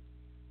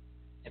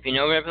 If you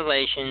know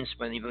Revelations,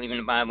 whether you believe in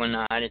the Bible or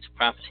not, it's a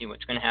prophecy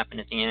what's going to happen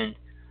at the end.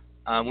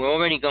 We're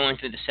already going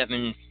through the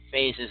 7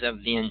 phases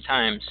of the end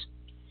times.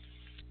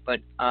 But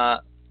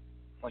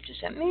what does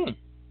that mean?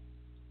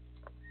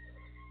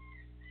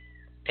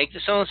 Take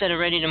the souls that are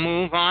ready to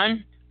move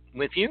on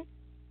with you.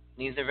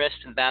 Leave the rest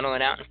to battle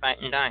it out and fight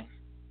and die.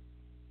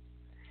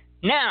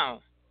 Now,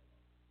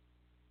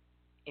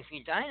 if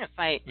you die in a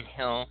fight in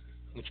hell,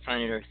 which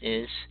planet Earth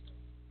is,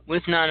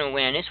 with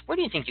non-awareness, where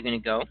do you think you're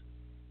going to go?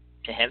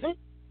 To heaven?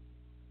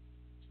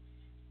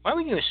 Why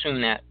would you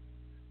assume that?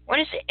 Why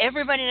does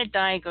everybody that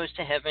died goes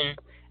to heaven?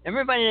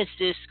 Everybody that's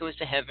this goes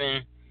to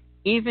heaven.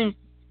 Even,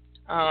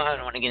 I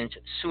don't want to get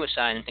into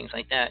suicide and things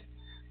like that.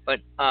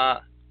 But,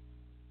 well,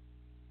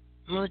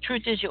 the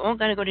truth is you all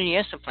got to go to the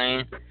Esther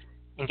plane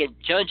and get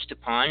judged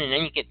upon, and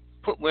then you get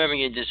put wherever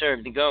you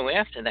deserve to go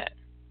after that.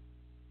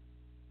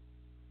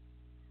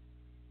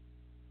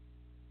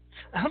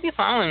 I hope you're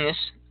following this.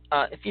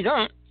 If you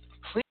don't,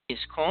 please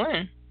call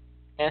in,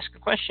 ask a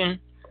question.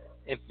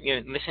 If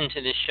you listen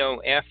to this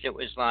show after it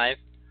was live,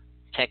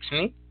 text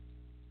me,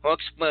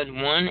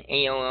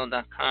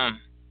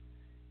 hawksblood1@aol.com.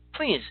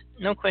 Please,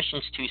 no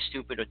questions too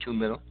stupid or too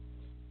little.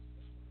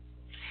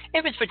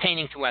 If it's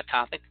pertaining to our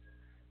topic,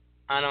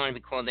 I don't want to be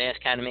called to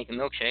ask how to make a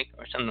milkshake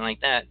or something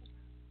like that.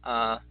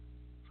 But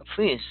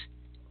please,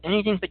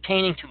 anything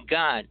pertaining to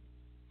God,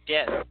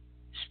 death,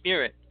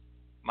 spirit,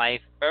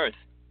 life, earth,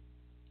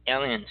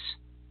 aliens,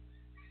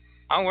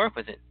 I'll work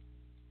with it.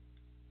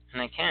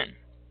 And I can.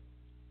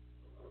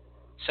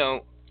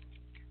 So,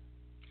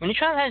 when a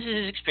child has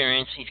his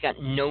experience, he's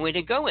got nowhere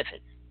to go with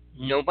it.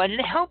 Nobody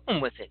to help him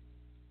with it.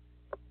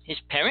 His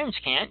parents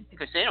can't,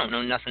 because they don't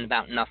know nothing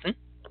about nothing.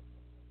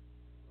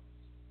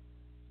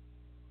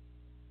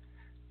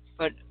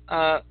 But,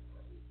 I'm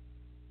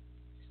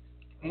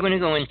going to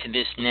go into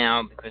this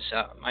now, because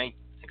I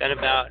got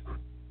about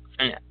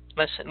a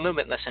little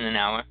bit less than an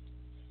hour.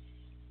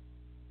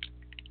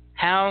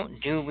 How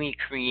do we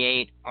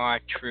create our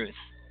truth?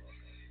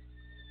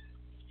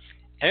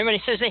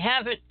 Everybody says they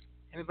have it.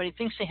 Everybody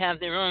thinks they have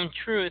their own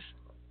truth.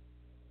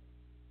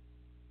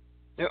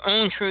 Their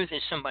own truth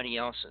is somebody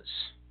else's.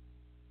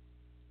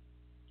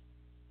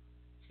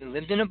 If you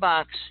lived in a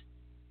box,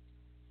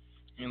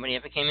 anybody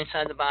ever came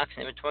inside the box,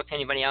 never talked to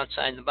anybody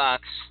outside the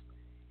box,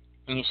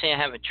 and you say I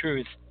have a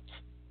truth,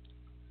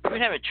 if you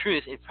would have a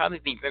truth, it'd probably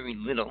be very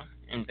little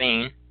and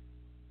vain,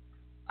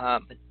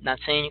 but not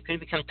saying you could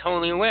become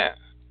totally aware.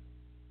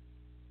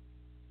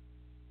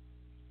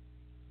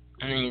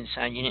 And then you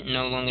decide you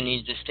no longer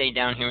need to stay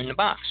down here in the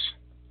box,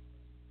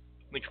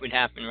 which would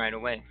happen right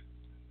away.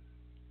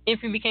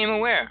 If you became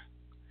aware,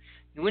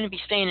 you wouldn't be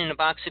staying in the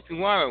box if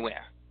you are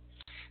aware.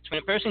 So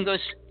when a person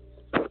goes,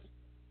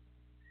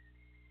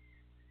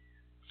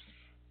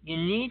 you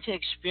need to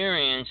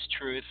experience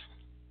truth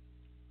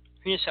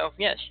for yourself.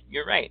 Yes,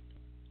 you're right.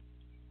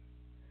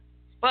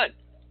 But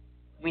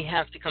we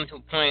have to come to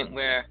a point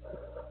where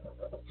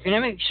you can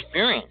have an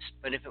experience,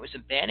 but if it was a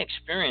bad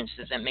experience,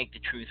 does that make the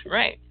truth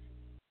right?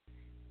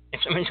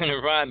 If somebody's going to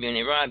rob you and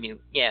they rob you,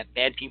 yeah,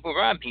 bad people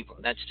rob people.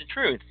 That's the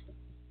truth.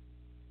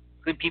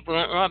 Good people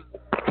don't rob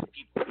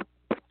people.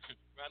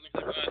 Robin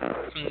Hood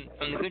robbed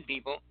from the good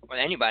people, or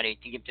anybody,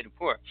 to give to the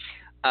poor.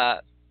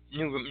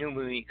 New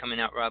movie coming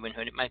out, Robin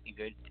Hood. It might be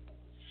good.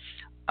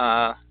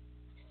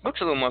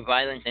 Looks a little more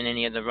violent than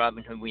any other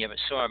Robin Hood we ever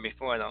saw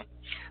before, though.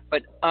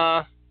 But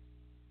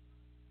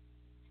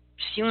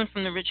stealing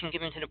from the rich and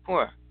giving to the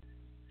poor.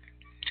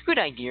 It's a good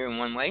idea in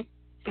one way.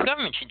 The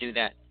government should do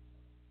that.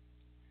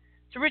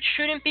 The rich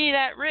shouldn't be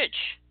that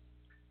rich.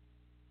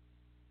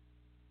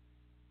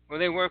 Well,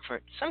 they work for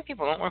it. Some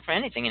people don't work for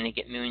anything and they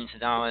get millions of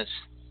dollars.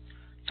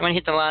 Someone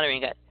hit the lottery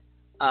and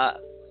got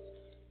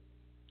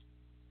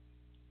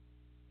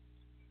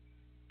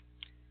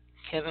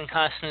Kevin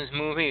Costner's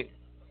movie.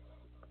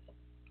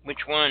 Which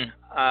one?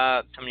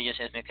 Somebody just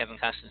asked me Kevin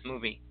Costner's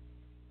movie.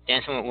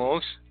 Dancing with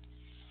Wolves.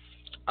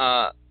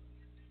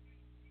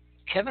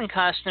 Kevin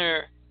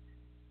Costner.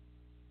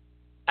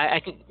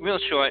 I can real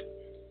short.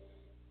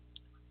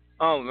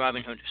 Oh,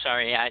 Robin Hood.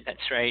 Sorry, yeah,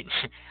 that's right.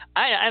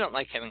 I don't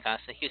like Kevin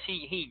Costner because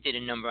he did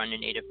a number on the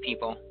native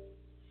people.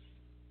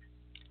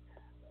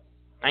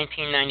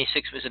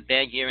 1996 was a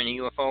bad year in the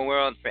UFO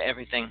world for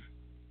everything,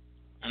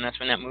 and that's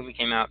when that movie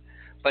came out.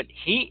 But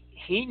he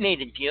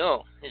made a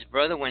deal. His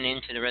brother went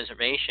into the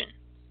reservation,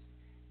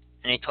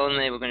 and they told him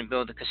they were going to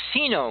build a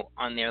casino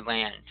on their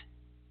land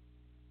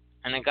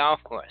and a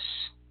golf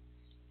course,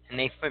 and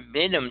they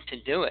forbid him to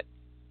do it.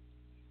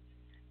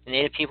 The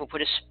native people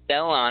put a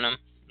spell on him.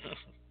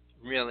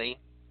 Really.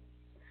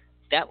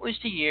 That was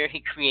the year he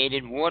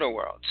created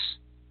Waterworlds.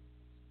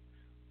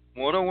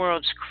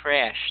 Waterworlds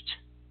crashed,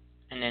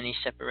 and then he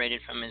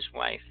separated from his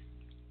wife.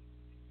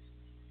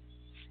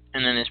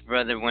 And then his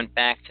brother went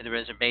back to the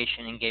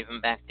reservation and gave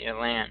him back their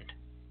land.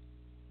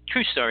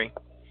 True story.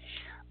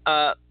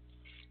 I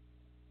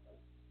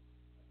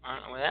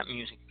don't know where that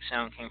music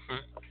sound came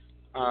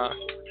from.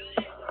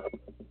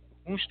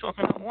 Who's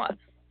talking about what?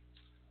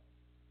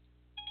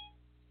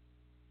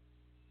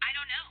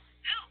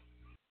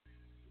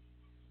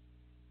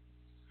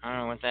 I don't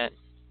know what that...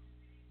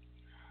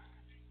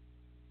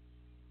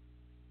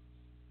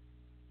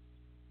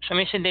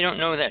 Somebody said they don't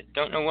know that.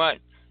 Don't know what?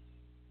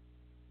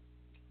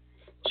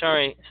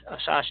 Sorry,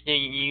 Sasha, did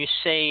you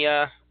say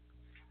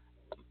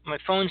my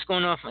phone's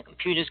going off, my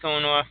computer's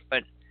going off,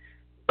 but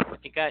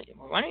you got...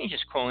 Why don't you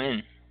just call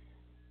in?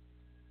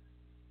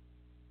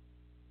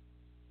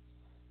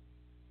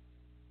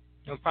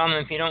 No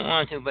problem if you don't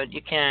want to, but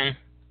you can.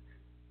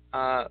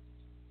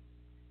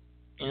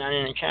 You're not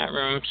in the chat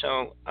room,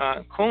 so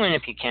call in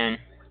if you can.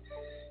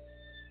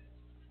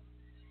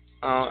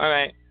 Oh,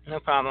 alright,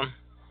 no problem.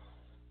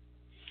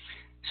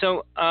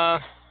 So,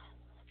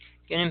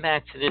 getting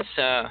back to this,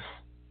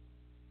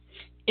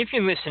 if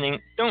you're listening,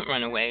 don't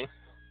run away.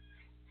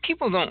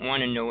 People don't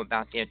want to know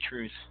about their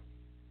truth.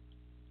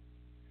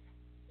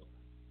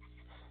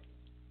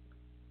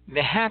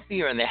 They're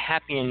happy or they're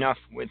happy enough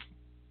with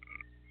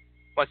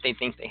what they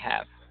think they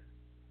have,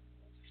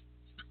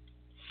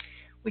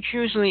 which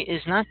usually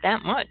is not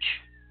that much.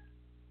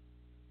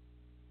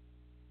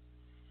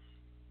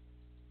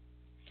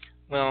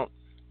 Well,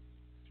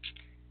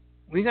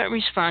 we got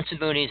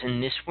responsibilities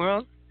in this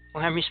world.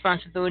 We'll have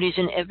responsibilities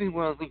in every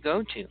world we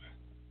go to.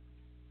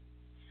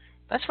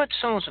 That's what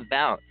soul's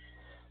about.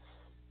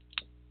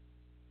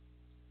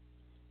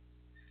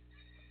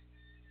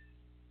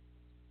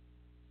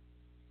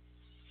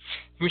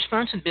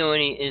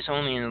 Responsibility is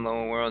only in the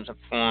lower worlds of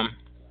form,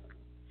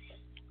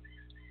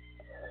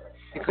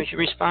 because you're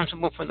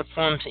responsible for the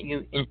forms that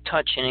you in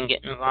touch and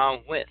get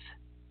involved with.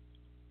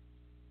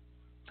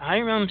 The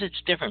higher realms,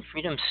 it's different.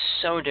 Freedom's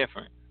so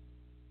different.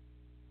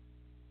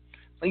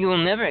 But you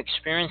will never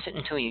experience it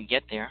until you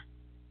get there.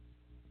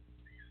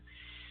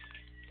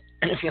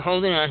 And if you're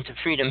holding on to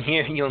freedom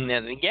here, you'll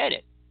never get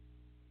it.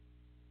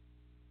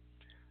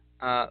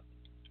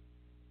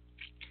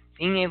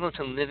 Being able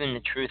to live in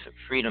the truth of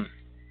freedom.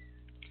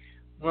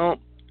 Well,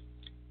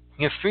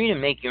 you're free to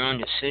make your own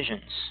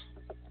decisions.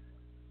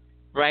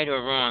 Right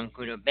or wrong,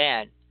 good or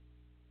bad.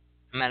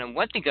 No matter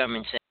what the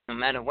government says, no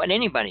matter what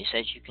anybody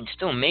says, you can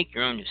still make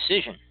your own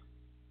decision.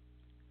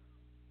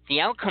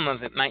 The outcome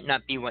of it might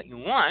not be what you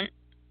want.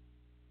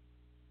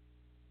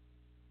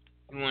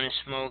 You want to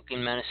smoke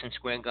in Madison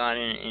Square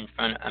Garden in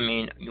front of,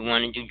 you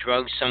want to do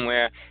drugs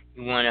somewhere,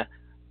 you want to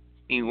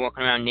be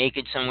walking around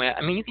naked somewhere.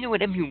 You can do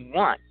whatever you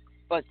want,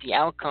 but the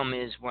outcome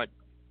is what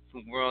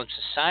the world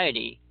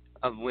society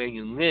of where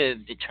you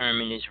live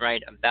determine is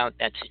right about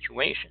that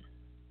situation.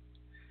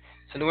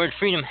 So the word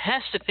freedom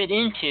has to fit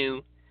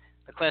into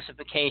the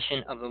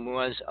classification of the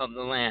laws of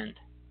the land.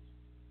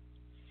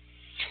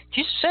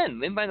 Jesus said,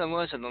 live by the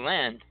laws of the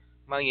land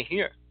while you're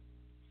here.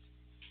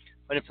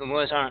 But if the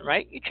laws aren't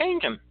right, you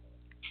change them.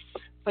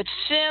 But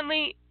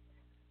sadly,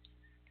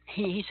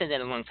 he said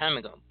that a long time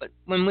ago. But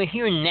when we're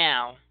here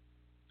now,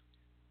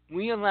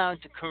 we allowed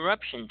the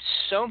corruption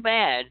so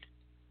bad,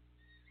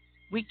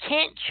 we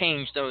can't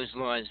change those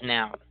laws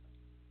now.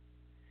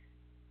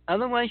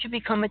 Otherwise, you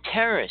become a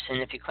terrorist.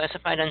 And if you're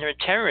classified under a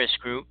terrorist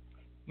group,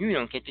 you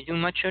don't get to do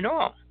much at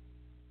all.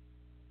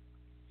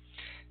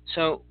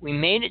 So we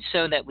made it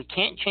so that we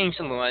can't change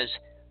the laws,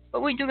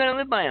 but we do got to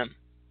live by them.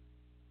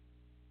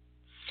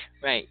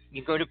 Right.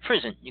 You go to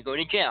prison. You go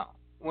to jail.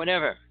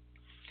 Whatever.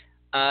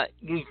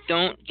 You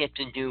don't get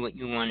to do what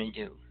you want to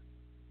do.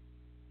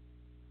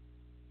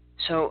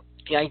 So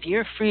the idea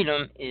of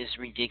freedom is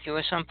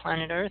ridiculous on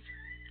planet Earth,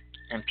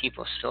 and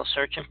people still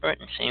searching for it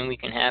and saying we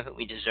can have it,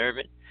 we deserve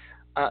it.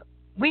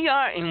 We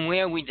are in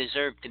where we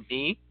deserve to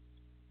be.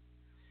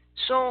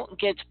 Soul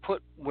gets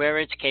put where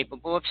it's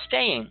capable of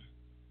staying.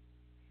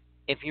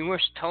 If you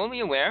were totally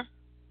aware,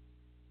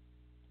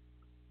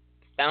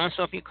 balanced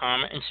off your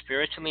karma and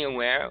spiritually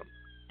aware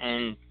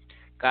and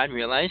God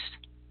realized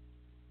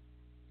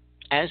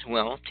as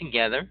well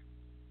together,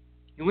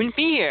 you wouldn't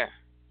be here.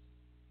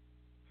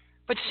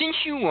 But since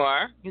you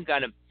are, you got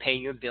to pay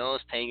your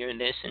bills, pay your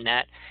this and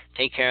that,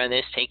 take care of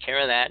this, take care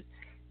of that.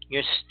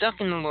 You're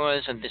stuck in the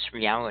laws of this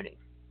reality.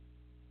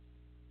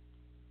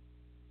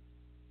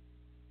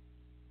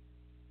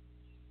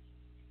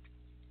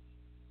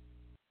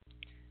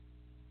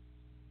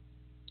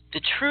 The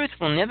truth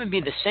will never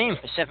be the same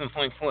for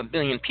 7.4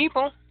 billion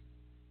people.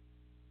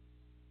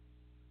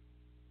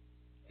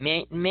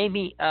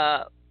 Maybe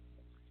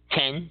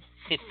 10,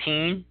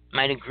 15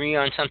 might agree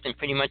on something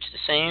pretty much the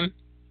same.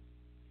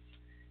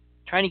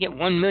 Try to get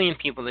 1 million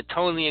people to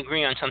totally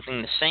agree on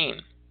something the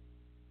same.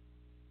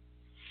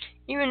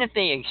 Even if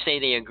they say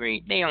they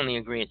agree, they only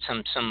agree at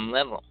some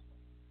level,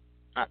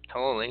 not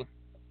totally.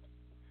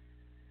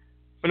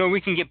 But no,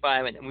 we can get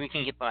by with it. We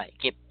can get by.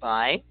 Get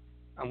by?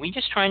 Are we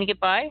just trying to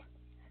get by?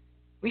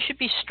 We should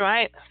be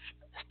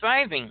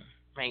thriving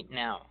right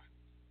now.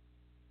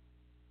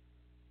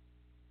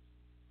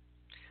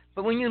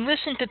 But when you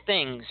listen to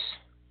things,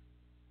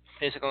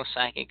 physical,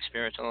 psychic,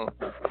 spiritual,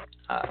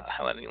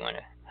 however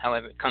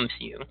it comes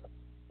to you,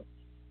 it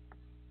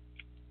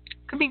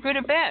could be good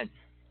or bad.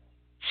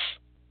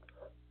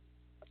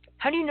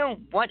 How do you know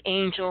what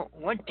angel,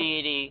 what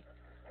deity,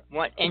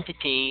 what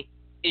entity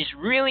is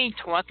really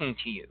talking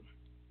to you?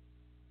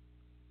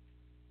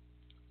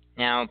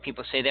 Now,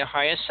 people say their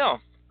higher self.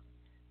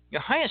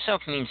 Your higher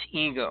self means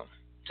ego.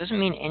 It doesn't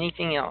mean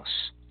anything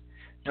else.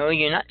 No,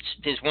 you're not.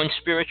 There's one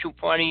spiritual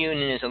part of you, and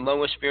then there's a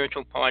lower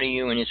spiritual part of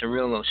you, and there's a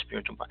real low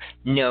spiritual part.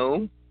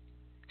 No.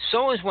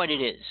 Soul is what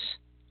it is.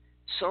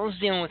 Soul's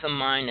dealing with a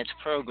mind that's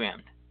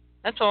programmed.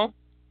 That's all.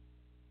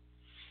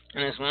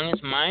 And as long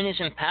as mind is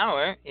in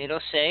power, it'll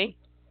say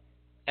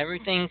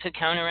everything to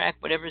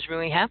counteract whatever's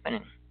really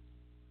happening.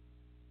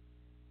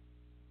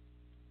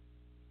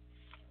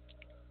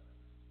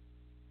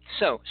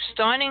 So,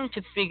 starting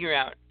to figure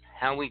out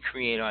how we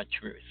create our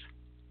truth.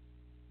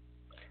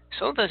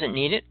 Soul doesn't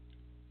need it,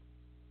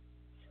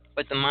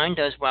 but the mind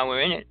does while we're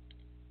in it.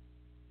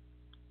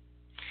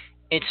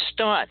 It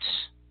starts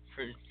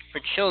for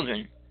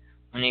children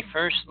when they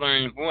first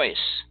learn voice.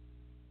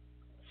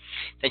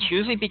 That's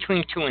usually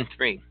between 2 and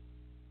 3.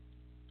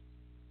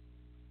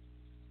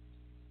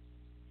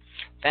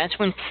 That's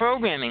when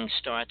programming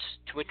starts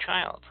to a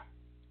child.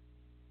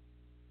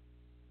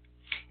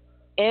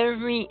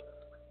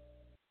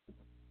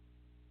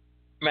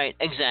 Right,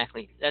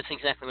 exactly. That's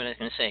exactly what I was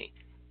going to say.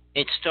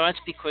 It starts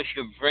because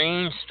your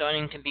brain's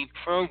starting to be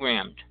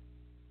programmed.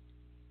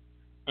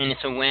 And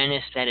it's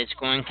awareness that it's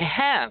going to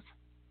have.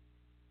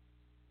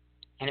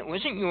 And it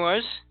wasn't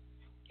yours.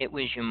 It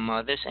was your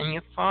mother's and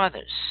your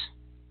father's.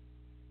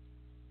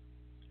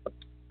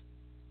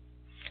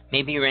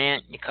 Maybe your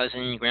aunt, your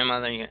cousin, your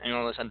grandmother, and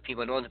all those other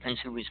people. It all depends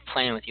who was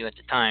playing with you at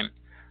the time.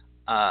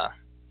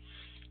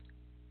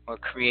 Or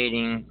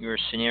creating your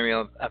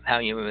scenario of how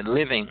you were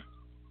living.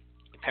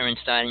 Your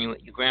parents died and you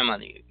with your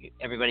grandmother.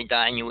 Everybody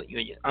died and you with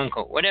your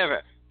uncle.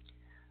 Whatever.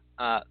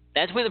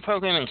 That's where the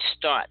programming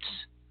starts.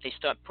 They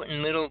start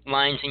putting little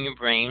lines in your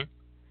brain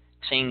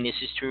saying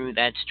this is true,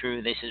 that's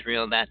true, this is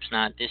real, that's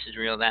not, this is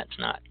real, that's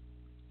not.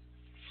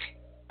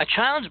 A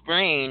child's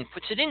brain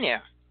puts it in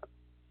there.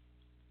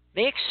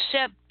 They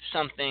accept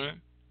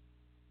something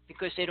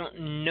because they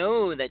don't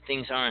know that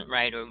things aren't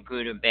right or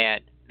good or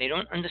bad. They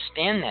don't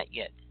understand that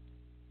yet.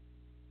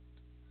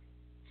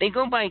 They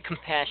go by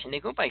compassion. They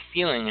go by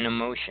feeling and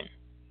emotion.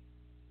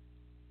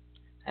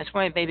 That's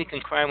why a baby can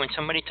cry when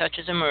somebody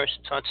touches them or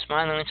starts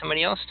smiling when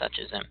somebody else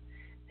touches them.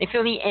 They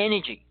feel the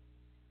energy.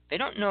 They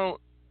don't know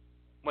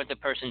what the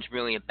person's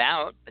really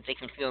about, but they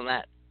can feel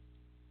that.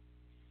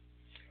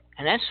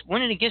 And that's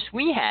one of the gifts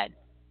we had,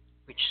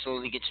 which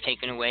slowly gets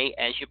taken away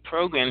as your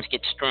programs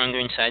get stronger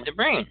inside the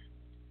brain.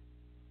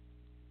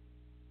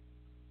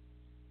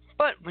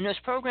 But when those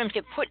programs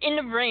get put in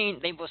the brain,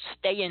 they will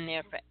stay in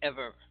there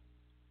forever.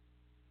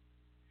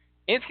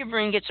 If your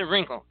brain gets a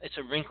wrinkle, it's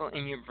a wrinkle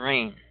in your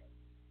brain.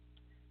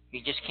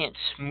 You just can't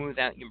smooth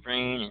out your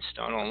brain and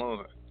start all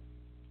over.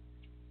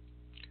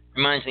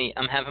 Reminds me,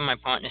 I'm having my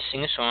partner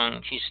sing a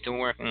song. She's still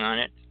working on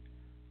it.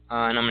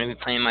 And I'm going to be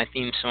playing my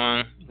theme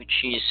song, which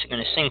she's going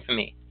to sing for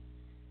me.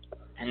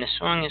 And the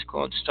song is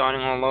called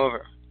Starting All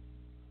Over.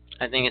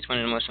 I think it's one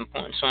of the most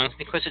important songs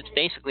because it's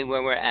basically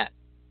where we're at.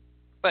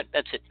 But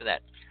that's it for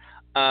that.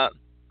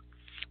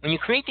 When you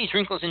create these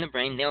wrinkles in the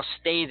brain, they'll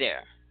stay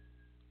there.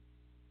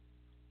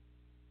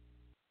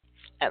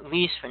 At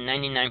least for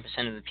 99%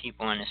 of the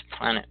people on this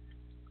planet.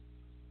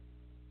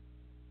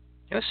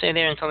 They'll stay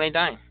there until they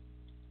die.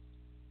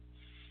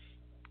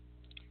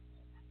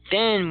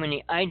 Then, when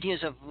the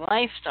ideas of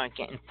life start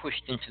getting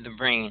pushed into the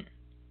brain,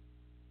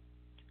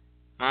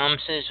 Mom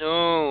says,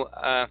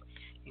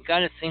 you got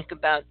to think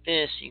about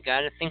this, you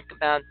got to think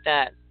about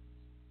that,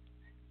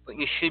 but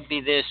you should be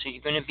this, or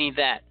you're going to be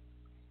that.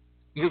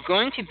 You're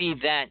going to be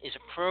that is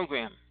a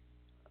program.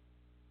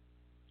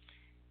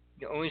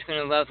 You're always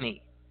going to love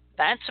me.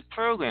 That's a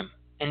program.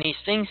 And these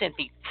things that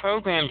be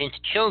programmed into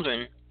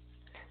children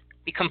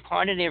become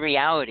part of their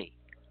reality,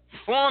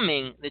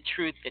 forming the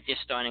truth that they're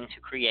starting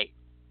to create.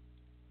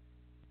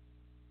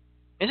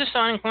 There's a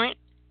starting point.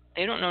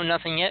 They don't know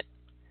nothing yet,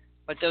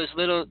 but those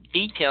little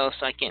details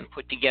start getting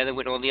put together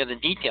with all the other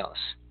details.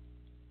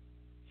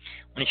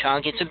 When a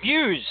child gets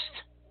abused,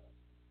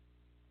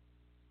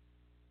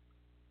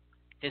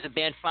 there's a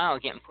bad file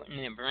getting put in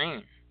their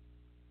brain.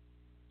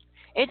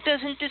 It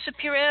doesn't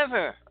disappear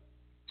ever.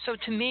 So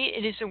to me,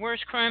 it is the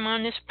worst crime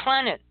on this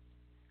planet.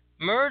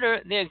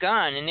 Murder, they're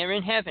gone, and they're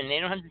in heaven. They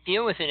don't have to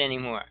deal with it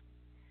anymore.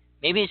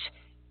 Maybe it's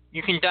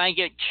you can die,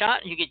 get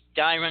shot, you could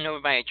die run over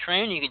by a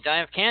train, or you could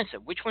die of cancer.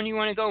 Which one do you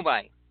want to go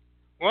by?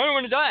 Well, I don't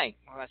want to die.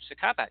 Well, that's the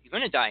cop-out. You're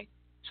going to die.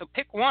 So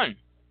pick one.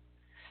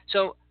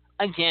 So,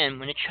 again,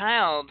 when a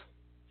child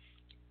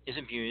is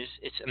abused,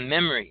 it's a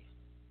memory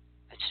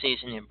that stays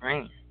in their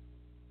brain.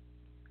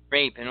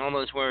 Rape and all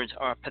those words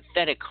are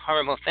pathetic,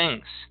 horrible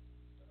things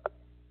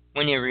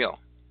when they're real.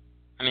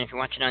 I mean, if you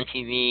watch it on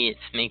TV, it's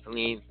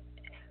make-believe.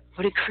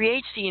 But it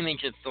creates the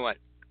image of thought.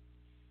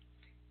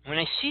 When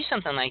I see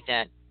something like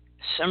that,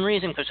 for some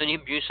reason, because of the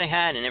abuse I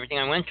had and everything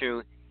I went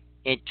through,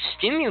 it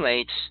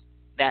stimulates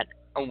that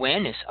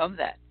awareness of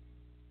that.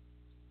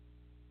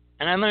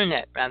 And I learned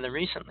that rather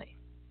recently.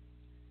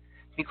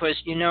 Because,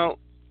 you know,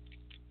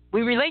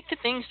 we relate to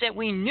things that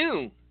we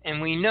knew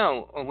and we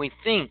know or we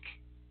think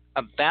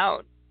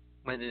about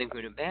whether they're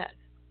good or bad.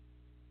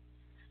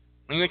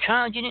 When you were a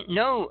child, you didn't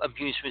know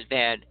abuse was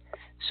bad.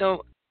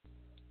 So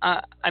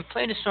I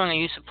played a song. I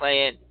used to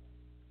play it.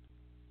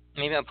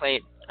 Maybe I'll play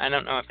it. I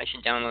don't know if I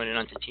should download it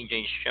onto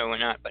TJ's show or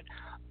not. But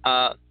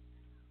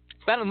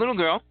it's about a little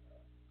girl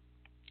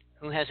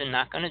who has a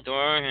knock on the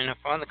door and her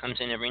father comes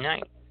in every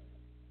night.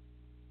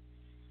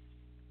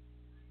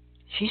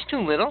 She's too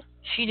little.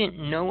 She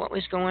didn't know what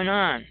was going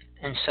on.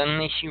 And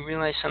suddenly she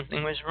realized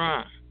something was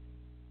wrong.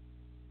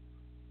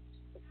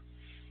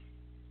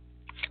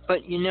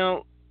 But, you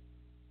know,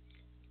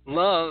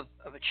 love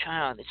of a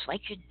child, it's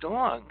like your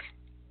dog.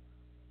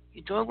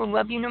 Your dog will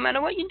love you no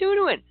matter what you do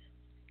to it.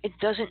 It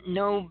doesn't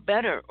know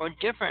better or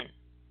different.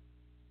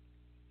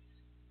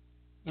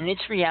 In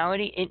its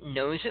reality, it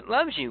knows it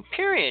loves you,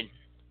 period.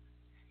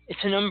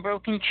 It's an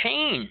unbroken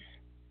chain.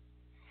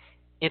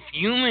 If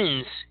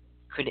humans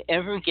could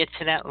ever get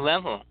to that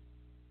level,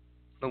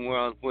 the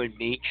world would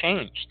be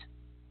changed.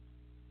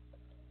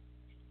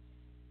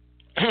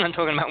 I'm not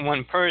talking about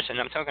one person.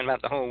 I'm talking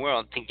about the whole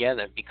world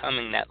together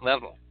becoming that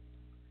level.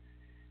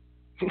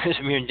 Because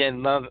if you're dead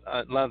love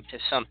to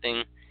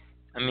something,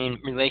 I mean,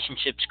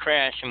 relationships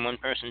crash and one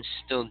person's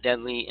still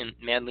deadly and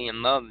madly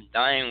in love,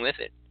 dying with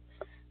it.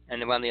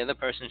 And while the other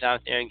person's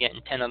out there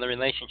getting 10 other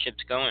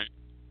relationships going.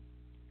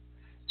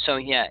 So,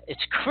 yeah,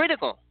 it's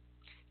critical.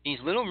 These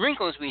little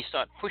wrinkles we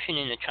start pushing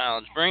in a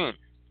child's brain.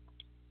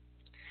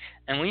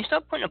 And when you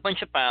start putting a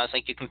bunch of files,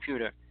 like your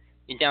computer,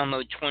 you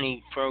download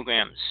 20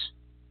 programs.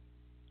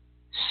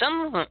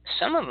 Some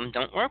of them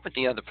don't work with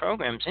the other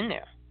programs in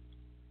there.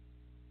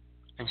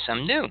 And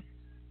some do.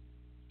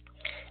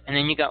 And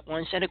then you got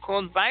ones that are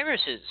called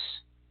viruses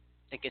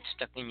that get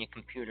stuck in your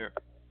computer.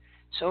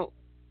 So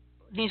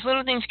these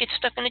little things get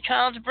stuck in a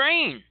child's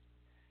brain.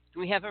 Do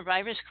we have a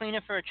virus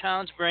cleaner for a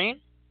child's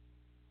brain?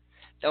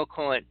 They'll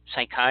call it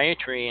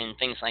psychiatry and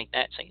things like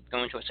that, so you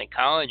go into a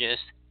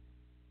psychologist.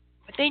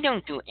 But they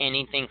don't do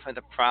anything for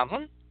the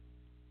problem.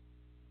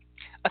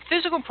 A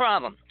physical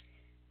problem.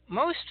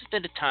 Most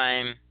of the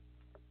time,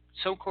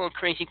 so-called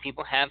crazy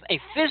people have a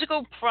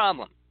physical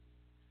problem,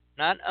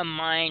 not a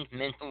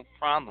mental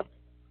problem.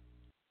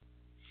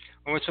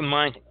 Or what's a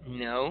mind?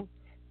 No.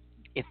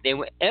 If they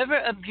were ever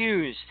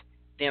abused,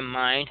 their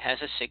mind has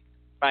a sick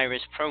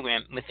virus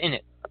program within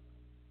it.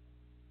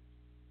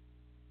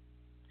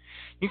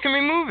 You can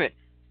remove it.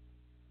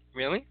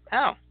 Really?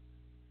 How?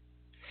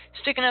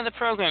 Stick another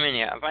program in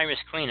there, a virus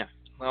cleaner.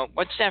 Well,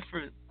 what's that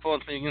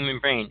called for the human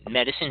brain?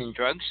 Medicine and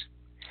drugs?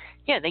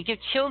 Yeah, they give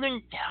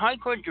children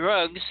hardcore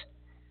drugs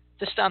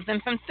to stop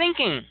them from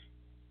thinking.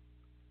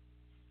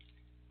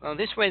 Well,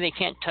 this way they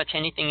can't touch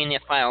anything in their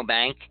file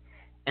bank,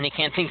 and they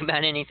can't think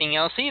about anything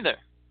else either.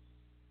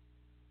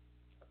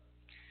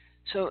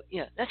 So,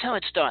 yeah, that's how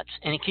it starts,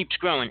 and it keeps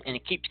growing, and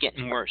it keeps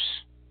getting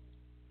worse.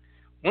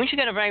 Once you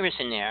got a virus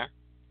in there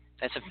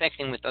that's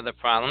affecting with other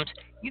problems,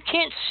 you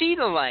can't see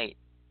the light,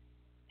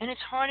 and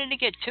it's harder to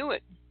get to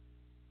it.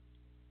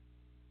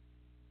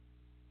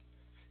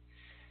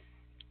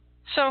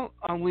 So,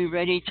 are we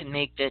ready to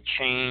make that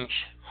change?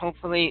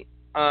 Hopefully,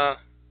 not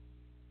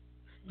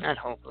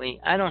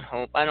hopefully. I don't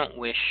hope. I don't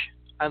wish.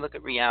 I look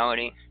at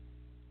reality.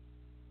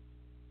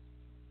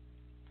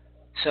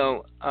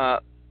 So,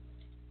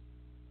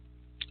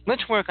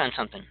 let's work on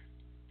something.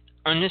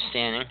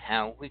 Understanding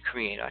how we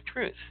create our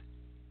truth.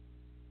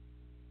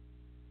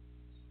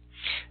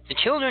 The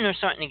children are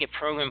starting to get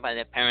programmed by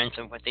their parents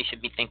of what they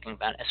should be thinking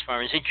about as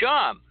far as a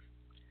job.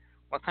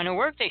 What kind of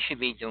work they should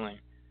be doing.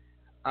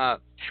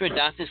 Sure,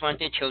 doctors want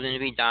their children to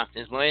be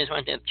doctors. Lawyers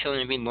want their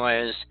children to be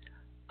lawyers.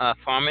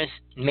 Farmers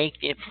make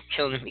their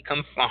children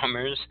become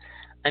farmers.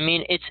 I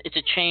mean, it's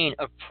a chain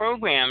of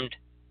programmed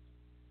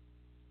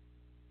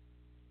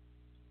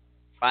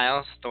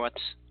files,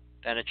 thoughts,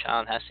 that a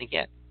child has to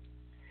get.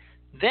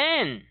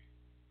 Then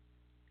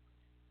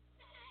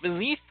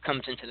belief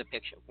comes into the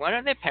picture. What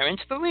are their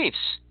parents' beliefs?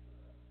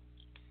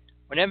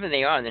 Whatever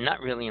they are, they're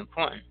not really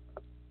important.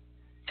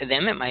 To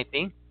them it might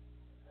be,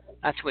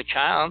 not to a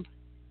child.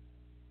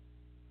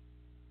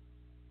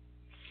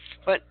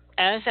 But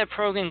as that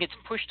program gets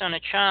pushed on a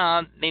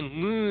child, they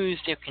lose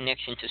their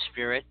connection to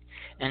spirit,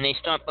 and they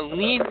start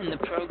believing the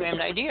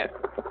programmed idea.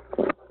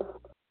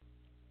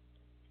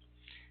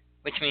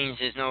 Which means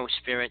there's no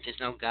spirit, there's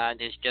no God,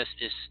 there's just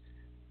this,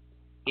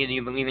 either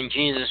you believe in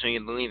Jesus or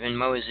you believe in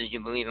Moses, you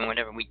believe in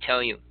whatever we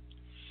tell you.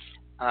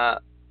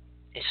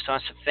 It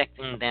starts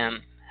affecting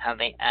them, how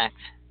they act,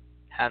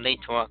 how they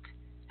talk,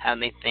 how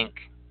they think.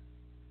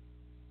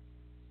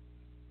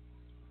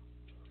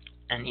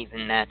 And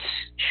even that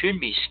should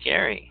be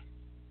scary,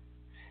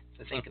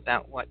 to think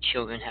about what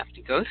children have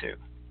to go through.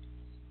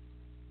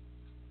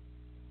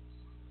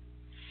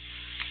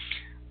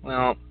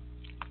 Well,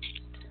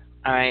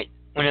 alright,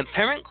 when a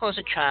parent calls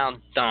a child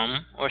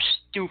dumb or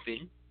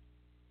stupid,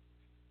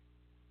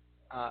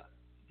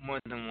 more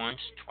than once,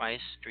 twice,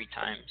 3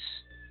 times,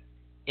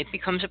 it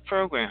becomes a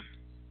program.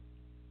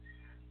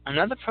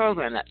 Another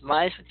program that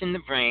lies within the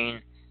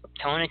brain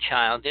telling a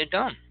child they're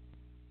dumb,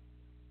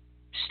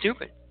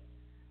 stupid.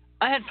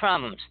 I had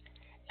problems,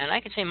 and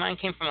I could say mine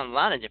came from a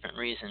lot of different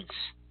reasons,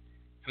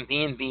 from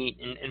being beat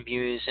and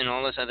abused and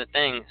all those other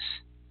things.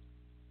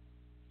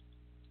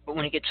 But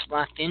when it gets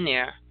locked in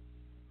there,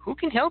 who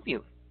can help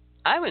you?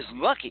 I was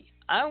lucky.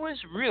 I was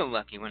real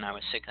lucky when I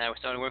was sick. I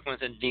started working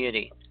with a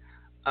deity.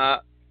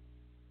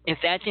 If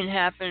that didn't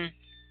happen,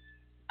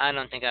 I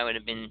don't think I would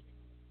have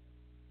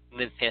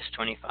lived past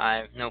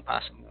 25. No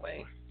possible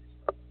way.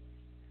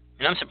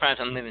 And I'm surprised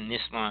I'm living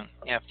this long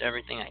after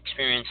everything I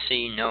experienced,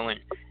 see, know, and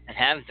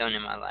have done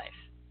in my life.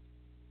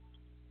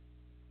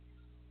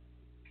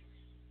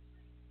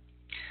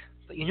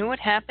 But you know what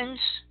happens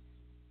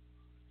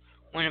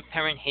when a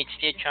parent hits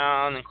their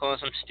child and calls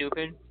them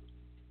stupid?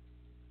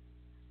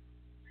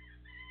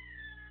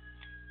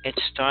 It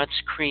starts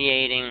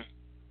creating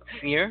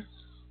fear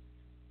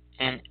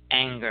and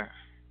anger.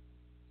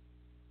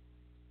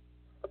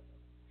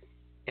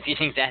 If you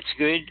think that's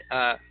good,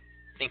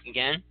 think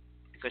again,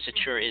 because it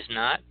sure is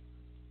not.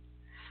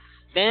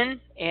 Then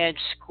add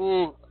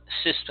school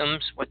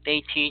systems, what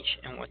they teach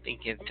and what they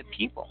give to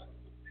people.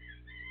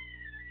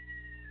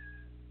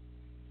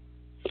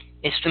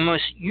 It's the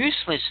most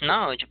useless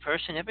knowledge a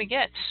person ever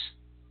gets.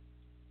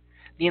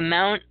 The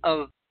amount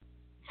of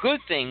good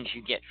things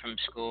you get from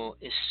school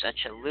is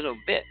such a little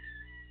bit.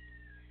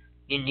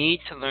 You need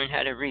to learn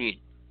how to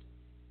read.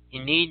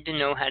 You need to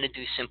know how to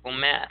do simple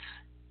math.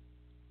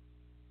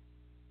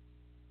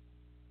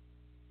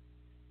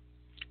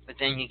 But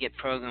then you get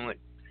programmed with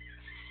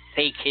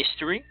fake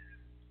history,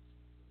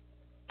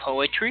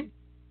 poetry.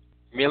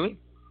 Really?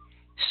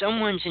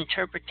 Someone's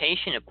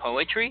interpretation of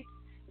poetry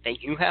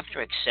that you have to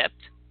accept?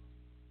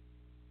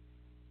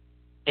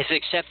 Is it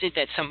accepted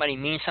that somebody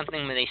means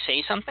something when they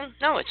say something?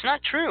 No, it's not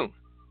true.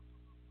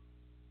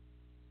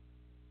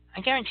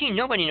 I guarantee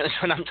nobody knows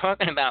what I'm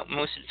talking about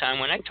most of the time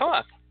when I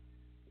talk.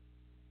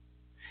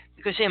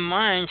 Because their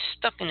mind's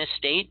stuck in a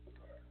state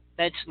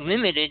that's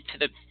limited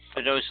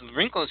for those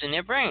wrinkles in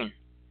their brain.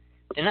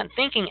 They're not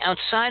thinking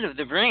outside of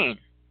the brain.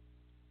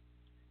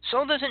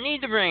 Soul doesn't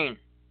need the brain.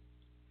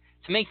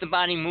 To make the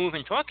body move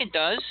and talk it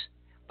does,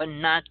 but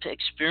not to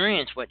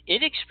experience what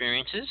it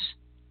experiences.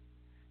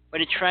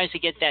 But it tries to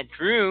get that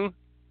through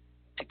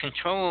to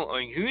control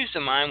or use the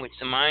mind, which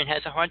the mind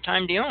has a hard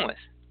time dealing with.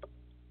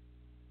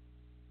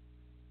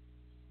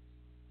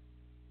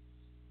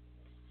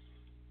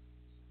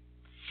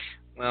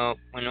 Well,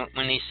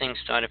 when these things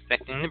start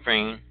affecting the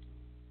brain,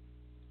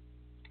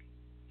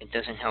 it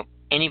doesn't help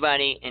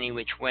anybody any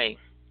which way.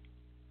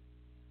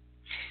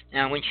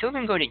 Now, when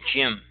children go to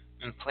gym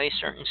and play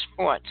certain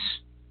sports,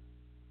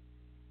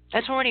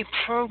 that's already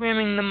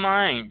programming the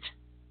mind.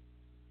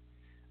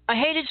 I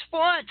hated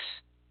sports.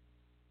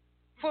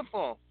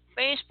 Football,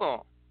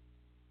 baseball,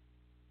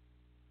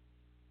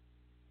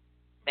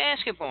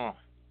 basketball.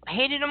 I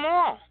hated them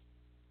all.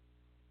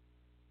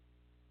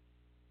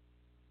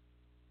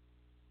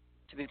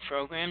 To be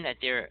programmed that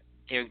they're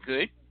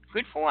good.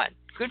 Good for what?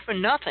 Good for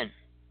nothing.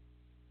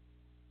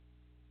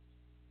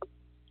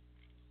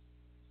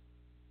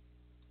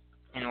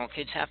 And all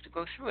kids have to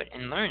go through it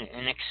and learn it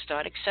and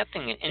start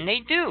accepting it. And they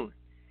do.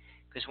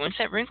 Because once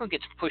that wrinkle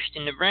gets pushed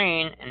in the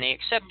brain and they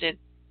accept it,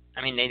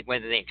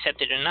 whether they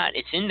accept it or not,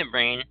 it's in the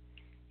brain,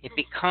 it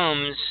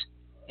becomes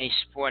a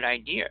sport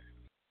idea.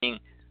 Meaning,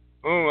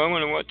 oh, I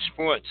want to watch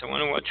sports. I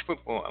want to watch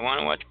football. I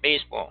want to watch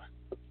baseball.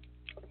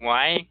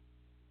 Why?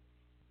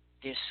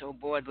 They're so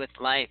bored with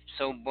life,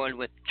 so bored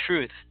with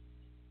truth,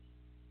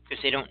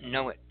 because they don't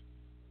know it.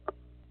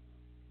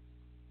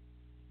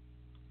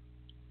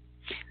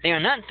 They are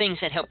not things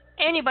that help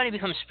anybody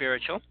become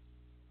spiritual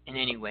in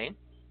any way.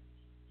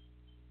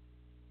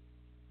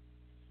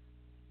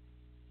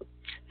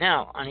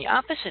 Now, on the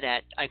opposite of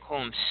that, I call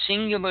them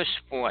singular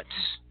sports.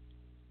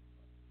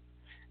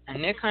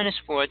 And they're kind of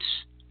sports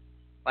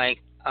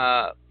like,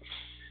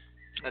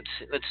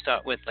 let's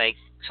start with like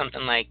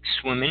something like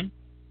swimming.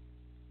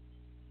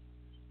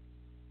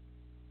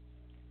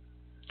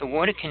 The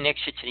water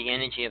connects you to the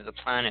energy of the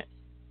planet.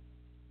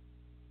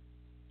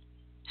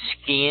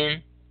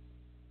 Skiing,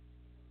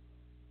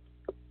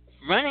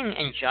 running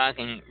and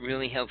jogging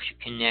really helps you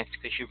connect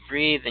because you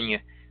breathe and you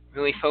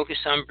really focus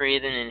on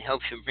breathing, and it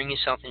helps you bring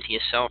yourself into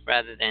yourself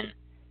rather than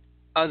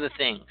other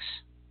things,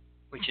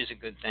 which is a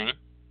good thing.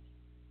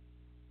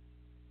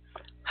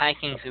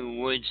 Hiking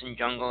through woods and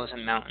jungles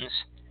and mountains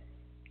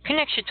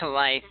connects you to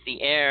life,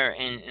 the air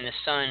and the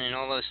sun and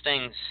all those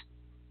things.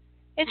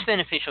 It's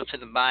beneficial to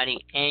the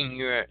body and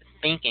your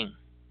thinking.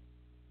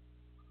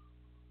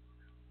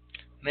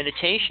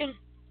 Meditation?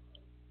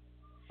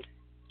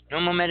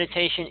 Normal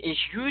meditation is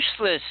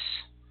useless.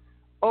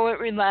 Oh, it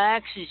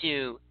relaxes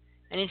you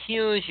and it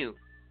heals you.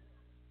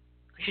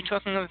 Because you're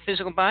talking of a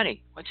physical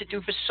body. What's it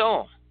do for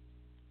soul?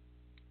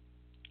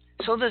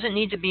 Soul doesn't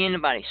need to be in the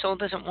body. Soul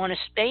doesn't want to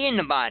stay in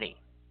the body.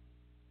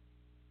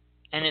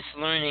 And it's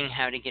learning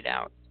how to get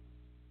out.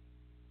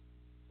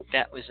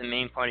 That was the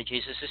main part of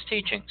Jesus'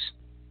 teachings.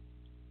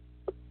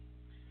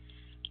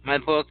 My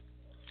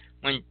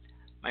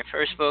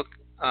first book,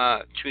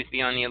 Truth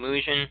Beyond the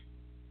Illusion,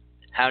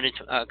 How to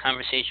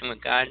Conversation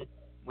with God,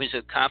 was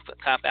a cop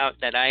out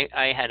that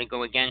I had to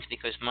go against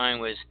because mine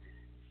was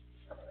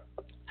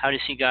How to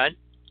See God,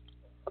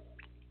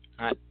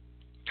 not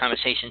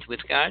Conversations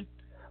with God.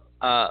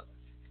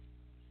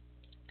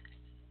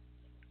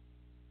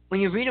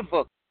 When you read a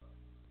book,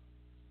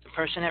 the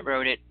person that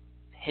wrote it,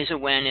 his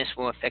awareness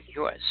will affect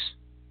yours.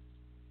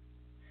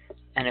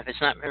 And if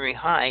it's not very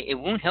high, it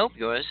won't help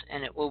yours,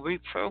 and it will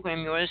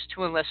reprogram yours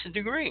to a lesser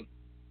degree.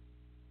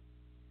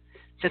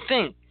 To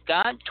think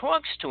God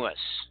talks to us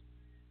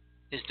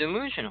is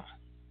delusional.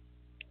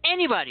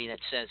 Anybody that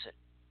says it.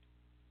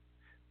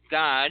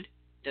 God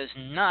does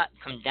not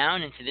come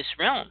down into this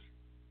realm.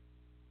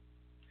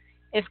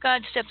 If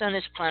God stepped on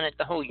this planet,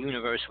 the whole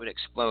universe would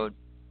explode.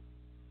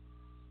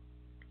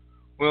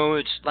 Well,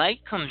 its light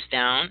comes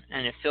down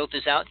and it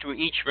filters out through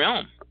each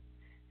realm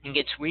and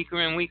gets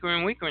weaker and weaker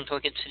and weaker until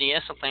it gets to the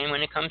astral plane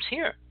when it comes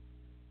here.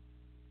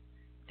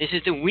 This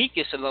is the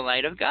weakest of the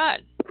light of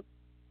God.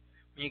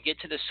 When you get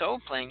to the soul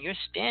plane, you're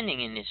standing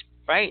in this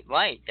bright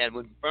light that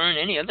would burn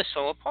any other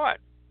soul apart.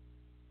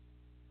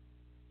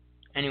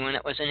 Anyone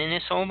that wasn't in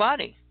their soul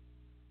body.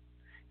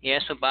 The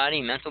astral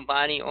body, mental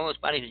body, all those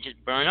bodies would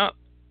just burn up.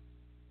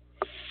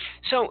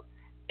 So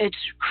it's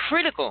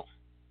critical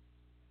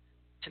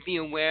to be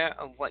aware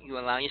of what you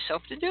allow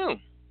yourself to do.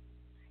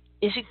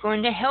 Is it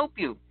going to help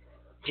you?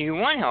 Do you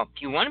want help?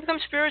 Do you want to become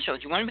spiritual?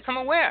 Do you want to become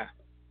aware?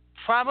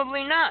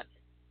 Probably not.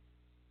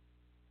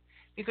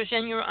 Because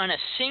then you're on a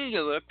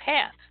singular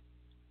path,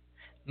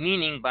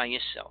 meaning by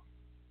yourself.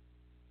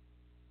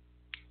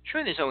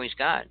 Sure, there's always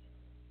God.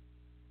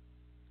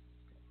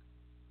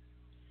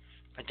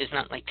 But there's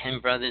not like 10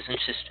 brothers and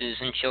sisters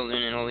and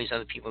children and all these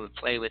other people to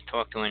play with,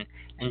 talk to,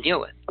 and deal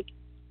with.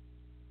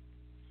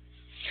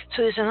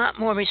 So there's a lot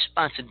more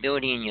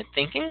responsibility in your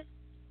thinking,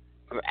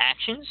 your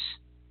actions,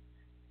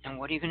 and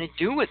what are you going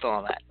to do with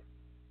all that?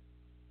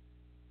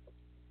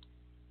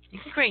 You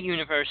can create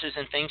universes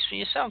and things for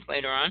yourself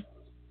later on.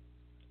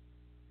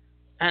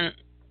 And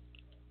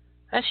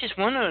that's just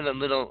one of the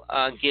little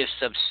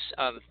gifts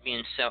of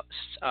being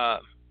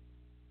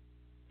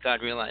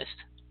God realized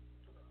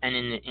and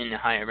in the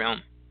higher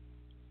realm.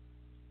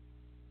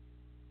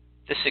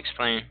 The sixth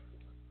plane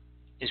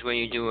is where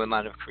you do a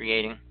lot of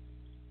creating.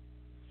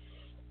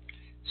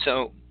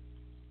 So,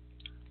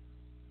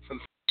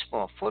 from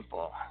baseball,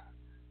 football,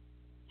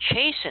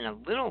 chasing a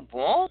little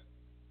ball,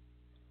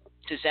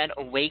 does that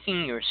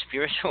awaken your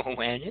spiritual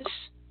awareness?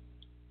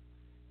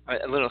 Or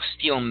a little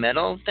steel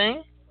metal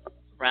thing?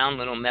 Round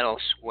little metal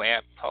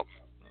square, poke,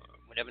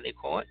 whatever they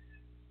call it.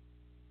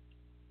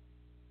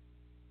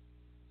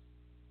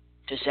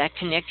 Does that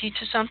connect you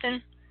to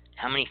something?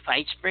 How many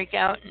fights break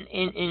out?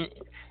 And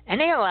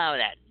they allow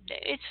that.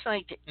 It's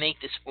like to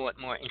make the sport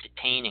more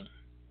entertaining.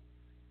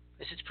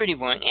 Because it's pretty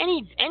boring.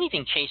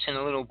 Anything chasing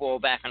a little ball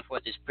back and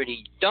forth is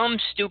pretty dumb,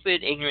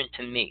 stupid, ignorant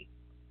to me.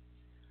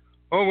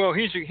 Oh, well,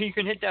 he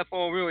can hit that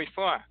ball really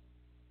far.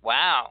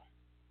 Wow.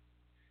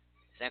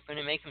 Is that going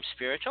to make him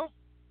spiritual?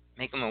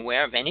 Make him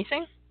aware of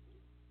anything?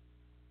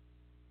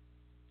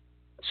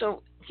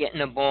 So, getting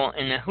the ball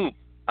in the hoop.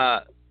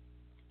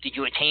 Did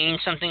you attain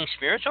something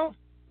spiritual?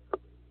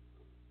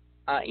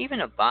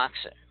 Even a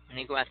boxer, when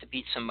they go out to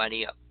beat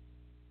somebody up,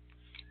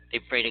 they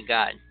pray to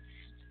God.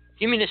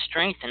 Give me the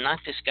strength to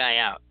knock this guy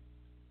out.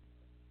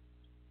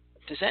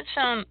 Does that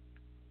sound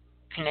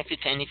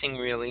connected to anything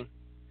really?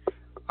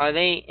 Are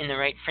they in the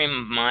right frame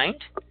of mind?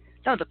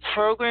 No, the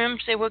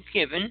programs they were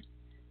given,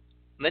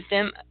 let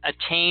them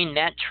attain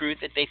that truth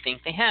that they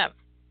think they have.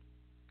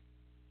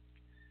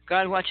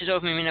 God watches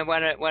over me no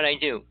matter what I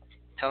do.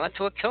 Tell that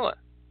to a killer.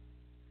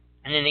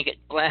 And then they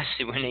get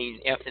blasted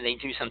after they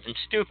do something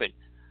stupid.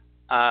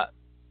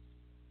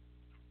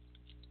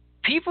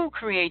 People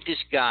create this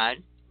God,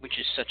 which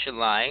is such a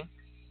lie.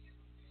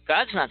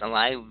 God's not a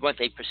lie. What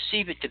they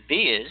perceive it to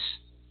be is.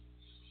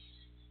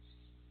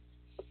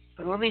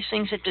 but all these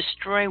things that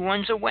destroy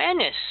one's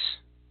awareness.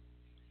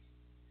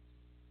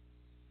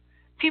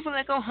 People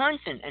that go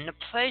hunting and the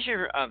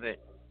pleasure of it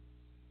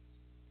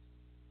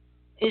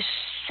is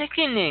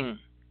sickening.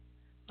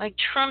 Like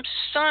Trump's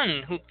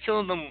son who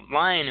killed a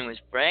lion and was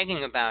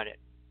bragging about it.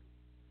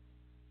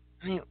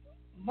 I mean,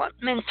 what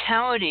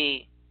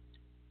mentality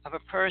of a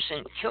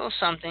person kills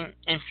something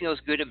and feels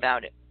good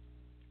about it?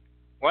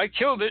 Well, I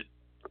killed it.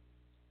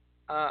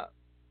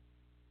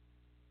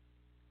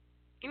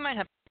 You might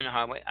have to learn the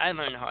hard way. I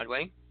learned the hard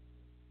way.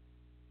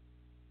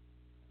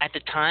 At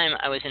the time,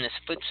 I was in a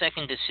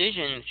split-second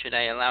decision, should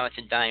I allow it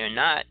to die or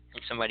not,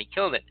 and somebody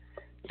killed it.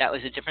 That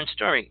was a different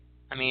story.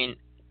 I mean,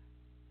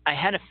 I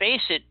had to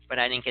face it, but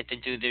I didn't get to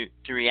do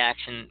the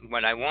reaction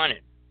what I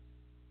wanted.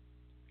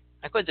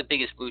 I caught the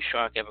biggest blue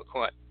shark ever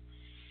caught.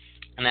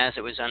 And as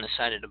it was on the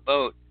side of the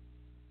boat,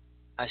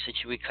 I said,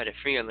 should we cut it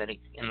free or let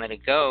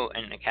it go?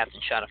 And the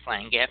captain shot a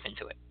flying gaff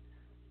into it.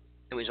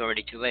 It was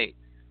already too late.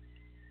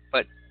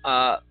 But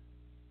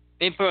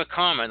it brought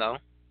karma, though.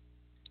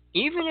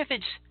 Even if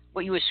it's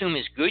what you assume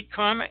is good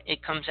karma,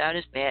 it comes out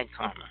as bad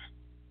karma.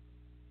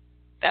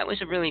 That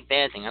was a really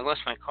bad thing. I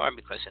lost my car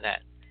because of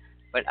that.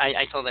 But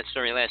I told that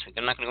story last week.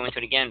 I'm not going to go into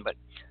it again.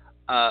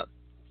 But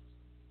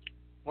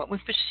what we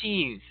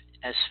perceive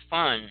as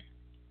fun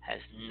has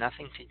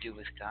nothing to do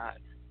with God.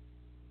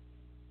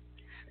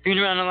 Being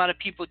around a lot of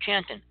people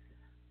chanting,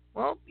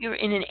 well, you're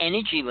in an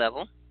energy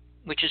level,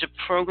 which is a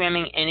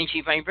programming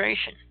energy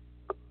vibration.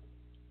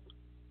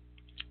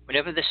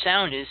 Whatever the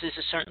sound is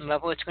a certain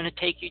level it's going to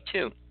take you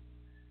to.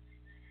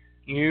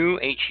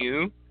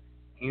 U-H-U,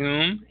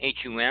 Hum,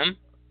 H-U-M,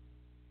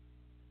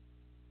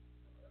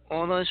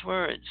 all those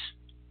words.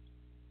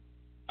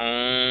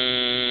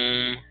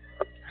 I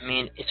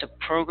mean, it's a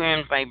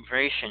programmed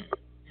vibration,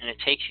 and it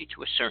takes you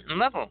to a certain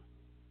level.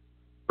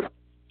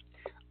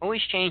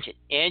 Always change it.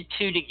 Add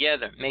two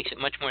together. Makes it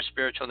much more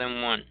spiritual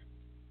than one.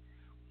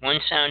 One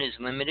sound is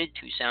limited.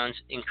 Two sounds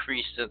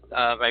increase the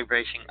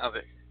vibration of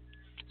it.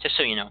 Just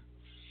so you know.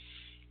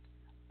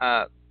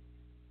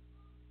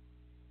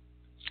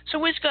 So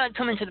where's God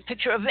come into the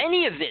picture of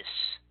any of this?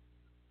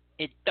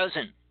 It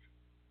doesn't.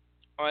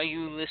 Are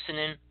you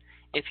listening?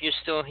 If you're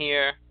still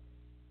here,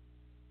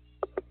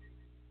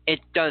 it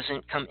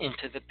doesn't come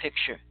into the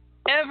picture.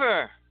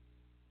 Ever.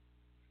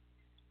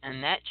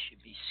 And that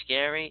should be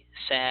scary,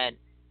 sad.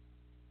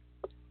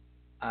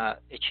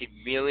 It should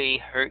really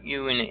hurt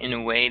you in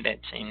a way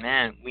that's saying,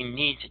 man, we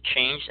need to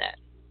change that.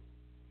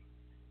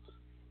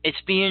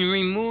 It's being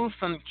removed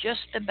from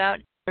just about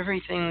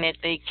everything that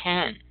they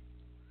can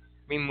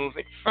remove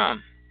it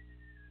from.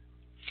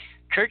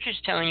 Church is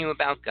telling you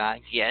about God,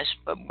 yes,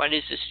 but what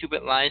is the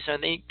stupid lies are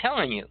they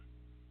telling you?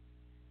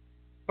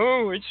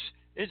 Oh,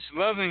 it's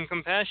loving,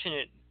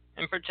 compassionate,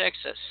 and protects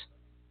us.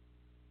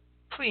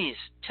 Please,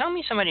 tell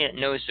me somebody that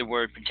knows the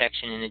word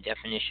protection and the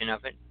definition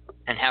of it,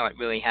 and how it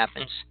really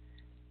happens.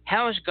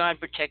 How does God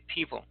protect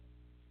people?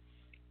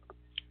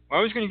 Well,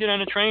 I was going to get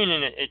on a train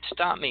and it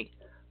stopped me.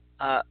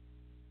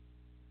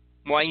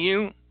 Why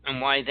you, and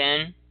why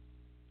then?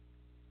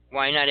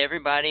 Why not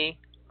everybody?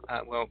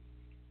 Well,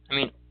 I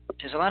mean,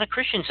 there's a lot of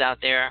Christians out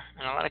there,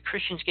 and a lot of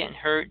Christians getting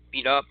hurt,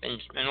 beat up,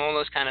 and all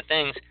those kind of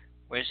things.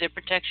 Where's their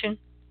protection?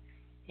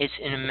 It's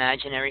an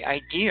imaginary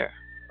idea.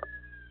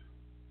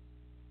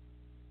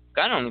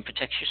 God only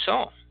protects your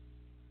soul.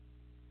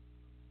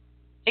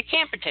 It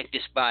can't protect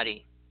this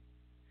body.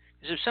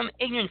 Because if some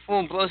ignorant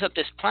fool blows up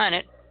this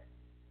planet,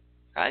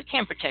 God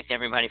can't protect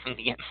everybody from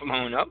getting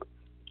blown up.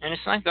 And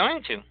it's not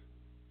going to.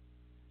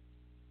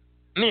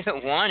 I mean, if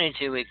it wanted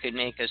to, it could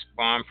make us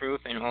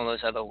bomb-proof and all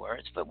those other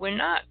words, but we're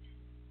not.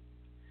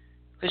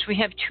 Because we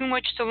have too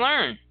much to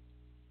learn.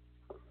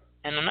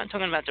 And I'm not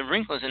talking about the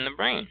wrinkles in the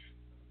brain.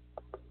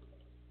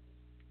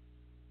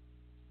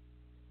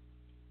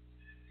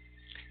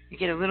 You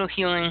get a little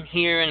healing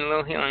here and a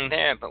little healing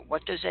there, but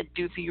what does that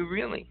do for you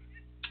really?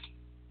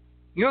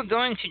 You're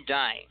going to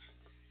die.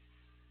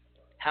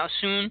 How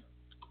soon?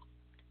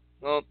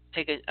 Well,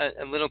 take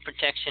a little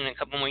protection, a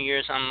couple more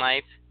years on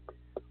life.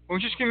 Or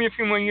just give me a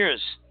few more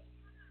years.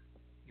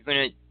 You're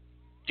going to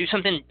do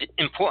something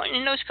important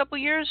in those couple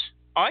years?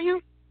 Are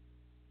you?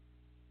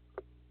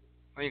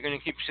 Or you're going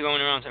to keep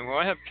going around saying, well,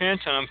 I have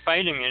cancer and I'm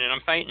fighting it and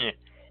I'm fighting it.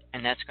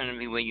 And that's going to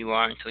be where you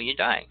are until you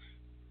die.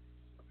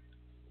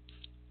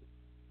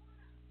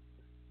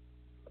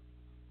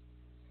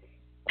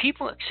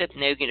 People accept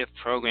negative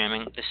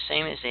programming the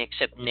same as they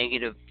accept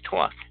negative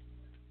talk.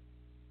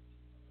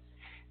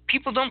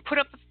 People don't put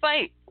up a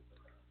fight.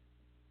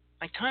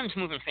 My time's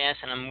moving fast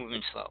and I'm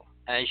moving slow,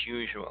 as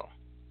usual.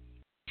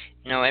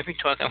 You know, every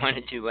talk I want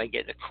to do, I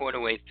get a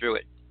quarter way through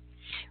it.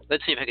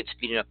 Let's see if I could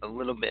speed it up a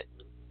little bit.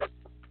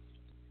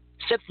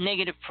 Accept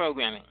negative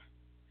programming.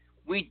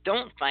 We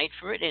don't fight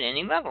for it at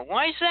any level.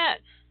 Why is that?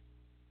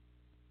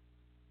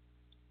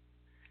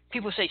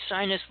 People say,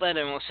 sign this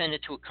letter and we'll send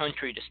it to a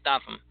country to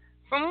stop them.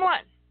 From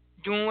what?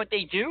 Doing what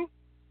they do?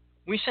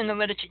 We send a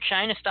letter to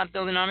China, stop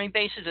building army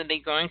bases. Are they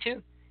going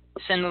to?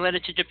 Send a letter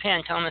to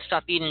Japan, tell them to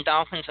stop eating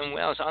dolphins and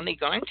whales. Are they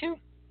going to?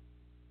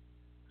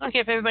 I don't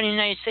care if everybody in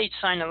the United States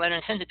signed a letter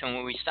and sent it to them.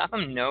 Will we stop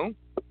them? No.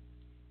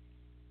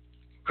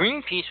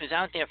 Greenpeace was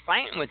out there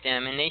fighting with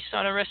them, and they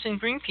started arresting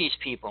Greenpeace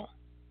people.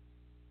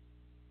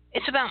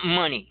 It's about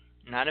money,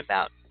 not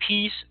about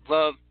peace,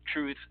 love,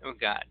 truth, or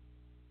God.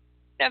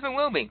 Never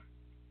will be.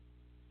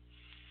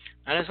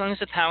 Not as long as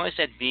the powers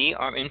that be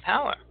are in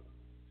power.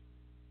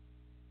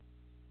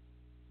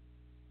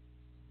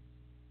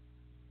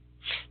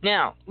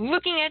 Now,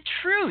 looking at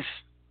truth,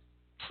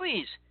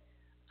 please,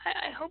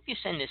 I hope you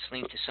send this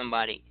link to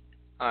somebody.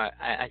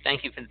 I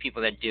thank you for the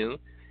people that do.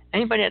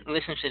 Anybody that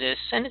listens to this,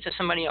 send it to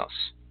somebody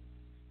else.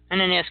 And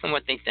then ask them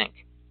what they think.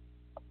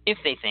 If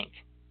they think.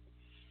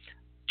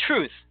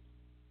 Truth.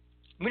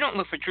 We don't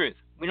look for truth.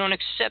 We don't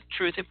accept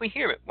truth if we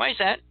hear it. Why is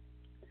that?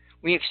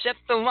 We accept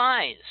the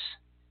lies.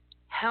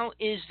 How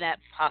is that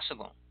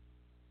possible?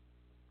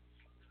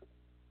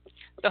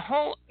 The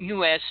whole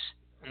U.S.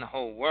 and the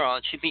whole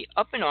world should be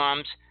up in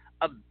arms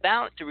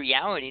about the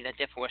reality that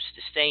they're forced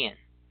to stay in.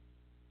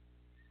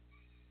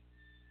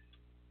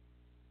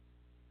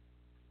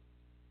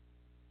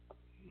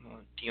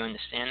 Well, do you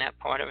understand that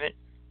part of it?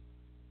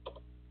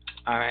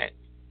 All right.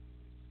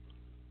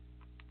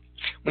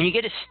 When you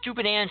get a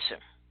stupid answer,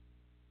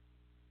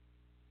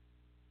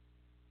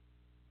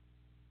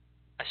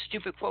 a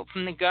stupid quote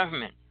from the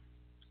government.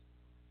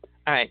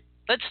 All right,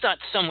 let's start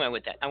somewhere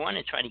with that. I want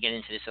to try to get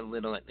into this a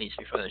little at least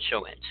before the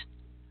show ends.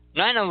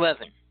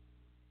 9/11.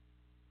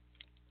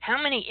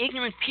 How many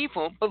ignorant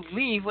people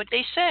believe what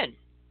they said?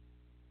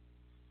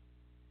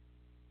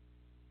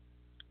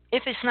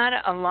 If it's not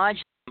a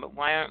large number,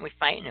 why aren't we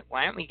fighting it?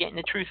 Why aren't we getting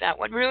the truth out?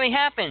 What really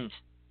happened?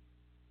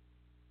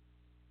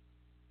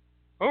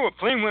 Oh, a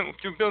plane went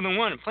through building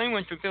 1, a plane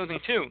went through building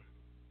 2.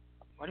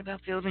 What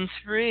about building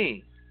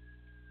 3?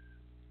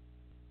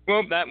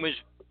 Well,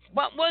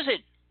 what was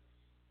it?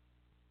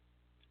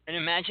 An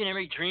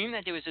imaginary dream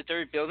that there was a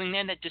third building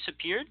there that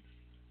disappeared?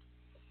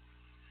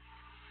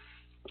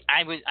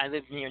 I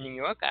lived near New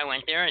York. I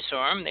went there. I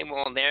saw them. They were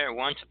all there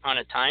once upon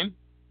a time.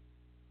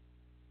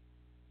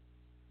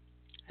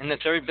 And the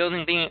third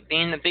building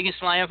being the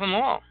biggest lie of them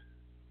all.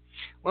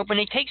 Well, when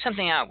they take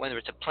something out, whether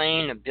it's a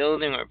plane, a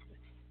building, or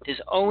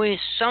there's always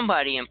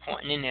somebody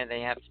important in there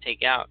they have to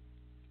take out.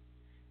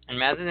 And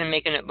rather than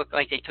making it look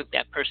like they took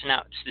that person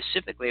out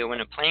specifically, or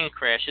when a plane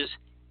crashes,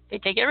 they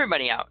take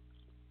everybody out.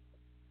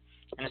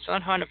 And it's a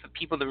lot harder for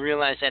people to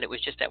realize that it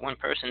was just that one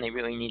person they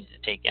really needed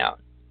to take out.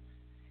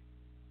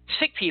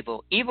 Sick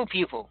people, evil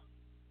people,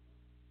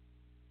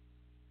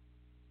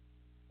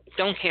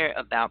 don't care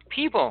about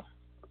people.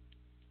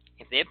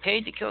 If they're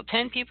paid to kill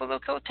 10 people, they'll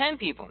kill 10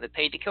 people. If they're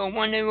paid to kill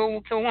 1, they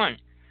will kill 1.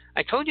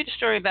 I told you the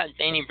story about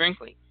Danny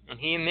Brinkley, and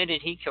he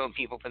admitted he killed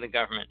people for the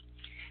government.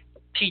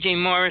 P.J.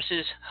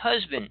 Morris's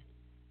husband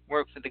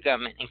worked for the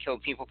government and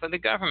killed people for the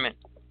government.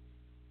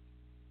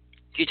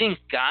 Do you think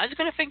God's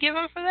going to forgive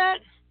him for that?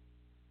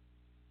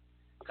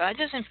 God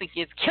doesn't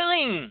forgive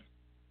killing.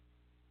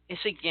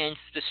 It's against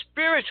the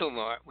spiritual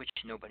law, which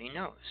nobody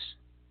knows.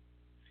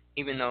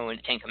 Even though in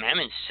the Ten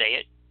Commandments say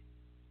it,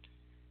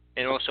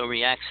 it also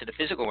reacts to the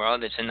physical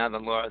world. It's another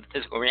law of the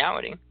physical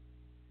reality.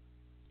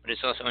 But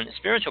it's also in the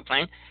spiritual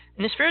plane.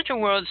 In the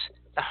spiritual worlds,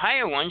 the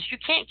higher ones, you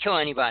can't kill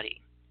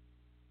anybody.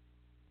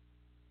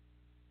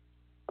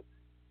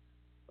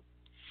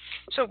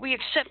 So we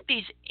accept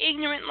these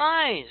ignorant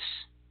lies.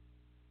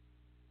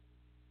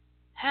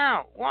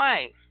 How?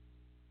 Why?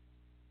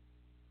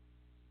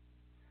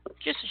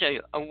 Just to show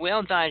you, a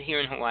whale died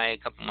here in Hawaii a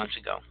couple months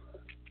ago.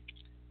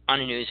 On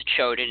the news, it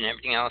showed it and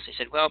everything else. They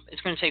said, well,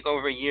 it's going to take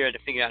over a year to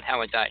figure out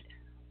how it died.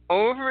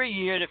 Over a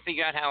year to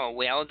figure out how a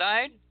whale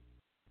died?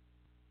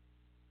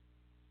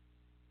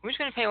 Who's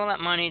going to pay all that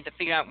money to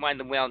figure out why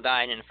the whale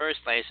died in the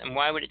first place, and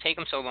why would it take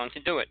them so long to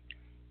do it?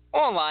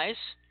 All lies.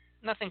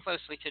 Nothing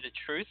closely to the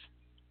truth.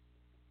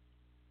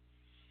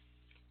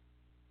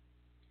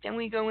 Then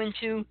we go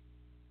into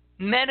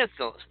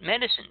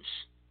medicines.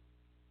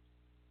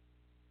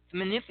 The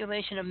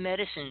manipulation of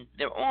medicine,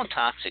 they're all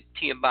toxic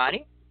to your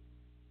body.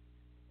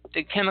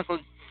 The chemical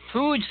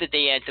foods that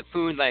they add to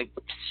food, like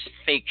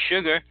fake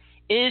sugar,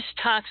 is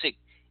toxic.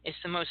 It's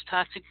the most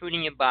toxic food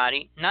in your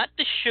body. Not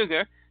the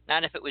sugar,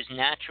 not if it was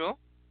natural,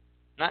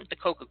 not the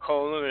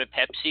Coca-Cola or the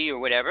Pepsi or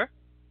whatever.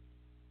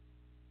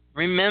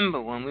 Remember,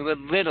 when we were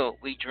little,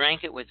 we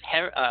drank it with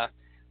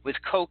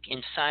Coke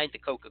inside the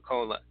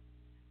Coca-Cola,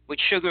 with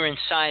sugar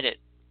inside it.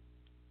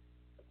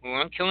 We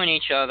weren't killing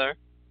each other.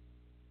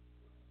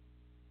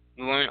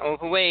 We weren't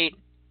overweight.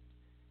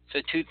 So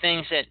two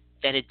things that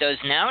it does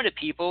now to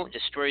people: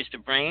 destroys the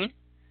brain,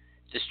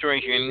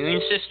 destroys your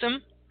immune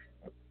system.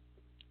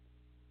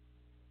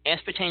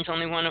 Aspartame's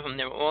only one of them.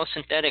 They're all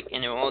synthetic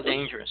and they're all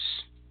dangerous.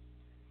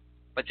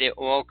 But they're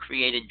all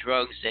created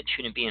drugs that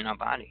shouldn't be in our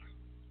body.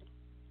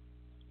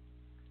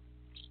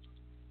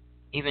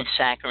 Even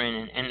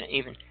saccharin and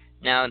even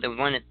now the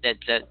one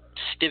that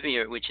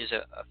stevia, which is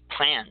a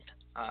plant.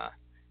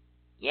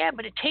 Yeah,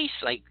 but it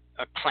tastes like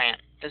a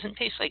plant. It doesn't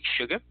taste like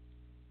sugar.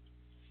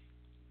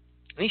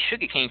 At least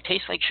sugar cane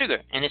tastes like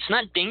sugar, and it's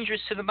not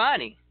dangerous to the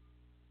body.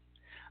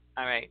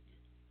 All right.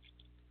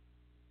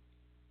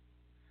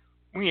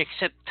 We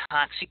accept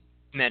toxic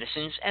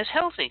medicines as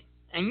healthy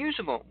and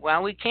usable,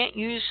 while we can't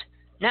use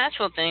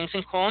natural things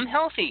and call them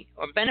healthy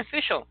or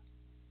beneficial.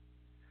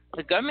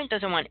 The government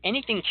doesn't want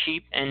anything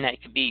cheap and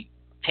that could be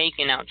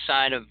taken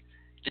outside of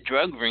the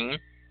drug ring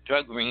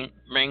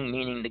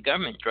meaning the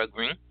government drug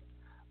ring,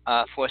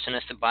 forcing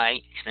us to buy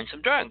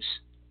expensive drugs.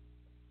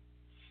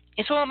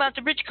 It's all about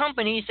the rich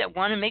companies that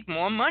want to make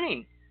more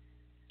money,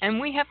 and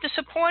we have to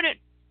support it.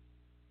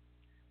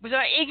 With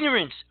our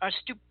ignorance, our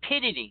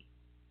stupidity,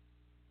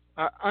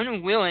 our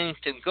unwilling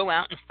to go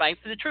out and fight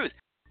for the truth.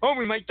 Oh,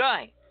 we might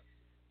die.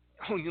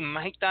 Oh, you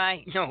might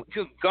die? No,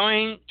 you're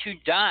going to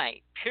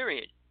die,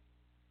 period.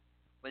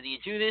 Whether you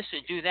do this or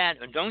do that,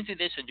 or don't do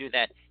this or do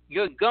that,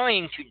 you're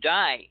going to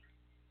die.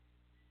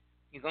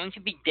 You're going to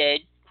be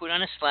dead, put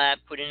on a slab,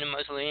 put in a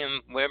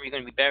mausoleum, wherever you're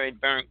going to be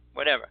buried, burnt,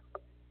 whatever.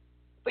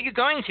 But you're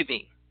going to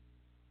be.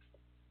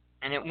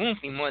 And it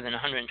won't be more than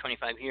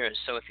 125 years.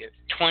 So if you're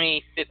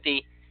 20,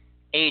 50,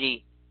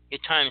 80, your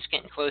time is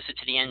getting closer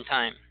to the end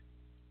time.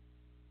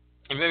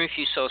 And very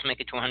few souls make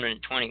it to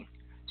 120.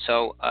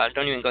 So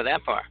don't even go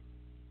that far.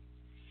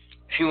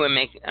 Few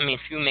make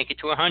it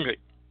to 100.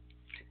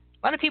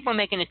 A lot of people are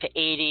making it to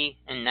 80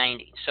 and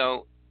 90.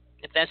 So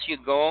if that's your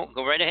goal,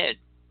 go right ahead.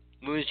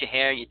 Lose your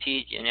hair, your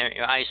teeth,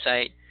 your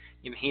eyesight,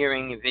 your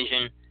hearing, your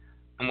vision,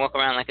 and walk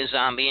around like a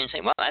zombie and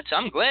say, well,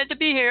 I'm glad to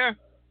be here.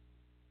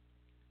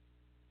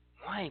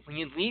 Why? When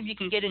you leave, you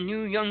can get a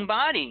new young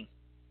body.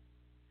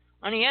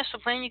 On the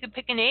astral plane, you can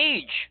pick an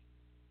age.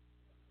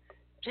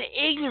 The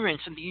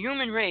ignorance of the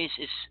human race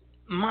is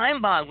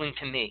mind-boggling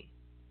to me.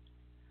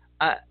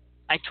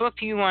 I talk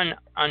to you on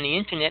the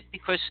internet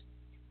because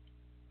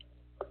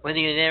whether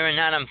you're there or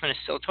not, I'm going to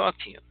still talk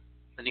to you.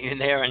 Whether you're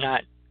there or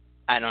not,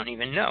 I don't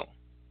even know.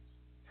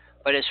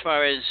 But as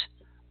far as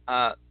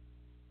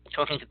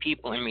talking to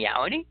people in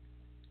reality,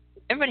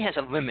 everybody has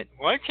a limit.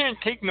 Well, I can't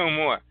take no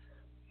more.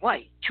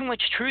 Why? Too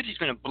much truth is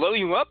going to blow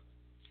you up?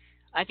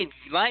 I could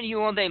lie to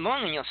you all day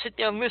long and you'll sit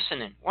there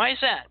listening. Why is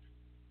that?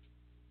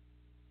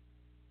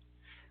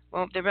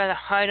 Well, they'd rather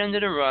hide under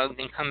the rug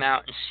than come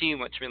out and see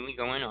what's really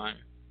going on.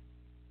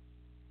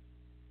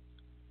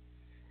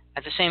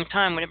 At the same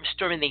time, whatever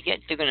story they get,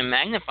 they're going to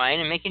magnify it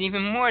and make it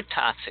even more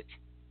toxic.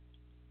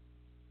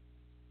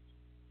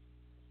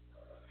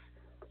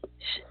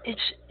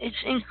 It's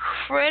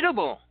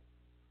incredible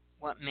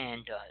what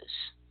man does,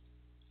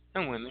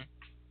 and women.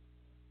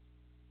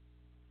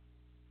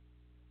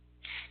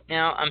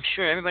 Now, I'm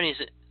sure everybody's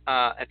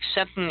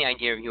accepting the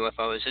idea of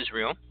UFOs as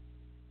real.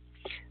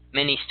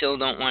 Many still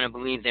don't want to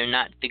believe they're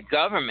not the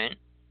government.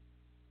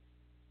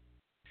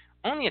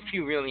 Only a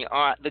few really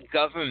are the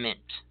government.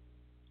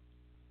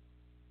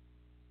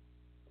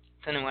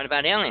 So then what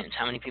about aliens?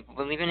 How many people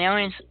believe in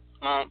aliens?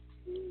 Well,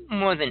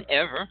 more than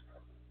ever.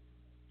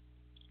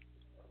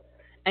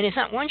 And there's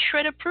not one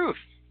shred of proof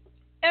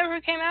ever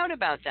came out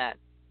about that.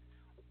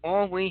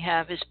 All we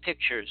have is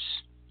pictures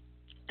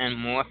and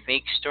more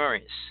fake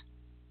stories.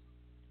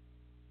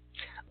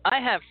 I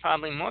have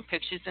probably more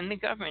pictures than the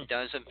government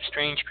does of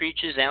strange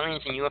creatures,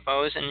 aliens, and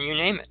UFOs, and you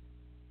name it.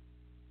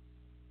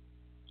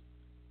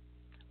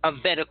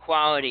 Of better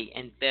quality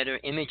and better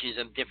images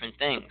of different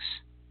things.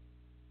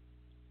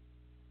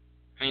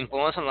 I mean,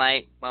 balls of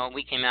light, well,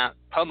 we came out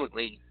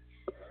publicly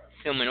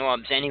filming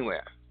orbs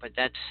anywhere, but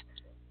that's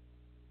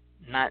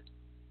not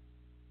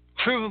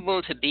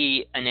provable to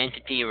be an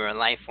entity or a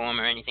life form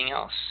or anything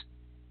else.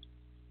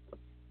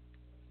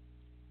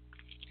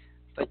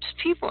 But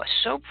people are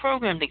so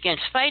programmed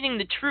against fighting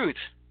the truth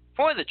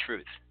for the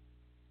truth,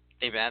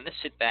 they'd rather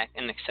sit back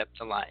and accept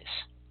the lies.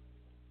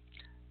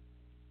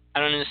 I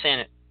don't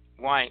understand it.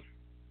 Why?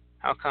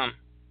 How come?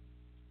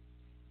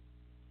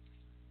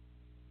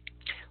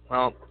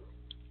 Well,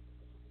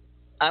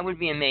 I would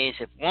be amazed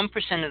if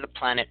 1% of the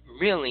planet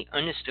really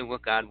understood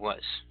what God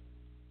was.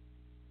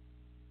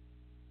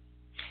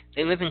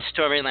 They live in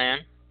storyland.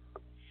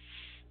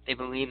 They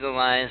believe the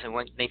lies of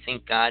what they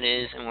think God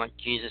is and what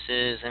Jesus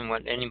is and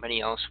what anybody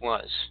else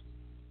was.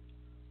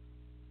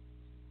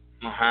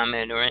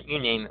 Muhammad, or you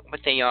name it,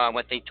 what they are,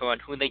 what they taught,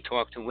 who they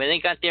talked to, where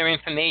they got their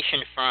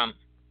information from.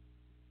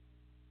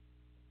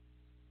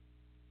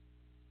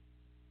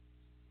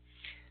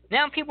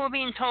 Now people are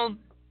being told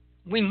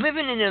we live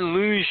in an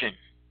illusion.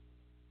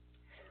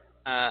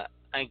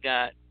 I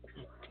got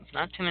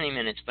not too many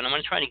minutes, but I'm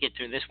going to try to get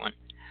through this one.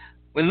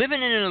 We're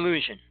living in an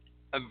illusion,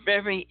 a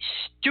very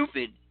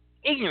stupid,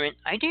 ignorant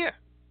idea.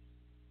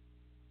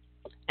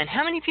 And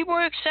how many people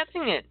are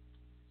accepting it?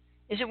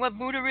 Is it what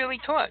Buddha really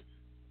taught?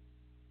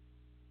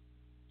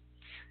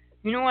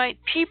 You know why?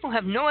 People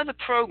have no other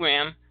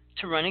program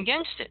to run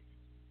against it.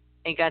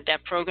 They got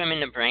that program in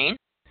the brain,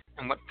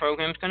 and what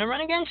program's going to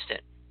run against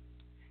it?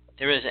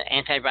 There is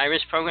an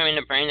antivirus program in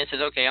the brain that says,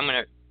 okay, I'm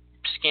going to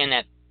scan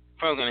that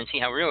program and see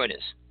how real it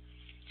is.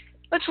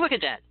 Let's look at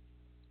that.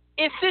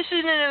 If this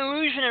is an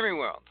illusionary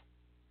world,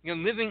 you're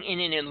living in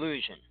an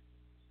illusion.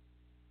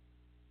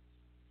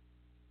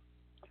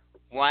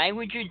 Why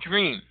would you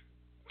dream?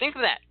 Think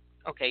of that.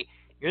 Okay,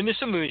 you're in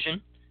this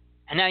illusion,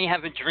 and now you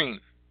have a dream.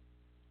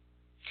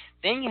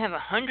 Then you have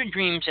 100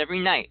 dreams every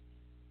night.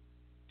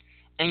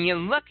 And you're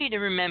lucky to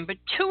remember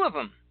 2 of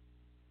them.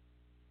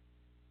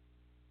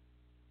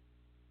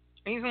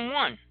 Or even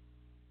 1.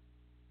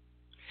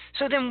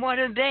 So then what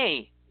are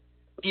they?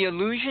 The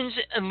illusion's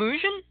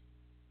illusion?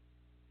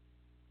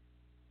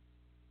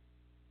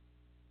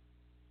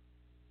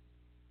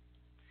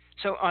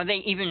 So are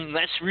they even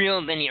less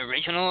real than the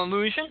original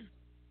illusion?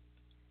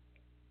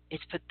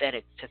 It's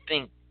pathetic to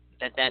think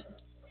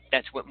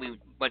that's what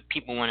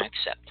people want to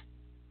accept.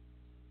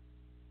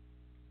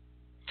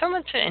 Tell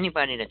that to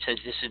anybody that says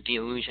this is the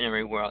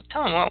illusionary world.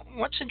 Tell them, well,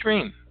 what's a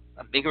dream?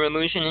 A bigger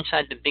illusion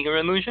inside the bigger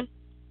illusion?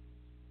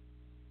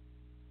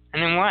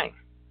 And then why?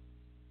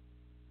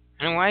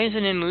 And then why is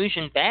an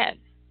illusion bad?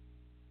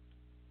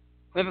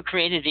 Whoever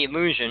created the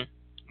illusion,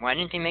 why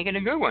didn't they make it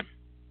a good one?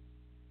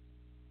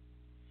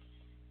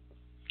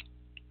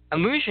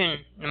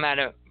 Illusion, no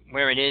matter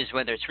where it is,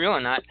 whether it's real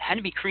or not, had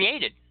to be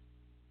created.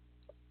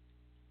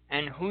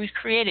 And who's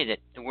created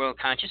it? The world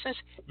consciousness?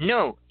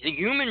 No, the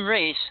human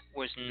race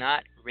was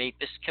not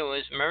rapists,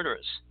 killers,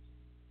 murderers.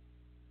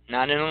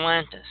 Not in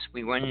Atlantis.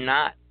 We were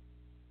not.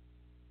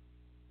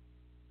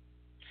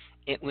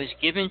 It was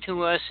given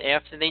to us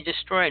after they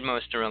destroyed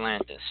most of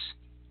Atlantis.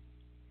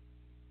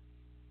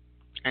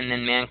 And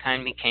then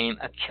mankind became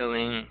a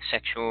killing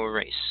sexual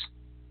race.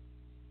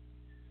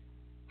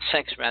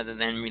 Sex rather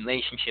than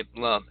relationship,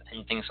 love,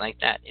 and things like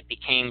that. It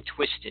became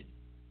twisted.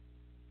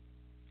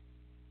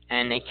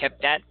 And they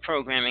kept that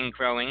programming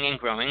growing and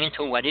growing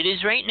until what it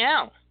is right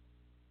now.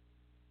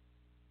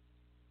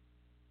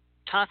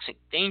 Toxic,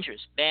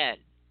 dangerous, bad.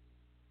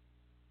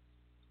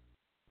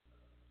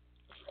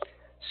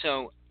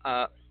 So,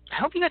 I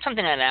hope you got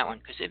something out of that one,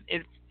 because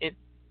it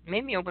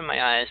made me open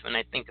my eyes when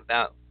I think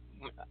about,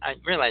 I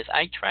realize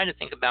I try to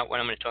think about what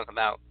I'm going to talk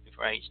about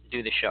before I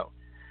do the show,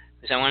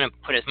 because I want to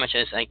put as much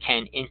as I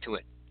can into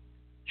it.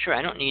 Sure,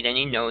 I don't need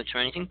any notes or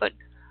anything, but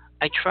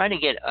I try to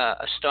get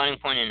a starting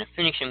point and a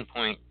finishing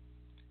point,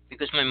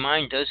 because my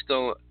mind does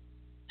go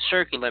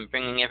circular,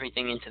 bringing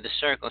everything into the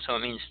circle, so it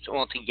means it's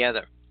all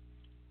together.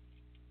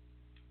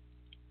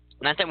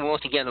 Not that we're all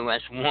together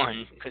as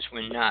one, because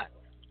we're not.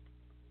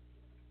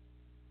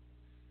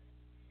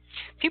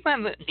 People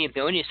have the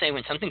ability to say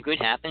when something good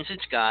happens,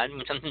 it's God.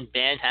 When something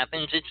bad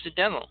happens, it's the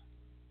devil.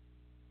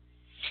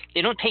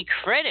 They don't take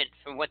credit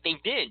for what they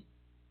did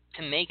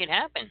to make it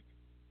happen.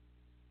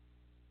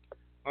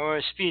 Or I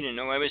was speeding,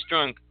 or I was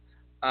drunk.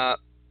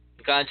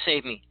 God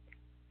saved me.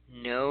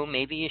 No,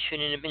 maybe you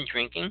shouldn't have been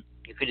drinking.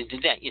 You could have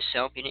did that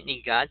yourself. You didn't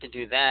need God to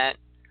do that.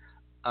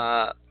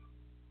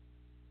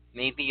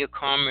 Maybe your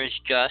karma is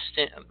just.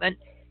 But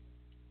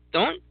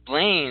don't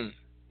blame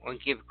or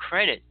give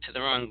credit to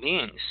the wrong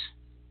beings.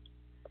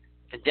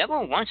 The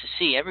devil wants to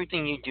see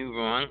everything you do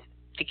wrong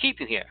to keep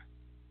you here.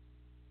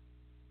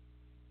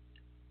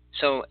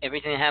 So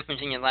everything that happens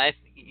in your life,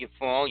 you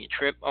fall, you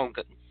trip, oh,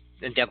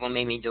 the devil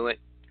made me do it.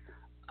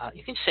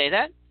 You can say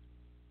that.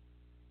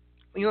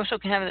 But you also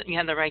can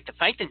have the right to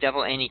fight the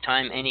devil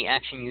anytime, any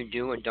action you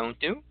do or don't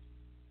do.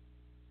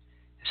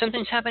 If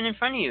something's happened in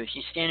front of you,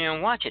 you stand there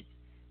and watch it.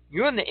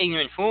 You're the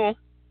ignorant fool,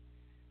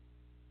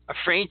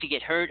 afraid to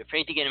get hurt,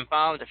 afraid to get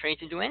involved, afraid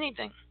to do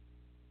anything.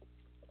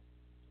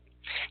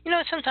 You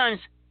know, sometimes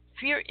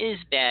fear is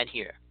bad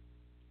here.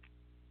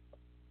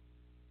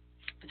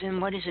 But then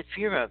what is it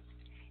fear of?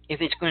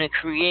 If it's going to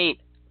create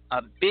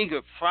a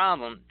bigger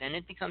problem, then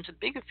it becomes a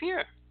bigger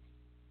fear.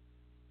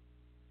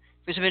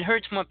 Because if it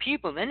hurts more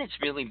people, then it's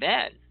really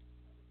bad.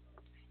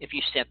 If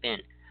you step in.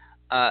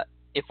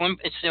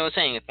 It's still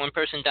saying, if one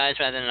person dies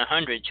rather than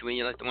 100, should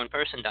we let the one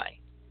person die?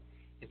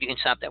 If you can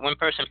stop that one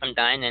person from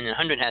dying, then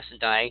 100 has to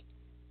die.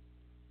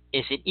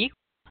 Is it equal?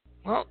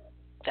 Well,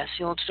 that's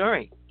the old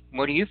story.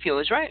 What do you feel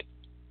is right?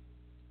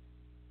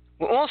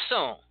 We're all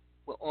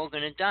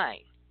going to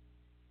die.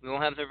 We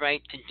all have the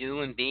right to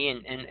do and be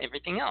and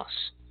everything else.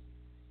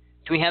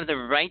 Do we have the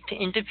right to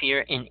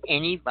interfere in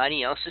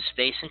anybody else's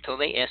space until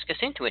they ask us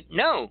into it?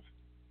 No.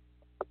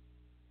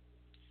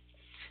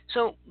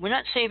 So we're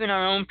not saving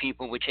our own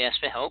people, which ask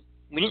for help.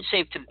 We didn't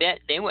save Tibet.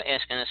 They were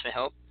asking us for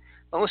help.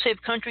 But we'll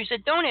save countries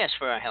that don't ask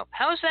for our help.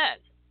 How's that?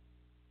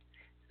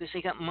 Because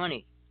they got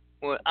money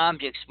or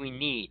objects we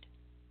need.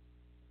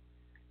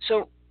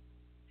 So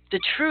the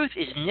truth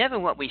is never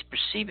what we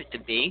perceive it to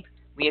be.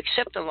 We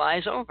accept the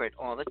lies over it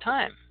all the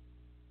time.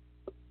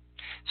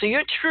 So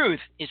your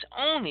truth is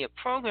only a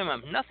program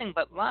of nothing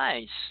but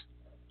lies.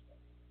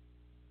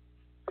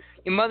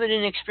 Your mother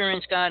didn't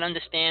experience God,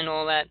 understand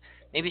all that.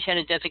 Maybe she had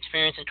a death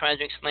experience and tries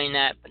to explain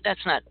that, but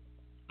that's not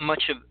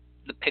much of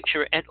the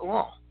picture at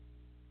all.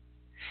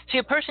 See,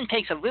 a person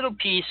takes a little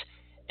piece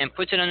and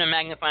puts it under a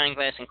magnifying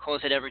glass and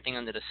calls it everything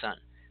under the sun.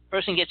 A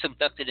person gets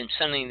abducted and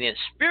suddenly they're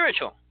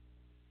spiritual.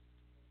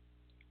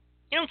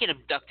 You don't get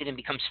abducted and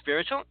become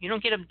spiritual. You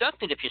don't get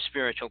abducted if you're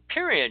spiritual,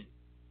 period.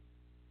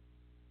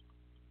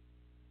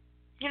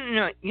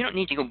 You don't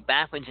need to go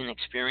backwards in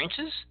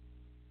experiences.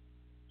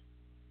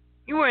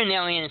 You were an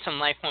alien in some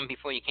life form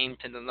before you came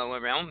to the lower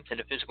realm, to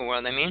the physical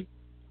world, I mean.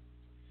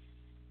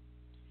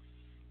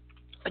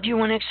 But do you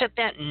want to accept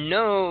that?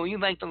 No, you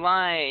like the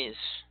lies.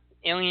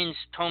 Aliens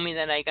told me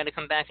that I got to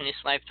come back in this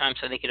lifetime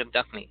so they could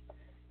abduct me.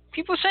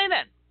 People say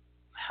that.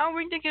 How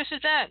ridiculous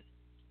is that?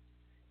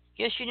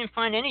 Guess you didn't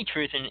find any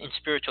truth in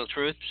spiritual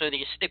truth, so that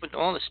you stick with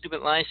all the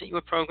stupid lies that you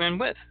were programmed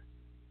with.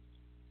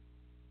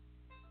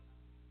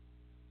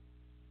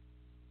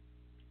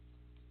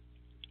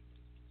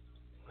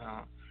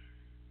 Well,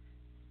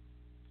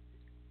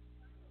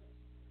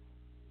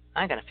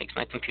 I gotta fix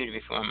my computer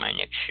before my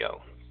next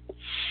show.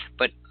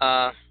 But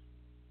I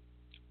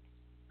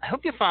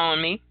hope you're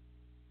following me.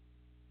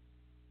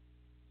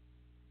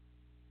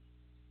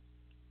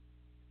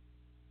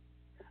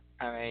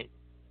 All right.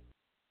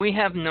 We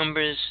have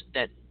numbers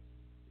that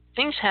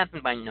things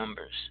happen by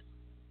numbers.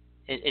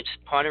 It's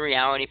part of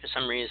reality for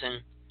some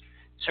reason.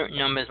 Certain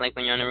numbers, like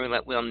when you're on a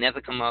roulette wheel,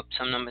 never come up.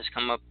 Some numbers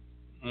come up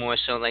more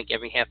so like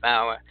every half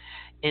hour.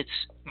 It's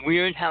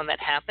weird how that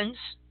happens.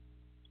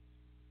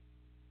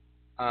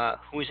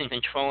 Who's in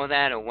control of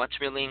that, or what's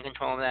really in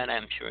control of that,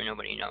 I'm sure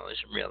nobody knows,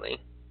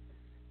 really.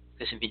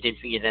 Because if you did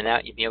figure that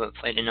out, you'd be able to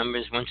play the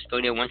numbers go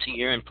there once a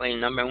year and play the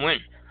number and win.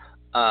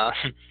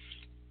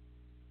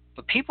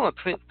 But people are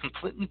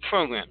completely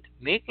programmed,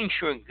 making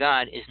sure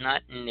God is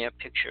not in their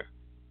picture.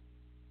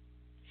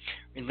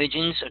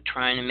 Religions are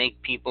trying to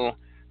make people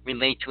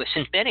relate to a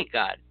synthetic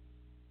God.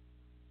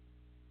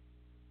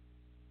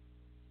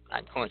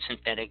 I'd call it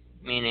synthetic,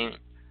 meaning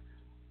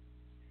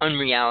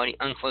unreality,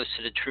 unclose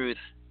to the truth.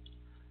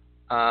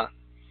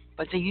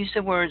 But they use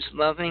the words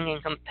loving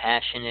and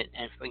compassionate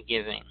and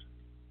forgiving.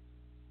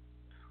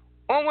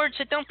 All words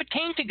that don't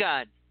pertain to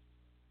God.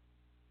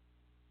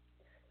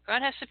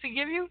 God has to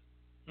forgive you?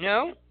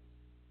 No.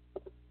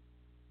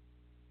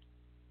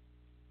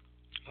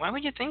 Why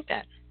would you think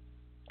that?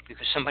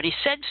 Because somebody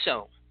said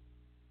so.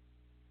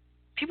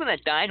 People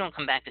that die don't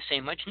come back to say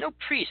much. No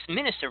priest,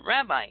 minister,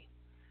 rabbi.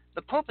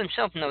 The Pope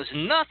himself knows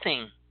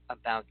nothing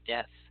about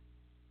death.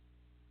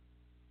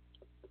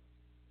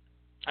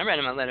 I read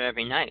him a letter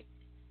every night.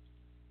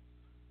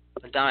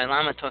 The Dalai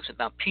Lama talks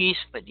about peace,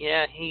 but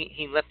yeah,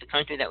 he left the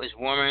country that was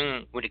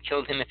warring, would have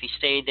killed him if he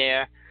stayed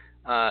there.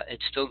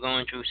 It's still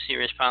going through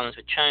serious problems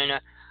with China.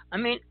 I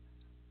mean,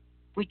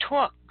 we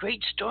talk,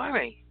 great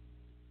story.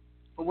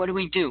 But what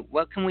do?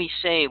 What can we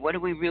say? What are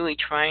we really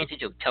trying to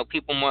do? Tell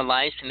people more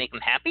lies to make them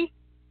happy?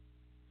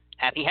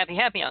 Happy, happy,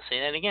 happy. I'll say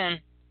that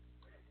again.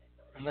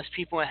 Unless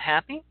people are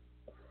happy?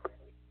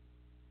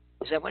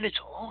 Is that what it's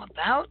all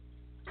about?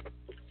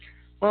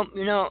 Well,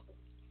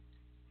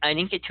 I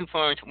didn't get too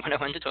far into what I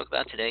wanted to talk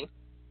about today,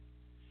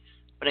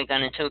 but I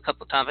got into a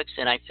couple topics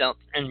that I felt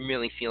and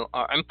really feel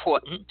are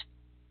important.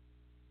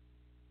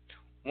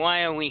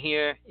 Why are we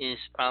here is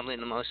probably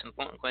the most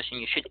important question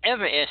you should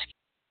ever ask.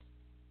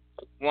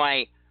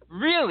 Why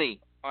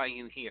really are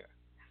you here?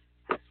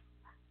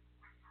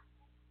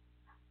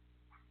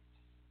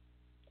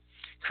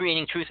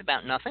 Creating truth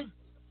about nothing?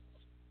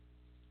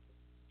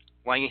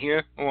 Why are you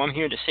here? Oh, I'm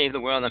here to save the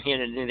world. I'm here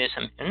to do this.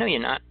 No,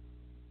 you're not.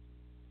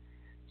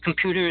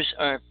 Computers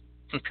are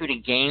computer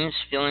games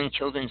filling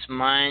children's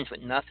minds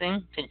with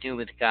nothing to do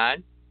with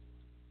God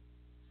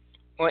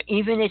or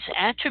even its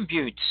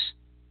attributes.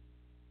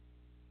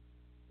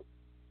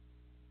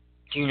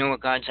 Do you know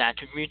what God's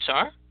attributes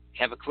are?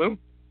 Have a clue?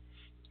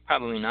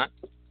 Probably not.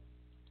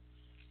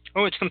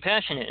 Oh, it's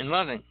compassionate and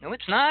loving. No,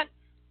 it's not.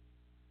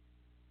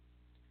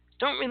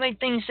 Don't relate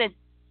things that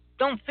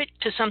don't fit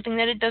to something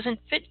that it doesn't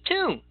fit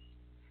to.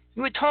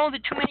 You were told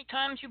it too many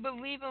times, you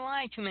believe a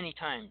lie too many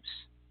times.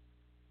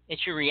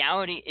 It's your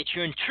reality, it's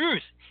your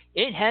truth.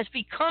 It has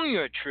become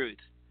your truth.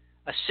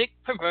 A sick,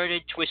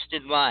 perverted,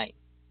 twisted lie.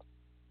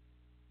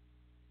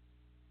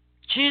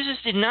 Jesus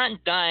did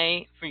not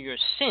die for your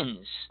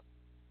sins,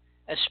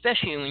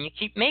 especially when you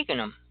keep making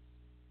them.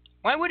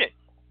 Why would it?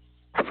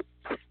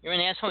 You're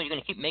an asshole, you're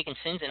going to keep making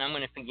sins and I'm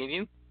going to forgive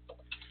you?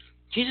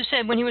 Jesus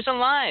said when he was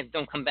alive,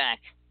 don't come back.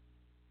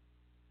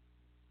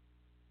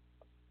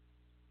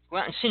 Go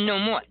out and sin no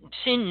more.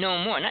 Sin no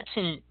more, not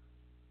sin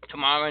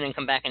tomorrow and then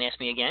come back and ask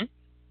me again.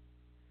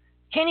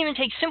 Can't even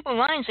take simple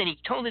lines that he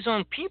told his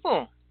own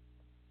people.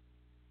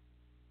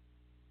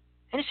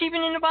 And it's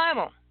even in the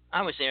Bible.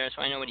 I was there,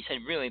 so I know what he said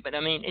really, but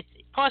I mean, it's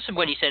parts of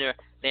what he said are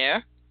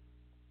there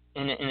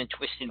in a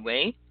twisted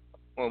way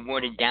or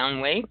watered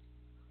down way.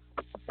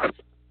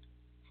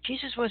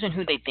 Jesus wasn't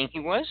who they think he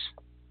was.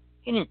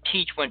 He didn't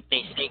teach what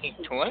they say he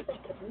taught.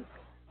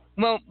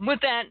 Well,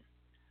 with that,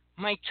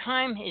 my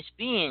time is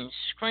being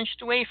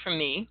scrunched away from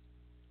me,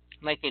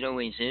 like it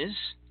always is.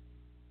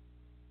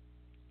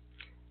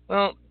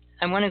 Well,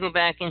 I want to go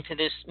back into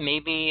this.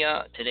 Maybe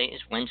today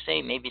is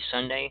Wednesday, maybe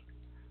Sunday.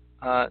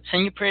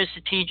 Send your prayers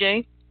to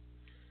TJ.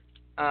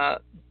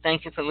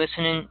 Thank you for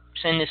listening.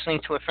 Send this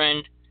link to a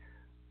friend.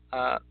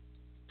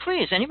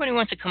 Please, anybody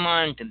wants to come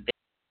on, debate,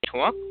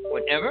 talk,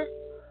 whatever,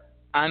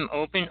 I'm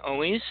open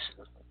always.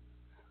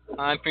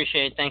 I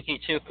appreciate it. Thank you,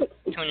 too, for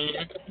tuning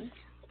in.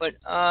 But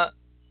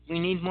we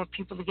need more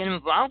people to get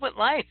involved with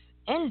life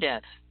and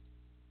death.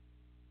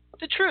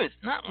 The truth,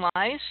 not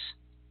lies.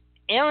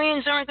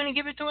 Aliens aren't going to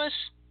give it to us.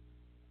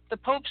 The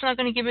Pope's not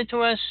going to give it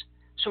to us.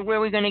 So where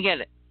are we going to get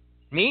it?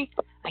 Me?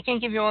 I can't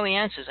give you all the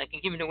answers. I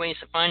can give you the ways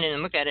to find it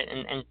and look at it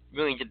and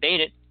really debate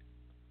it.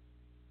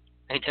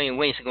 I can tell you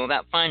ways to go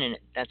about finding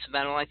it. That's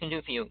about all I can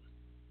do for you.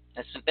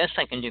 That's the best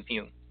I can do for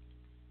you.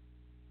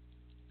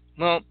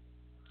 Well,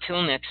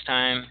 till next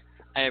time,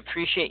 I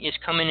appreciate you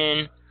coming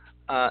in,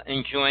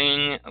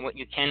 enjoying what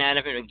you can out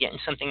of it, or getting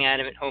something out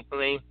of it,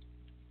 hopefully.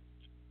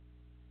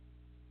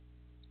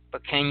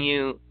 But can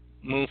you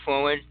move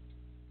forward?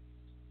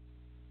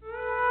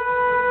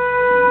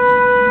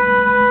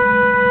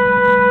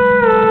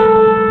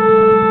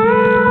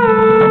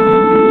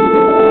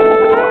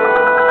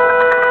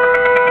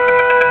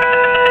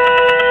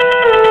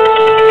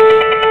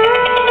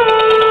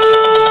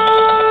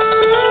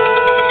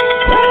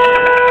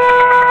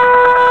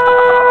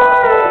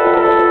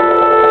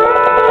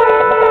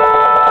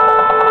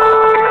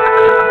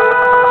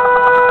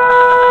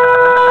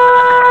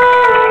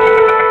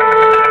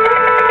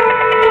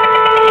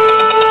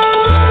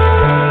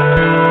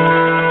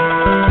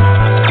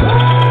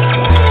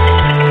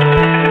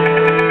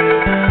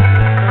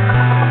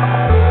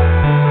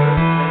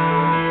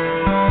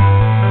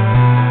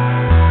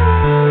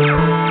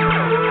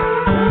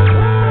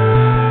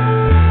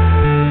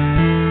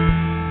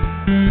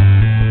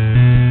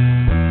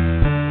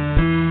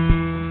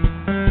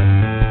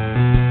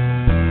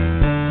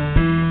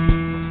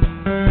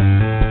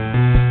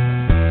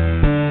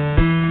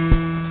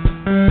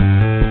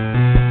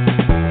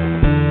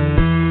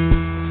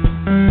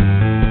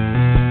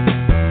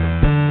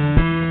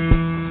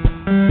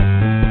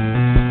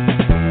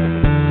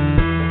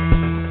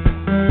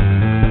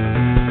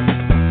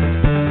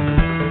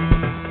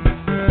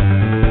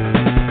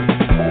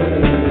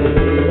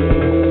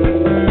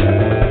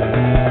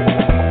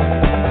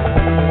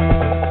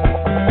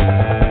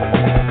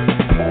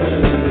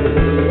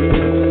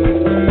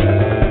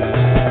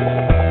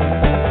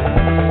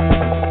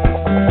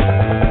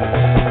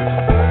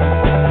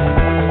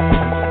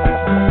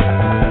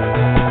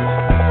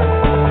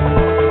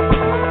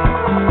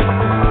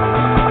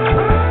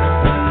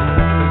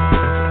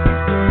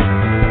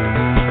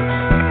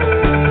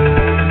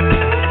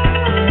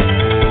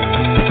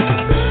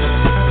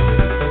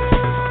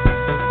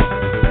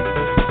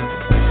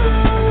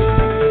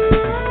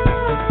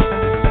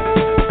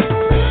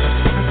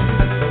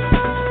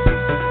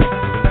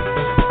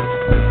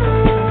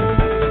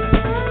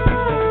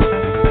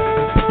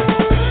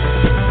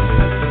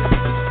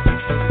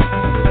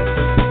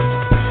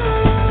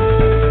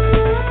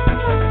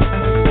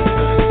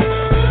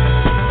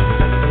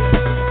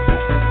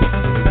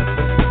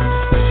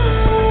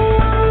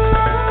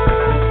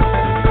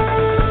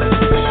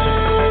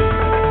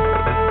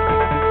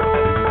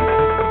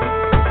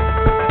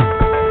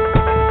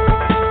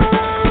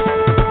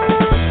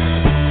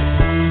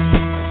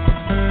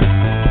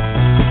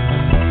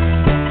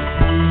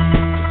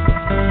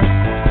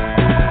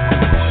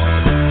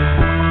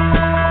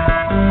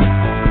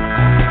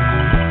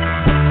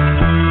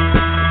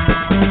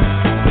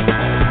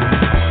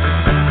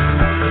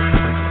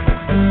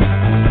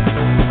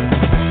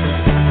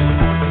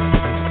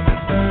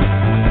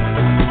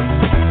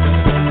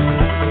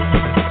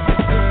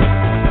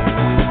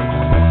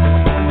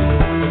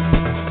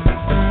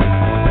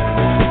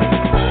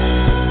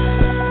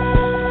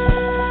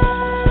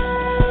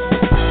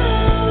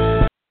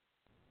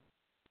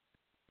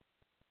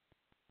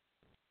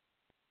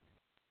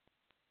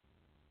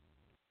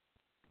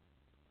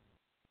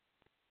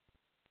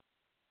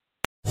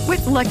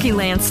 With Lucky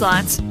Land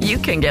Slots, you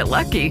can get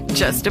lucky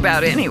just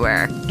about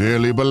anywhere.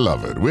 Dearly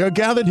beloved, we are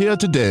gathered here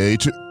today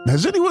to...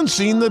 Has anyone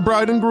seen the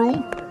bride and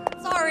groom?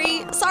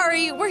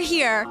 Sorry, we're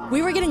here.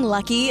 We were getting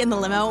lucky in the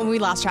limo and we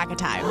lost track of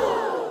time.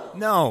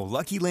 No,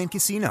 Lucky Land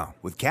Casino,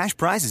 with cash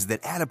prizes that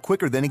add up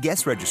quicker than a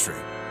guest registry.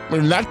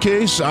 In that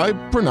case, I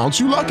pronounce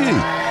you lucky.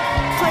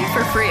 Play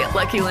for free at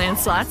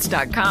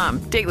LuckyLandSlots.com.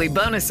 Daily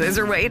bonuses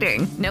are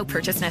waiting. No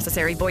purchase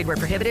necessary. Void where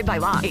prohibited by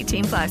law.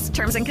 18+.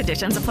 Terms and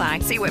conditions apply.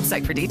 See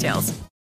website for details.